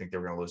back. I didn't think they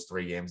were going to lose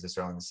 3 games this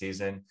early in the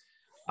season.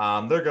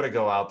 They're going to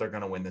go out. They're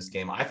going to win this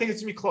game. I think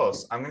it's going to be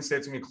close. I'm going to say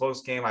it's going to be a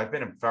close game. I've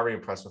been very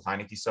impressed with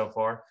Heineke so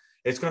far.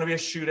 It's going to be a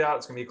shootout.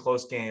 It's going to be a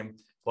close game,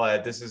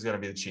 but this is going to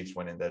be the Chiefs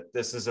winning. That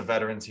this is a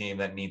veteran team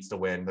that needs to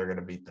win. They're going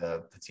to beat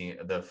the team,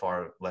 the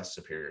far less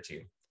superior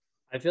team.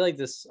 I feel like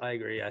this. I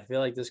agree. I feel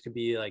like this could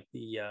be like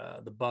the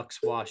Bucks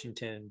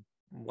Washington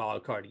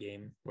wild card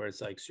game where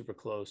it's like super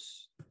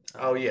close.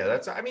 Oh yeah,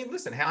 that's. I mean,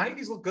 listen,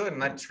 Heineke's look good,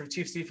 and that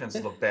Chiefs defense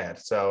look bad.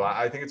 So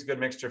I think it's a good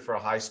mixture for a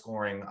high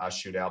scoring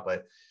shootout.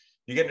 But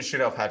you get in a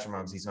shootout, Patrick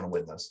Mahomes, he's going to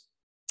win this.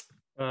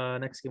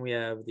 Next game we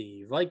have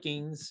the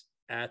Vikings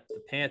at the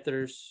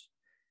Panthers.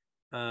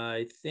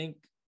 I think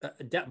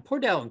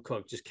poor Dalvin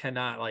Cook just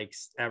cannot like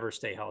ever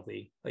stay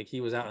healthy. Like he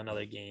was out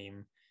another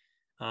game,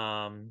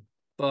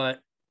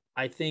 but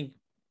I think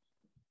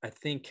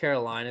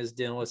Carolina's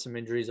dealing with some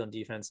injuries on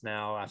defense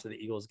now after the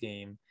Eagles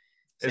game.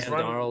 Is Sam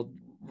Darnold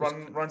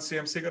run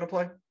CMC going to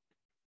play?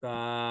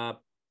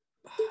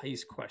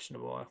 He's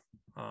questionable.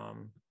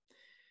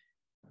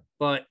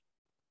 But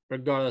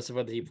regardless of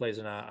whether he plays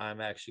or not,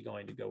 I'm actually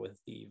going to go with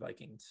the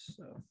Vikings.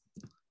 So.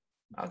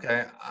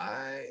 Okay,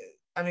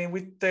 I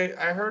mean,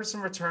 I heard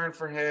some return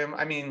for him.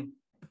 I mean,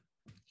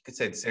 you could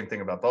say the same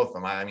thing about both of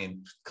them. I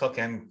mean, Cook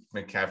and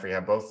McCaffrey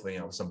have both,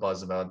 some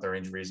buzz about their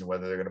injuries and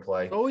whether they're going to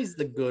play. Always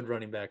the good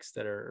running backs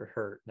that are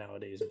hurt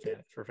nowadays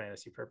for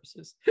fantasy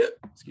purposes.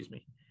 Excuse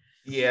me.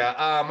 Yeah.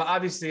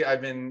 Obviously,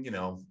 I've been,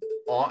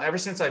 ever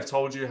since I've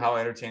told you how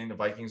entertaining the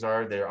Vikings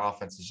are, their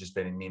offense has just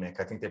been anemic.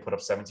 I think they put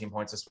up 17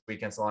 points this week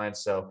against the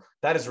Lions. So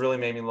that has really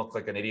made me look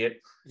like an idiot.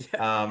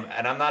 Yeah.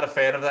 And I'm not a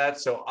fan of that.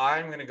 So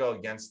I'm going to go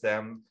against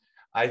them.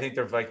 I think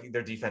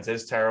their defense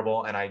is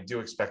terrible, and I do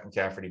expect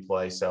McCaffrey to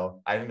play.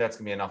 So I think that's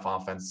going to be enough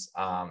offense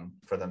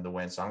for them to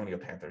win. So I'm going to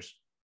go Panthers.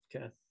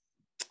 Okay.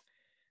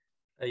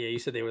 Yeah, you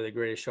said they were the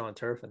greatest show on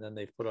turf, and then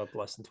they've put up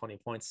less than 20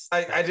 points.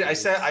 I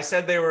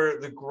said they were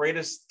the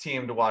greatest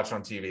team to watch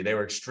on TV. They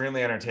were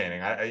extremely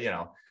entertaining.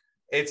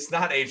 It's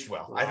not aged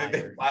well.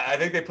 Liar. I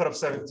think they put up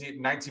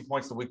 19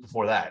 points the week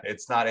before that.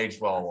 It's not aged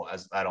well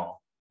at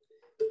all.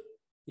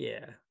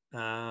 Yeah.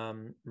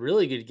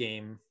 Really good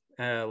game.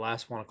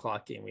 Last 1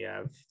 o'clock game, we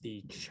have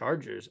the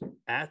Chargers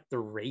at the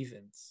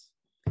Ravens.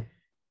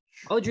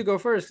 I'll let you go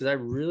first because I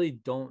really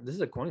don't. This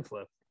is a coin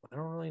flip. I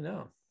don't really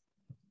know.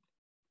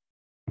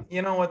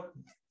 You know what?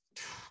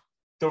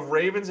 The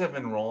Ravens have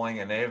been rolling,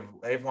 and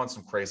they've won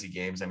some crazy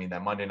games. I mean,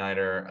 that Monday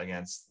nighter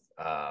against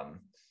I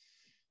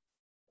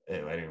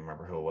don't even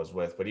remember who it was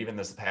with, but even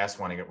this past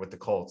one with the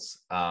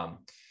Colts,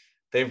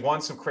 they've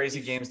won some crazy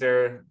games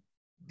there.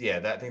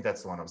 Yeah, I think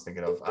that's the one I was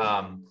thinking of.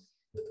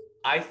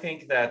 I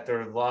think that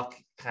their luck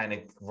kind of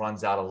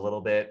runs out a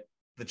little bit.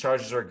 The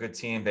Chargers are a good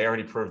team. They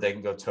already proved they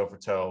can go toe for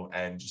toe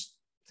and just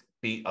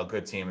beat a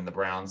good team in the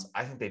Browns.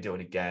 I think they do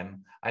it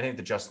again. I think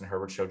the Justin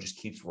Herbert show just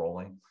keeps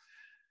rolling.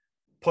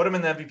 Put him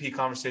in the MVP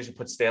conversation,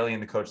 put Staley in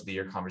the coach of the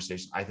year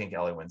conversation. I think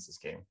LA wins this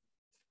game.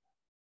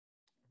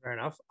 Fair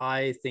enough.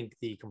 I think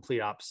the complete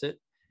opposite.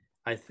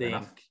 I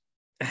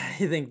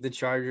think the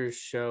Chargers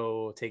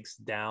show takes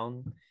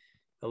down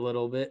a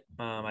little bit.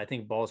 I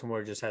think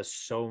Baltimore just has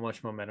so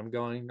much momentum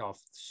going off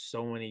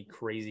so many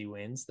crazy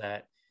wins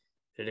that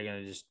they're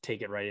going to just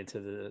take it right into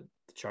the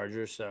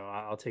Chargers. So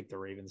I'll take the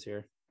Ravens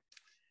here.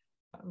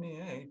 I mean,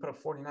 yeah, he put up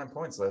 49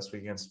 points last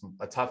week against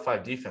a top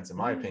 5 defense, in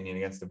my opinion,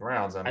 against the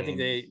Browns. I think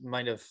they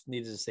might have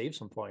needed to save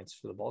some points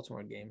for the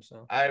Baltimore game.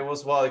 So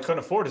they couldn't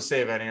afford to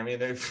save any. I mean,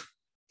 they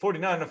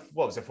 49,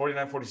 what was it,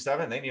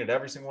 49-47? They needed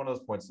every single one of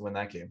those points to win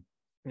that game.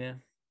 Yeah.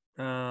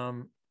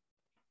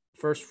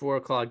 First 4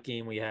 o'clock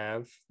game we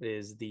have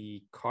is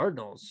the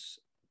Cardinals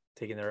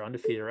taking their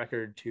undefeated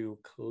record to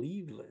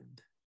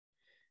Cleveland.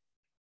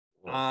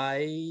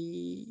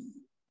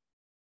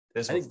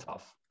 This one's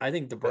tough. I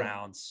think the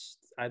Browns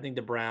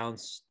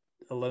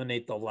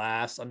eliminate the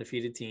last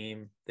undefeated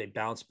team. They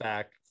bounce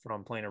back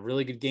from playing a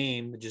really good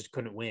game, but just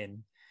couldn't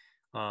win.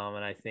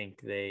 And I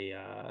think they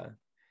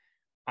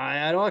I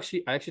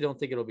actually don't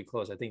think it'll be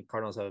close. I think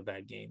Cardinals have a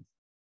bad game.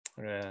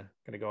 I'm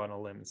gonna go on a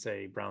limb and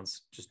say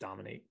Browns just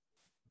dominate.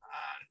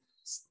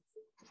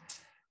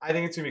 I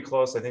think it's gonna be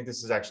close. I think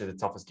this is actually the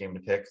toughest game to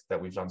pick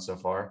that we've done so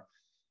far.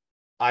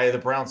 The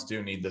Browns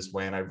do need this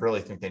win. I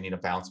really think they need a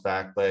bounce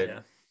back, but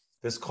Yeah.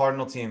 this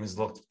Cardinal team has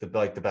looked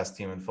like the best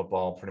team in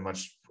football pretty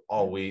much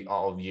all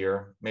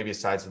year, maybe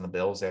aside from the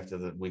Bills after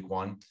the week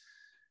one.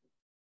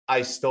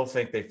 I still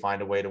think they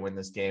find a way to win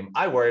this game.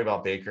 I worry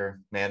about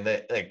Baker, man.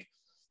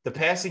 The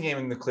passing game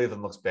in the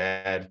Cleveland looks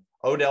bad.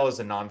 Odell is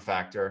a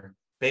non-factor.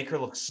 Baker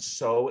looks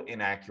so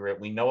inaccurate.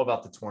 We know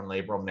about the torn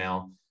labrum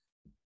now.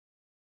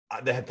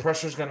 The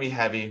pressure is going to be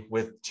heavy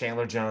with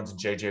Chandler Jones and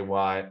JJ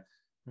Watt.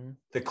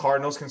 The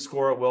Cardinals can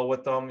score at will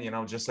with them,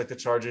 just like the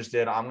Chargers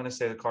did. I'm going to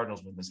say the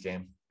Cardinals win this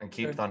game and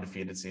keep the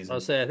undefeated season.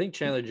 I'll say I think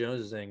Chandler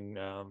Jones is in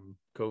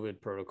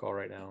COVID protocol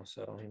right now,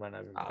 so he might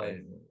not even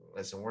play.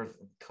 Listen,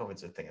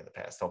 COVID's a thing of the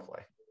past. He'll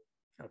play.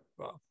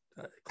 Well,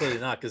 clearly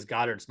not, because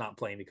Goddard's not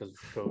playing because of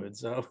COVID.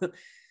 So,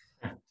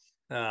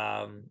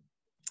 all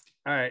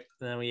right.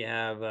 Then we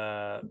have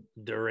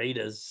the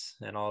Raiders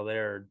and all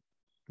their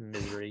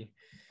misery.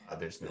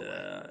 There's no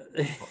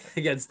way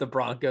against the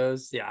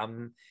Broncos. Yeah,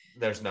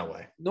 there's no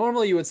way.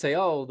 Normally, you would say,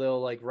 "Oh,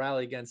 they'll like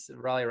rally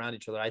around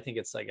each other." I think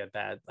it's like a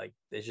bad,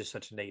 it's just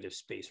such a negative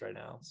space right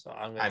now. So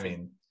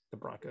the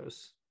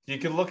Broncos. You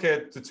could look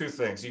at the two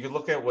things. You could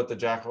look at what the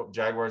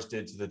Jaguars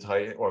did to the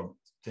Titans, or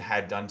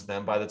had done to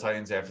them by the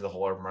Titans after the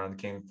whole urban run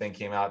thing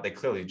came out. They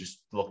clearly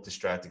just looked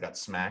distracted, got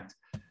smacked.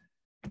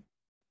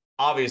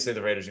 Obviously,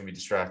 the Raiders are going to be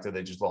distracted.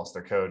 They just lost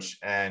their coach,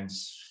 and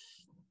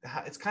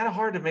it's kind of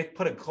hard to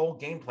put a whole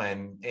game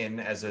plan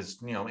in as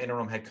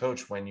interim head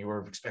coach when you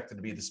were expected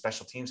to be the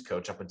special teams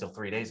coach up until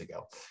 3 days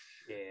ago.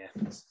 Yeah.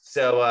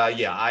 So I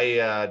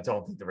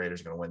don't think the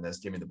Raiders are going to win this.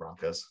 Give me the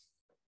Broncos.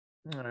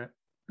 All right.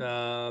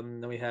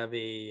 Then we have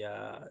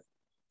a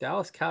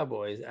Dallas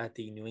Cowboys at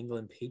the New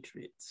England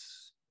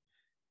Patriots.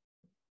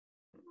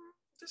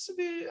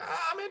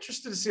 I'm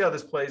interested to see how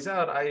this plays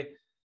out.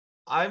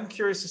 I'm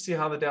curious to see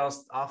how the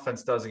Dallas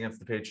offense does against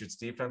the Patriots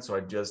defense. So I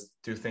just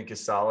do think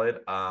is solid.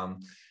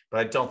 But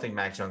I don't think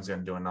Mac Jones is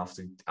going to do enough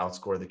to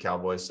outscore the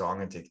Cowboys. So I'm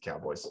going to take the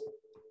Cowboys.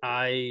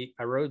 I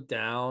wrote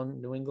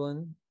down New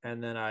England,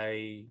 and then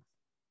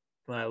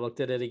when I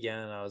looked at it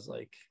again, I was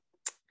like,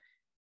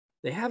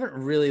 they haven't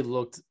really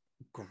looked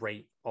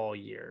great all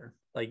year.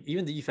 Like,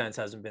 even the defense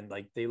hasn't been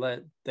like, they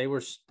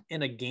were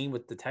in a game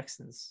with the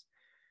Texans.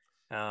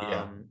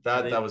 That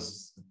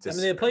was.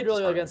 They played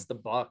really well against the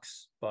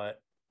Bucs,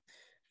 but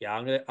yeah,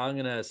 I'm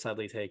gonna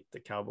sadly take the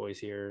Cowboys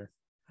here.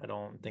 I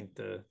don't think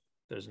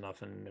there's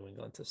enough in New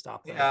England to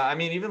stop them. Yeah,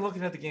 even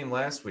looking at the game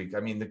last week,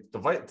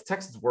 the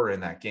Texans were in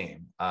that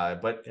game,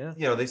 but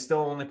they still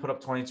only put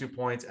up 22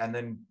 points, and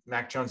then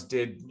Mac Jones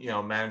did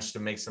manage to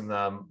make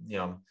some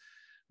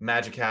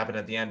magic happen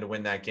at the end to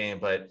win that game.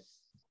 But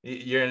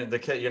you're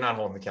not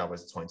holding the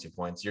Cowboys to 22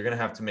 points. You're gonna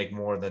have to make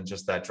more than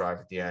just that drive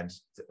at the end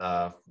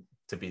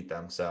to beat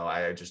them. So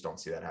I just don't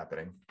see that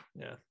happening.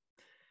 Yeah.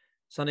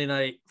 Sunday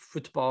night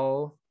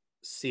football,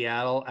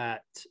 Seattle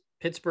at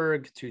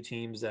Pittsburgh, two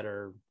teams that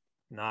are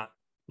not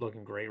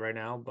looking great right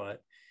now,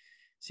 but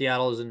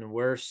Seattle is in the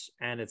worst,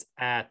 and it's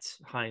at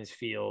Heinz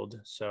Field.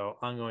 So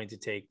I'm going to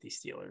take the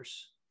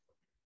Steelers.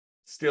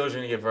 Steelers are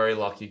going to get very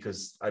lucky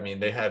because,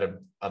 they had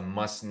a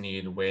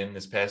must-need win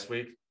this past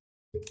week,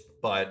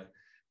 but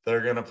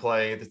they're going to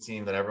play the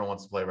team that everyone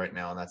wants to play right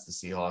now, and that's the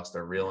Seahawks.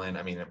 They're reeling.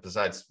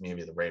 Besides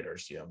maybe the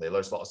Raiders, they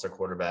lost their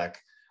quarterback.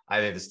 I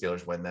think the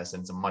Steelers win this,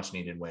 and it's a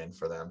much-needed win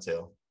for them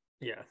too.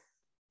 Yeah.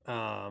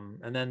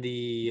 And then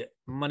the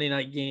Monday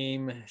night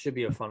game should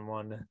be a fun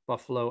one.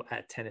 Buffalo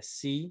at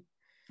Tennessee.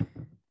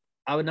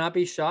 I would not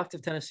be shocked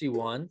if Tennessee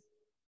won,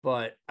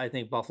 but I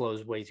think Buffalo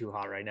is way too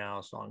hot right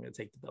now, so I'm going to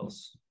take the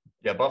Bills.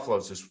 Yeah,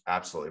 Buffalo's just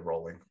absolutely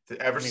rolling.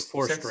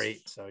 Four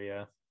straight, so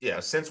yeah. Yeah,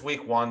 since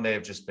week one,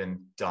 they've just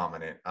been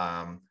dominant.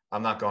 I'm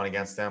not going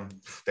against them.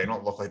 They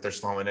don't look like they're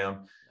slowing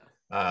down.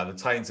 The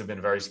Titans have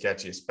been very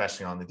sketchy,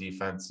 especially on the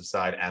defensive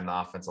side and the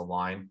offensive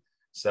line.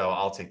 So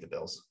I'll take the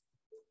Bills.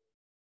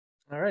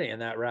 All right,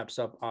 and that wraps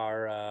up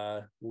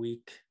our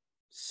week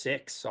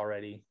 6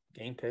 already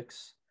game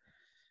picks.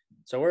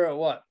 So we're at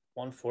what,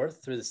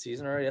 1/4 through the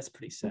season already? That's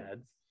pretty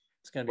sad.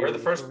 It's gonna be. We're the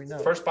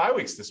first bye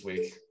weeks this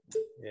week.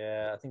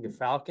 Yeah, I think the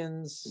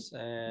Falcons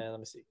and let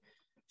me see,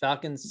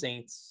 Falcons,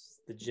 Saints,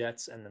 the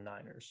Jets, and the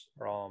Niners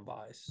are all on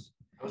byes.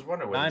 I was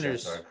wondering what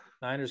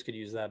Niners could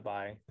use that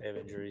bye. They have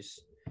injuries.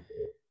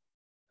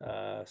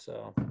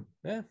 So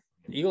yeah,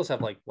 the Eagles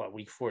have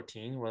week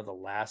 14, one of the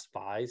last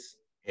byes.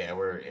 Yeah,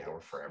 we're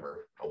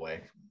forever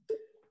away.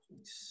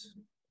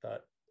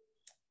 But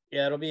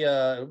yeah, it'll be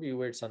a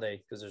weird Sunday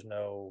because there's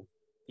no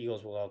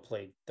Eagles will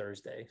play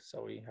Thursday,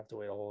 so we have to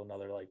wait a whole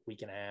another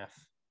week and a half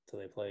till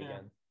they play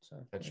again. So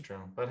that's true.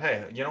 But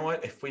hey, you know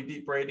what? If we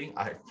beat Brady,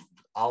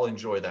 I'll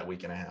enjoy that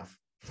week and a half.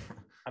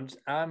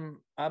 I'm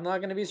not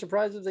going to be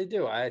surprised if they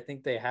do. I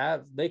think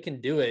they can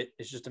do it.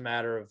 It's just a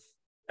matter of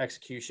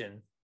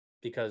execution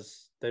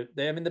because the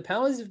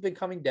penalties have been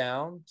coming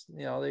down.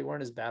 They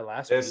weren't as bad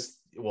last week.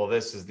 well,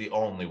 this is the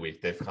only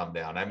week they've come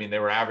down. I mean, they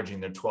were averaging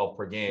their 12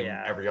 per game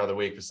every other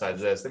week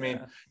besides this. I mean,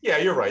 yeah,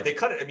 you're right. They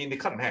cut it. I mean, they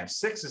cut it in half.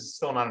 6 is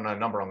still not a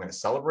number I'm going to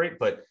celebrate,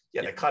 but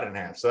yeah, they cut it in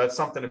half. So that's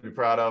something to be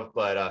proud of.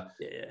 But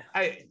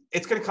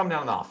it's going to come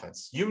down to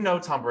offense. You know,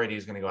 Tom Brady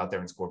is going to go out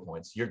there and score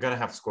points. You're going to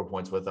have to score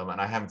points with them.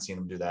 And I haven't seen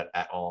him do that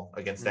at all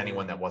against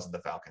anyone that wasn't the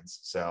Falcons.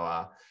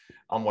 So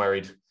I'm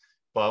worried,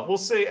 but we'll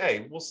see.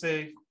 Hey, we'll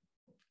see.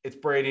 It's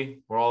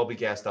Brady. We'll all be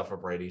gassed up for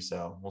Brady.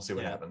 So we'll see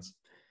what happens.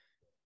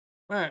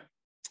 All right.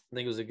 I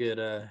think it was a good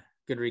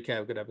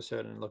recap, good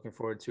episode, and looking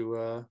forward to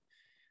a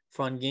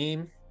fun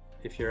game.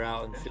 If you're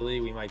out in Philly,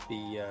 we might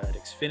be at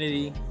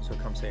Xfinity, so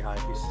come say hi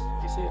if you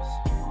see us.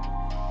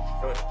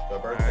 Good. Go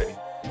Birds, baby.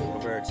 Go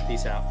Birds.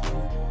 Peace out.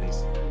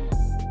 Peace.